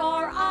see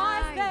our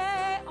eyes,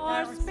 they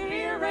are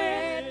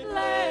spirit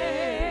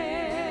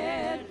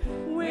led.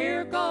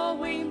 We're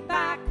going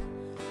back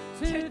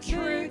to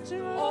truth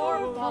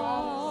or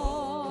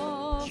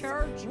false.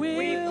 Church,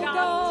 we've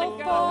got to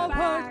go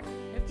back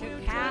to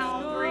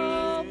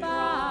Calvary's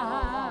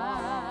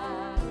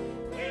cross.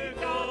 We're Got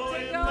to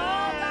going go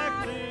back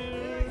back to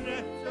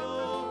the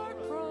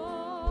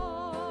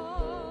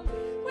cross.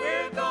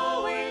 We're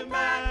going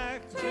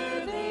back to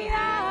the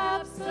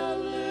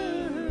absolute.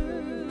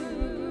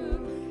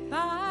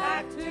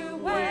 Back to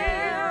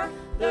where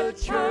the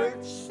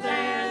church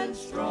stands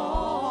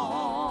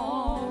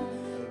strong.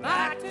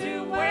 Back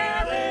to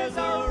where there's a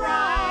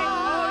right.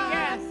 Oh,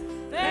 yes,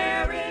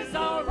 there is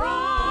a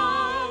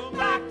wrong.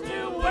 Back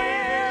to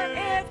where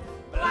it's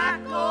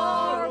black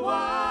or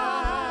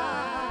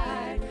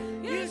white.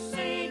 You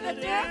see the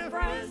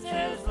difference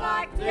is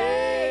like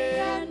day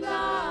and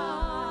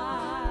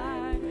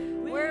night.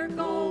 We're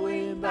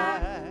going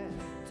back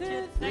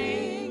to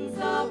things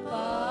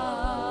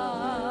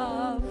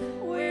above.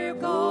 We're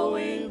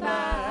going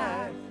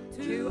back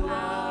to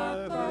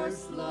our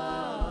first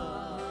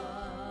love.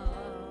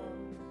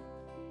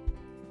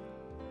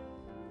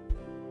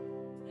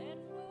 Then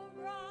we'll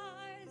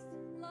rise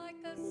like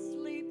a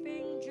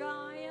sleeping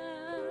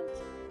giant,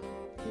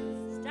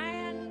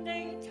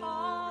 standing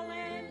tall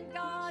in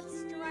God's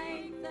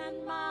strength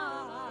and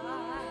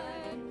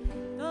might.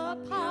 The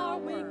power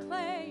we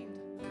claimed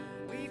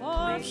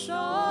for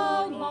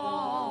so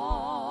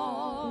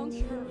long,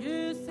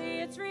 you see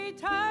it's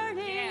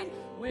returning.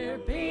 We're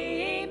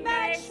being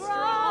made strong.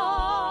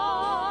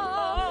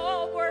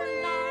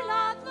 We're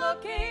not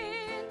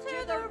looking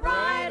to the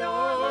right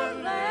or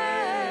the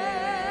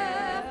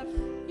left.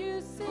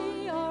 You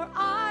see our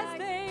eyes,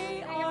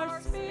 they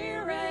are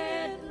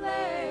spirit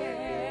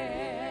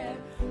led.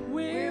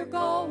 We're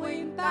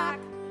going back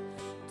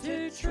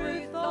to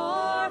truth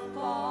or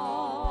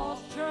false.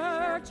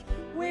 Church,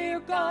 we're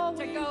going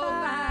to go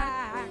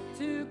back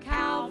to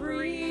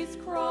Calvary's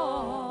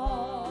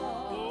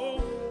cross.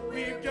 Oh,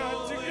 we've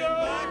got to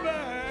go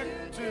back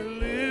to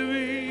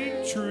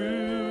living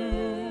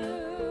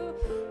true.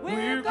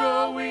 We're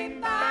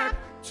going back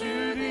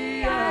to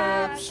the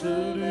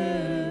absolute.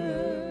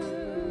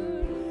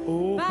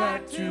 Oh,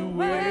 back to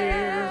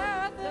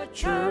where the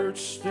church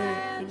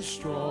stands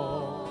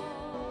strong.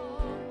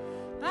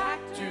 Back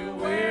to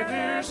where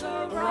there's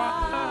a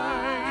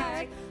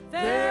right,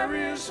 there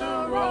is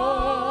a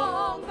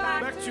wrong.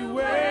 Back to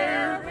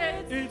where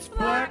it's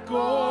black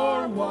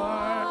or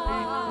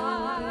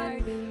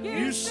white.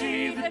 You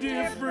see the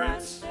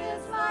difference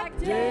is like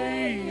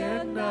day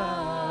and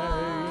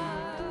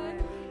night.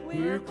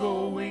 We're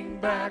going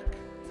back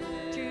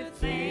to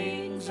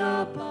things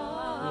above.